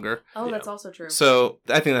stronger. Oh, Yeah. that's also true. So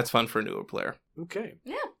I think that's fun for a newer player. Okay.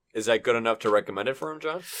 Yeah. Is that good enough to recommend it for him,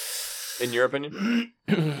 John? In your opinion?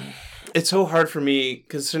 It's so hard for me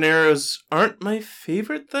because scenarios aren't my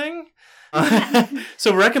favorite thing. So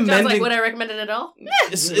Sounds recommending, like, would I recommend it at all?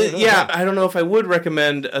 yeah, I don't know if I would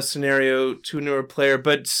recommend a scenario to a newer player,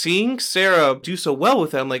 but seeing Sarah do so well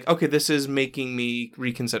with it, I'm like, okay, this is making me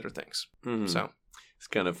reconsider things. Mhm. So It's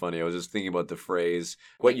kind of funny. I was just thinking about the phrase,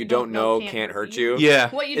 what you don't know can't hurt you. yeah,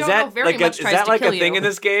 What you Is don't that know very like much is tries that to like kill a thing you. in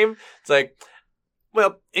this game? It's like,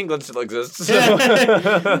 well, England still exists. So.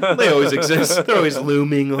 they always exist. They're always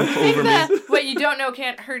looming I think over me. that what you don't know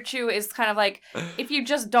can't hurt you is kind of like if you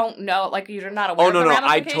just don't know, like you're not aware Oh of no, the no!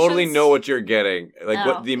 I totally ramifications. know what you're getting. Like Oh.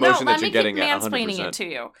 what the emotion no, that you're getting let me at. keep 100%. mansplaining it to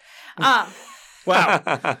you.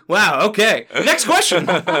 Wow, wow. Okay, next question.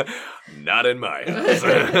 Not in my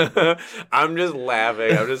house. I'm just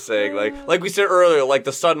laughing. I'm just saying, like we said earlier, like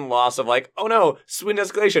the sudden loss of like, oh no, sweet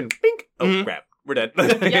escalation. Bink. Oh crap, we're dead.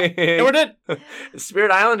 And we're dead.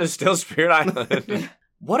 Spirit Island is still Spirit Island.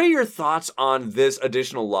 What are your thoughts on this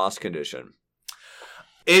additional loss condition?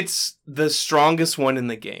 It's the strongest one in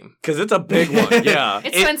the game. Because it's a big one. Yeah.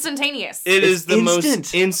 It's instantaneous. It is the instant.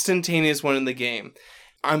 most instantaneous one in the game.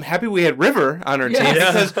 I'm happy we had River on our team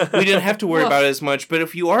Yeah. because we didn't have to worry about it as much. But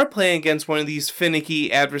if you are playing against one of these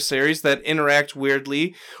finicky adversaries that interact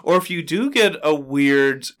weirdly, or if you do get a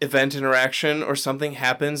weird event interaction or something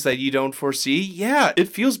happens that you don't foresee, yeah, it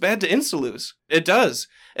feels bad to insta-lose. It does.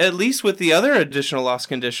 At least with the other additional loss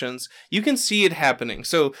conditions, you can see it happening.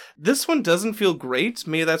 So this one doesn't feel great.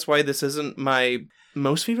 Maybe that's why this isn't my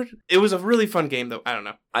most favorite. It was a really fun game, though. I don't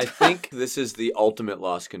know. I think this is the ultimate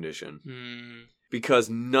loss condition. Because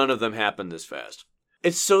none of them happen this fast.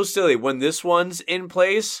 It's so silly. When this one's in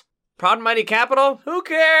place, Proud and Mighty Capital, who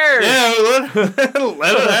cares? Yeah,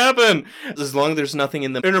 let it happen. As long as there's nothing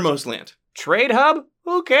in the innermost land. Trade Hub,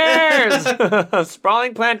 who cares?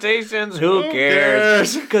 Sprawling Plantations, who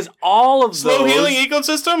cares? Because all of Slow those... healing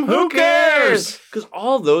ecosystem, Who cares? Because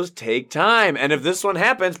all of those take time. And if this one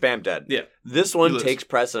happens, bam, dead. Yeah. This You one lose. takes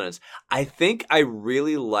precedence. I think I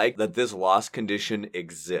really like that this loss condition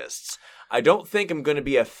exists. I don't think I'm going to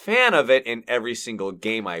be a fan of it in every single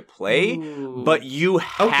game I play, Ooh. but you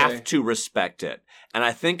have Okay. to respect it. And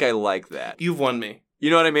I think I like that. You've won me. You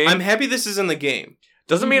know what I mean? I'm happy this is in the game.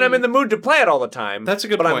 Doesn't mean I'm in the mood to play it all the time. That's a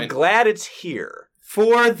good but I'm point. glad it's here.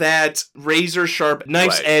 For that razor sharp,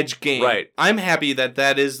 nice Right. edge game. Right. I'm happy that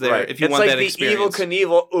that is there Right. if you it's want like that the experience.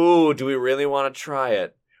 Evil Knievel, ooh, do we really want to try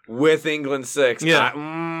it? With England 6. Yeah.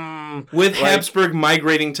 With like- Habsburg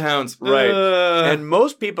migrating towns. Right. Ugh. And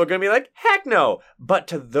most people are going to be like, heck no. But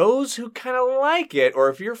to those who kind of like it, or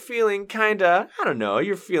if you're feeling kind of, I don't know,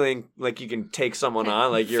 you're feeling like you can take someone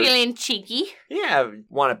on, like you're, Feeling cheeky.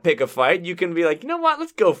 want to pick a fight, you can be like, you know what,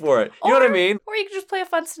 let's go for it. You know what I mean? Or you can just play a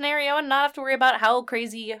fun scenario and not have to worry about how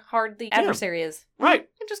crazy hard the adversary is. Right.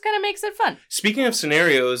 It just kind of makes it fun. Speaking of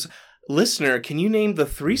scenarios, listener, can you name the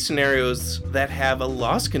 3 scenarios that have a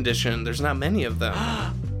loss condition? There's not many of them.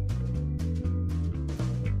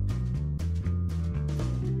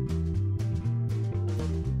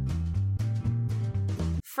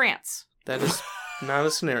 France. That is not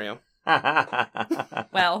a scenario.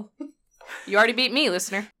 Well, you already beat me,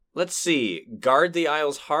 listener. Let's see. Guard the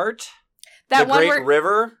Isle's Heart. That the one Great where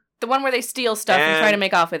River. the one where they steal stuff and try And- to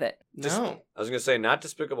make off with it. No. I was going to say, not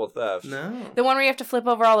Despicable Theft. No. The one where you have to flip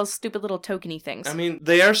over all those stupid little tokeny things. I mean,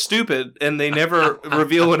 they are stupid, and they never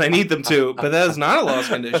reveal when I need them to, but that is not a lost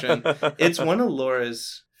condition. It's one of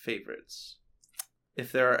Laura's favorites.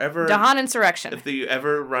 If there are ever... Dahan Insurrection. If you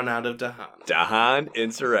ever run out of Dahan. Dahan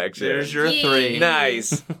Insurrection. There's your Yee. 3.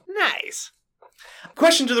 Nice. Nice.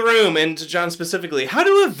 Question to the room, and to John specifically. How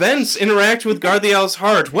do events interact with Guard the Owl's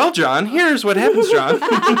Heart? Well, John, here's what happens, John.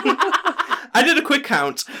 I did a quick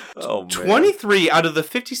count. Oh, man. 23 out of the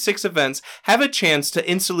 56 events have a chance to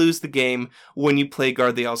insta-lose the game when you play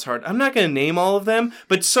Guard the Owl's Heart. I'm not going to name all of them,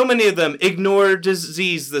 but so many of them ignore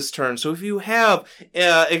disease this turn. So if you have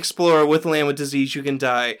Explorer with land with disease, you can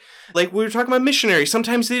die. Like we were talking about missionary.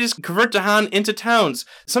 Sometimes they just convert Dahan into towns.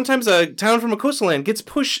 Sometimes a town from a coastal land gets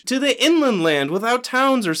pushed to the inland land without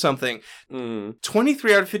towns or something.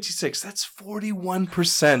 23 out of 56. That's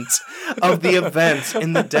 41% of the events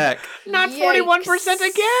in the deck. Not 41%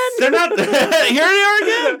 again. They're not. Here they are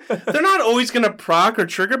again. They're not always going to proc or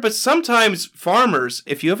trigger, but sometimes farmers,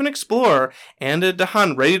 if you have an explorer and a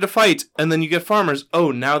Dahan ready to fight, and then you get farmers,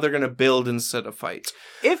 oh, now they're going to build instead of fight.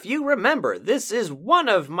 If you remember, this is one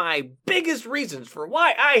of my biggest reasons for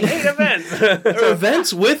why I hate events.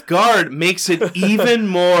 Events with guard makes it even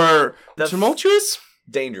more tumultuous.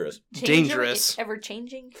 Dangerous. Dangerous. Ever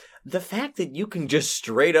changing. The fact that you can just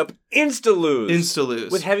straight up insta-lose.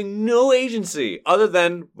 Insta-lose. With having no agency other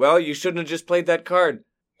than, well, you shouldn't have just played that card.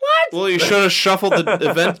 Well, you should have shuffled the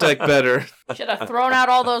event deck better. Should have thrown out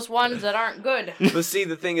all those ones that aren't good. But see,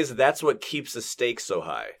 the thing is, that's what keeps the stakes so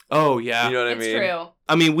high. Oh, yeah. You know what I It's mean? true.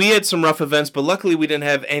 I mean, we had some rough events, but luckily we didn't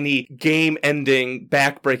have any game-ending,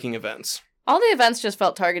 back-breaking events. All the events just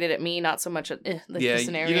felt targeted at me, not so much at the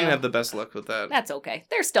scenario. You didn't have the best luck with that. That's okay.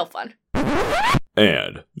 They're still fun.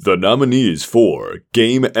 And the nominees for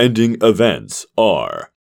game-ending events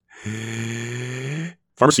are...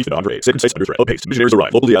 Farmers Seafood Andre, Sacred Sites Under Threat, Paste, Missionaries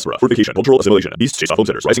Arrive, Local Diaspora, Fortification, Cultural Assimilation, Beasts Chase Off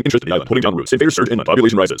Homesteaders, Rising Interest in the Island, Holding Down Roots, Invaders Surge Inland,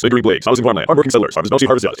 Population Rises, Lingering Plagues, Housing Farmland, Hardworking Settlers, Harvest Bounty,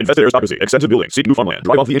 Harvest Dust, Infested Aristocracy, Extensive Buildings, Seek New Farmland,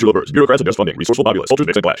 Drive Off the Interlopers, Bureaucrats Adjust Funding, Resourceful Populace, Soldiers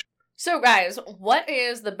Mix and Clash. So, guys, what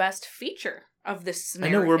is the best feature of this I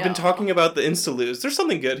scenario? know, we've been talking about the insta-lose. There's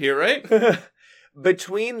something good here, right?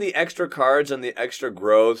 Between the extra cards and the extra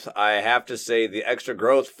growth, I have to say the extra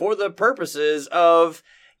growth for the purposes of,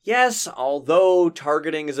 yes, although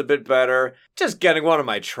targeting is a bit better, just getting one of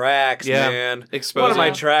my tracks, man. Exposing. One of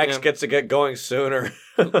my tracks gets to get going sooner.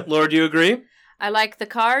 Laura, do you agree? I like the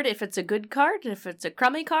card if it's a good card. If it's a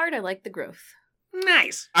crummy card, I like the growth.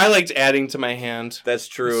 Nice. I liked adding to my hand. That's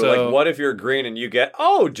true. So- Like, what if you're green and you get,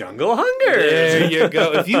 Jungle Hunger? There you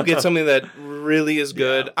go. If you get something that really is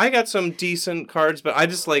good, I got some decent cards, but I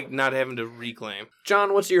just like not having to reclaim.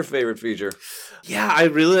 John, what's your favorite feature? Yeah, I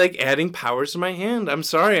really like adding powers to my hand. I'm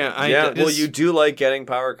sorry. Well, you do like getting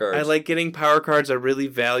power cards. I like getting power cards. I really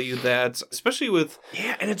value that, especially with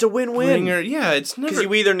Yeah, and it's a win-win. Bringer. Yeah, it's never. Because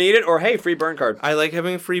you either need it or, hey, free burn card. I like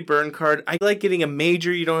having a free burn card. I like getting a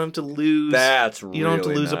major. You don't have to lose. That's really You don't have to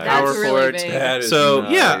lose nice. a power That's for really it. big. That is So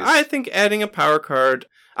nice. yeah, I think adding a power card.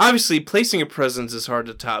 Obviously, placing a presence is hard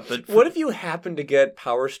to top, but What if you happen to get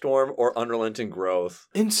Power Storm or Unrelenting Growth?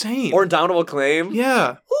 insane. Or Indomitable Claim?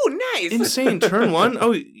 yeah, Ooh, nice! insane. Turn one.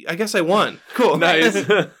 Oh, I guess I won. Cool. Nice.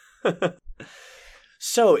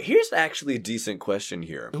 So, here's actually a decent question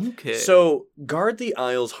here. Okay. So, Guard the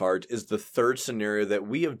Isle's Heart is the third scenario that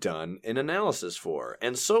we have done an analysis for.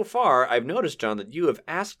 And so far, I've noticed, John, that you have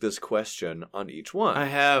asked this question on each one. I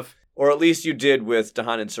have. Or at least you did with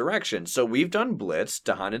Dahan Insurrection. So we've done Blitz,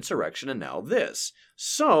 Dahan Insurrection, and now this.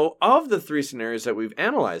 So, of the three scenarios that we've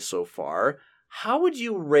analyzed so far, how would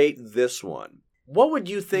you rate this one? What would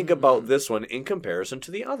you think about this one in comparison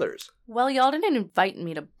to the others? Well, y'all didn't invite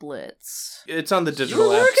me to Blitz. It's on the digital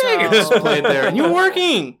were app. working. It's displayed there. And you're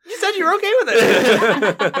working. You said you were okay with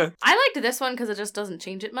it. I liked this one because it just doesn't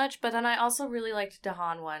change it much, but then I also really liked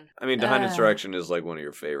Dahan one. I mean, Dahan Insurrection is like one of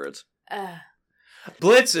your favorites.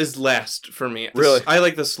 Blitz is last for me. Really? I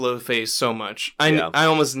like the slow phase so much. I Yeah.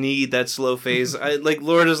 almost need that slow phase. I like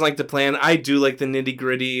Laura doesn't like to plan. I do like the nitty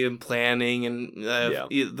gritty and planning and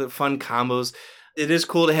the fun combos. It is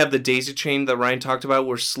cool to have the daisy chain that Ryan talked about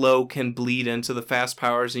where slow can bleed into the fast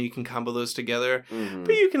powers and you can combo those together. Mhm.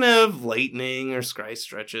 But you can have lightning or sky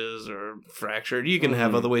stretches or fractured. You can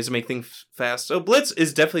have other ways to make things fast. So Blitz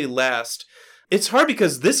is definitely last. It's hard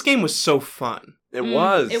because this game was so fun. It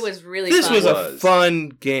was. It was really This fun. was It a fun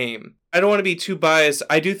game. I don't want to be too biased.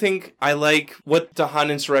 I do think I like what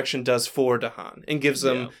Dahan Insurrection does for Dahan and gives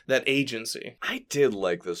them that agency. I did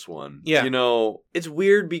like this one. Yeah. You know, it's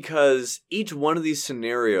weird because each one of these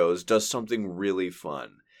scenarios does something really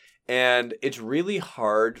fun. And it's really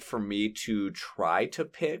hard for me to try to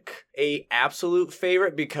pick a absolute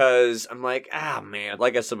favorite because I'm like, man,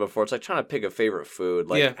 like I said before, it's like trying to pick a favorite food.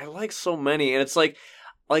 Like, I like so many. And it's like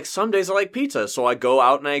some days I like pizza, so I go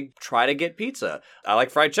out and I try to get pizza. I like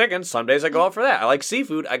fried chicken. Some days I go out for that. I like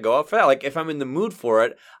seafood. I go out for that. Like, if I'm in the mood for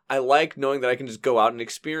it, I like knowing that I can just go out and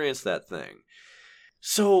experience that thing.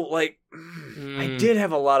 So, like, I did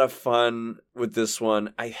have a lot of fun with this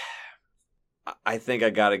one. I think I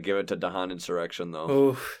gotta give it to Dahan Insurrection,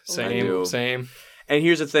 though. Oh, I do. same. And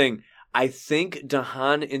here's the thing. I think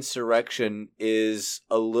Dahan Insurrection is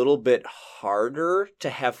a little bit harder to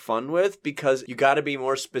have fun with because you got to be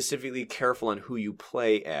more specifically careful on who you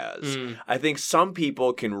play as. I think some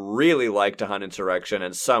people can really like Dahan Insurrection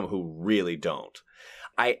and some who really don't.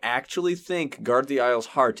 I actually think Guard the Isle's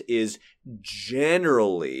Heart is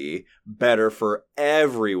generally better for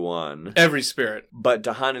everyone. Every spirit. But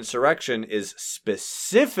Dahan Insurrection is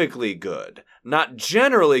specifically good. Not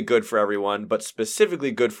generally good for everyone, but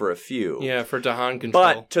specifically good for a few. Yeah, for Dahan control.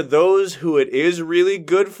 But to those who it is really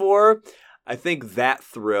good for, I think that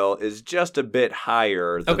thrill is just a bit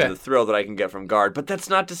higher than the thrill that I can get from Guard. But that's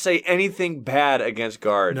not to say anything bad against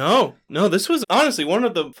Guard. No, this was honestly one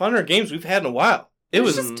of the funner games we've had in a while. It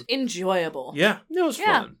was just enjoyable. Yeah. It was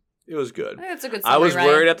fun. It was good. I think it's a good summary, I was Ryan.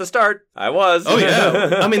 worried at the start. I was. Oh,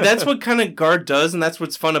 yeah. I mean, that's what kind of Guard does, and that's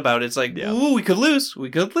what's fun about it. It's like, ooh, we could lose. We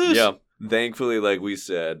could lose. Yeah. Thankfully, like we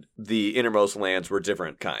said, the innermost lands were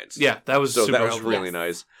different kinds. Yeah, that was super that was helpful. really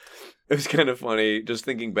nice. It was kind of funny just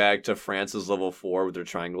thinking back to France's level 4 with their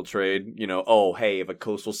triangle trade. You know, oh, hey, if a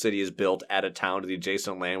coastal city is built at a town to the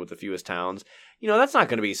adjacent land with the fewest towns, you know, that's not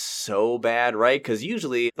going to be so bad, right? Because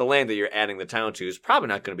usually the land that you're adding the town to is probably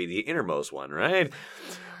not going to be the innermost one, right?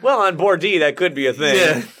 Well, on board D, that could be a thing.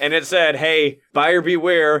 Yeah. And it said, hey, buyer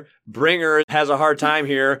beware, Bringer has a hard time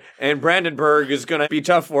here, and Brandenburg is going to be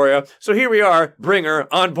tough for you. So here we are, Bringer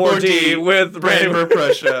on board D with Brandenburg,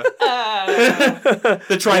 Prussia. The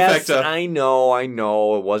trifecta. Yes, I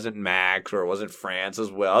know. It wasn't Max or it wasn't France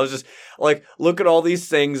as well. I was just like, look at all these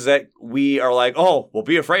things that we are like, oh, we'll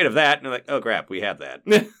be afraid of that. And I'm like, oh, crap, we had that.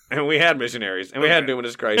 And we had Missionaries, and we had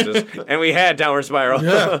Numinous Crisis, and we had Downward Spiral.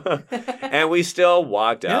 Yeah. And we still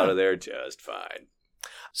walked out of there just fine.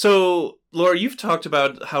 So, Laura, you've talked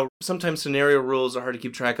about how sometimes scenario rules are hard to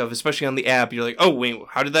keep track of, especially on the app. You're like, oh, wait,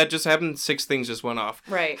 how did that just happen? 6 things just went off.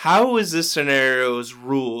 Right. How is this scenario's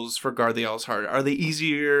rules for Guard the Owl's Heart? Are they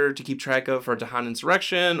easier to keep track of for Dahan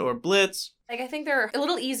Insurrection or Blitz? Like, I think they're a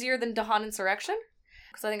little easier than Dahan Insurrection.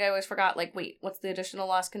 Because I think I always forgot, like, wait, what's the additional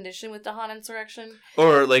lost condition with Dahan Insurrection?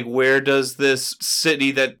 Or, like, where does this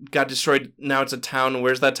city that got destroyed, now it's a town,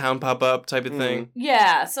 where's that town pop up type of thing?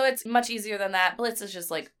 Yeah, so it's much easier than that. Blitz is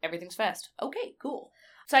just like, everything's fast. Okay, cool.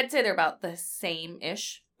 So I'd say they're about the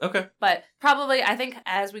same-ish. Okay. But probably, I think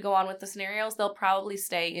as we go on with the scenarios, they'll probably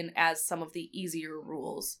stay in as some of the easier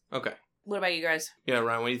rules. Okay. What about you guys? Yeah,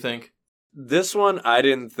 Ryan, what do you think? This one I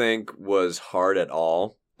didn't think was hard at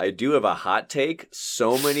all. I do have a hot take.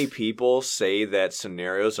 So many people say that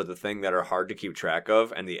scenarios are the thing that are hard to keep track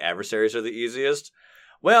of and the adversaries are the easiest.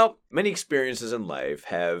 Well, many experiences in life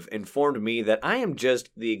have informed me that I am just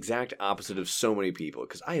the exact opposite of so many people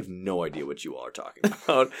because I have no idea what you all are talking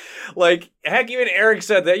about. Like, heck, even Eric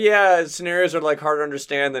said that, yeah, scenarios are like harder to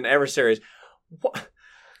understand than adversaries. What?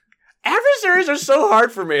 Adversaries are so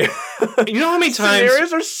hard for me. You know how many times...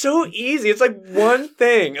 Scenarios are so easy. It's like one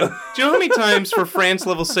thing. Do you know how many times for France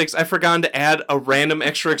level 6 I've forgotten to add a random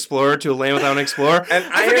extra explorer to a land without an explorer? And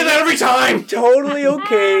I forget that every time! I'm totally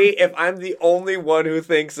okay if I'm the only one who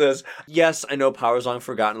thinks this. Yes, I know Power's Long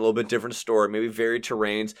Forgotten, a little bit different story, maybe varied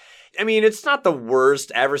terrains. I mean, it's not the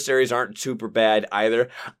worst. Adversaries aren't super bad either.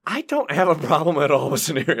 I don't have a problem at all with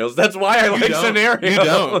scenarios. That's why I like scenarios. You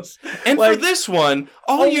don't. And like, for this one,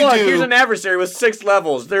 all look, do... here's an adversary with 6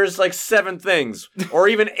 levels. There's like 7 things. Or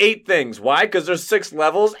even 8 things. Why? Because there's 6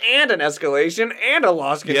 levels and an escalation and a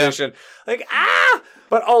lost condition. Yeah. Like,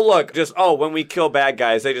 But look, when we kill bad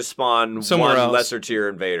guys, they just spawn somewhere one else. Lesser tier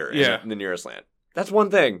invader in the nearest land. That's one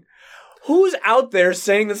thing. Who's out there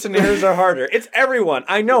saying the scenarios are harder? It's everyone.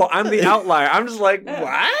 I know. I'm the outlier. I'm just like,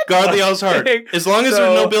 what? Guard the Owl's Heart. As long as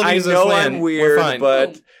there's no buildings in this land, I'm weird, we're fine.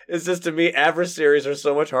 But it's just, to me, adversaries are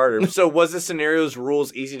so much harder. So was the scenario's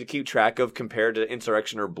rules easy to keep track of compared to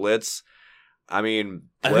Insurrection or Blitz? I mean,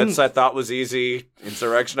 Blitz I thought was easy.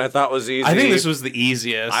 Insurrection I thought was easy. I think this was the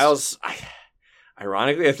easiest.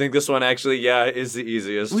 Ironically, I think this one actually, is the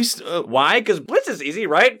easiest. Why? Because Blitz is easy,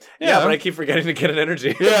 right? Yeah, but I keep forgetting to get an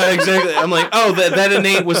energy. Yeah, exactly. I'm like, that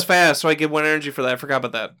innate was fast, so I get 1 energy for that. I forgot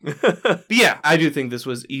about that. But yeah, I do think this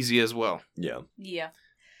was easy as well. Yeah. Yeah.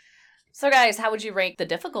 So guys, how would you rank the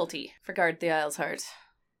difficulty for Guard the Owl's Heart?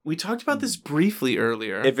 We talked about this briefly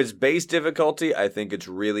earlier. If it's base difficulty, I think it's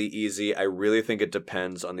really easy. I really think it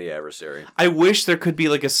depends on the adversary. I wish there could be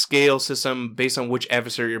like a scale system based on which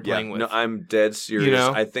adversary you're playing with. No, I'm dead serious. You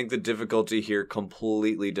know? I think the difficulty here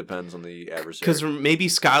completely depends on the adversary. Because maybe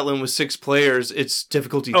Scotland with 6 players, it's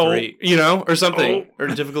difficulty 3, you know, or something. Or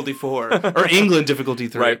difficulty 4. Or England difficulty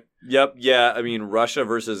 3. Right. Yep. Yeah. I mean, Russia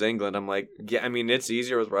versus England. I'm like, it's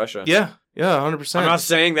easier with Russia. Yeah. Yeah, 100%. I'm not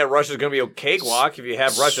saying that Russia's going to be a cakewalk if you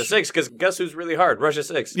have Russia 6, because guess who's really hard? Russia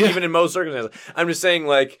 6. Yeah. Even in most circumstances. I'm just saying,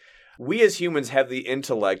 like, we as humans have the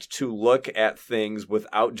intellect to look at things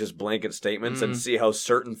without just blanket statements and see how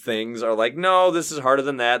certain things are like, no, this is harder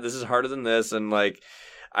than that. This is harder than this. And, like,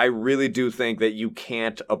 I really do think that you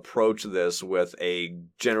can't approach this with a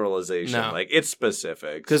generalization. No. Like, it's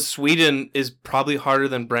specific. Because Sweden is probably harder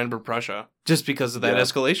than Brandenburg Prussia just because of that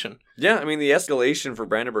escalation. Yeah, I mean, the escalation for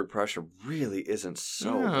Brandenburg Prussia really isn't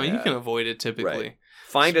so bad. You can avoid it typically. Right.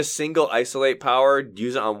 Find a single isolate power,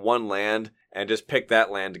 use it on one land, and just pick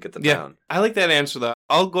that land to get them down. I like that answer, though.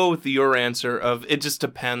 I'll go with your answer of it just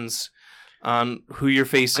depends on who you're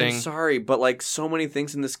facing. I'm sorry, but like so many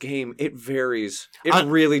things in this game, it varies. It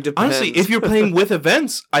really depends. Honestly, if you're playing with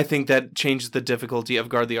events, I think that changes the difficulty of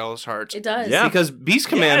Guard the Owl's Heart. It does. Yeah. Because Beast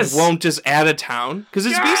Command won't just add a town, because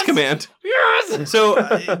it's Beast Command. Yes! So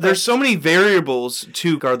there's so many variables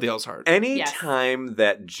to Guard the Owl's Heart. Anytime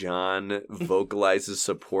that John vocalizes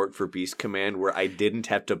support for Beast Command where I didn't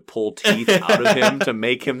have to pull teeth out of him to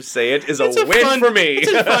make him say it is a win for me.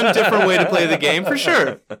 It's a fun, different way to play the game, for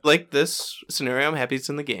sure. Like this scenario, I'm happy it's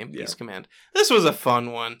in the game, Beast Command. This was a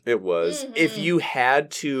fun one. It was. Mm-hmm. If you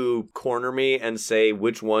had to corner me and say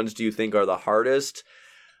which ones do you think are the hardest,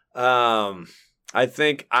 I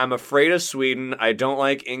think I'm afraid of Sweden. I don't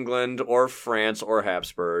like England or France or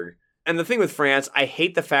Habsburg. And the thing with France, I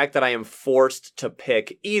hate the fact that I am forced to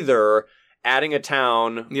pick either adding a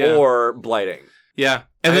town or blighting. Yeah.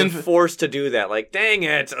 And then forced to do that. Like, dang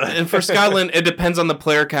it. And for Scotland, it depends on the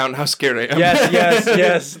player count and how scared I am.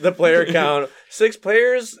 Yes. The player count. 6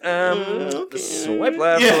 players. Swipe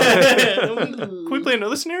left. Yeah. Can we play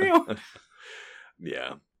another scenario?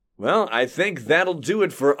 Yeah. Well, I think that'll do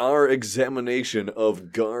it for our examination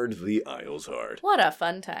of Guard the Isles Heart. What a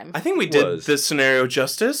fun time. I think we did this scenario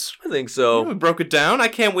justice. I think so. Yeah, we broke it down. I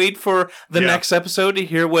can't wait for the next episode to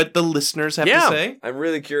hear what the listeners have to say. I'm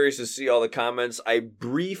really curious to see all the comments. I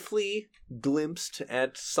briefly glimpsed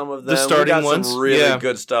at some of them. The starting we got ones? some really Yeah.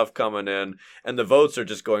 good stuff coming in, and the votes are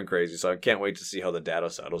just going crazy, so I can't wait to see how the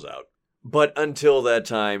data settles out. But until that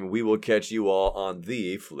time, we will catch you all on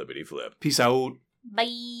the Flippity Flip. Peace out.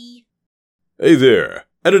 Bye. Hey there,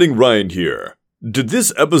 Editing Ryan here. Did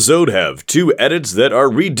this episode have 2 edits that are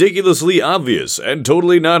ridiculously obvious and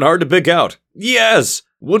totally not hard to pick out? Yes!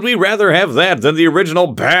 Would we rather have that than the original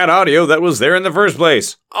bad audio that was there in the first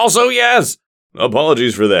place? Also yes!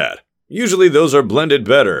 Apologies for that. Usually those are blended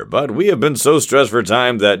better, but we have been so stressed for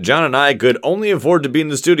time that John and I could only afford to be in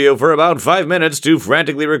the studio for about 5 minutes to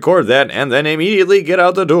frantically record that and then immediately get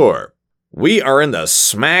out the door. We are in the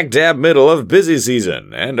smack dab middle of busy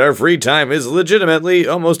season, and our free time is legitimately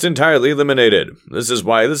almost entirely eliminated. This is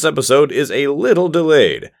why this episode is a little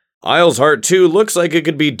delayed. Isles Heart 2 looks like it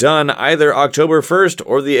could be done either October 1st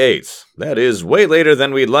or the 8th. That is way later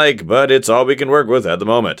than we'd like, but it's all we can work with at the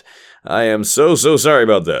moment. I am so sorry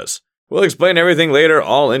about this. We'll explain everything later,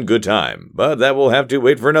 all in good time, but that will have to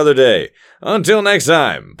wait for another day. Until next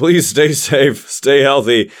time, please stay safe, stay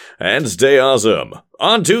healthy, and stay awesome.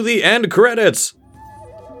 On to the end credits!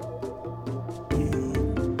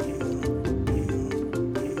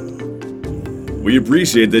 We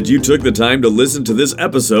appreciate that you took the time to listen to this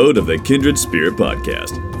episode of the Kindred Spirit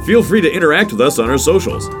Podcast. Feel free to interact with us on our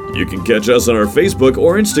socials. You can catch us on our Facebook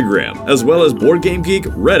or Instagram, as well as Board Game Geek,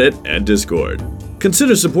 Reddit, and Discord.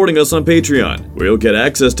 Consider supporting us on Patreon, where you'll get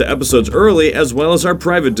access to episodes early as well as our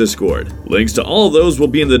private Discord. Links to all of those will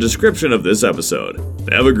be in the description of this episode.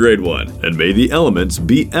 Have a great one, and may the elements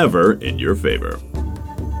be ever in your favor.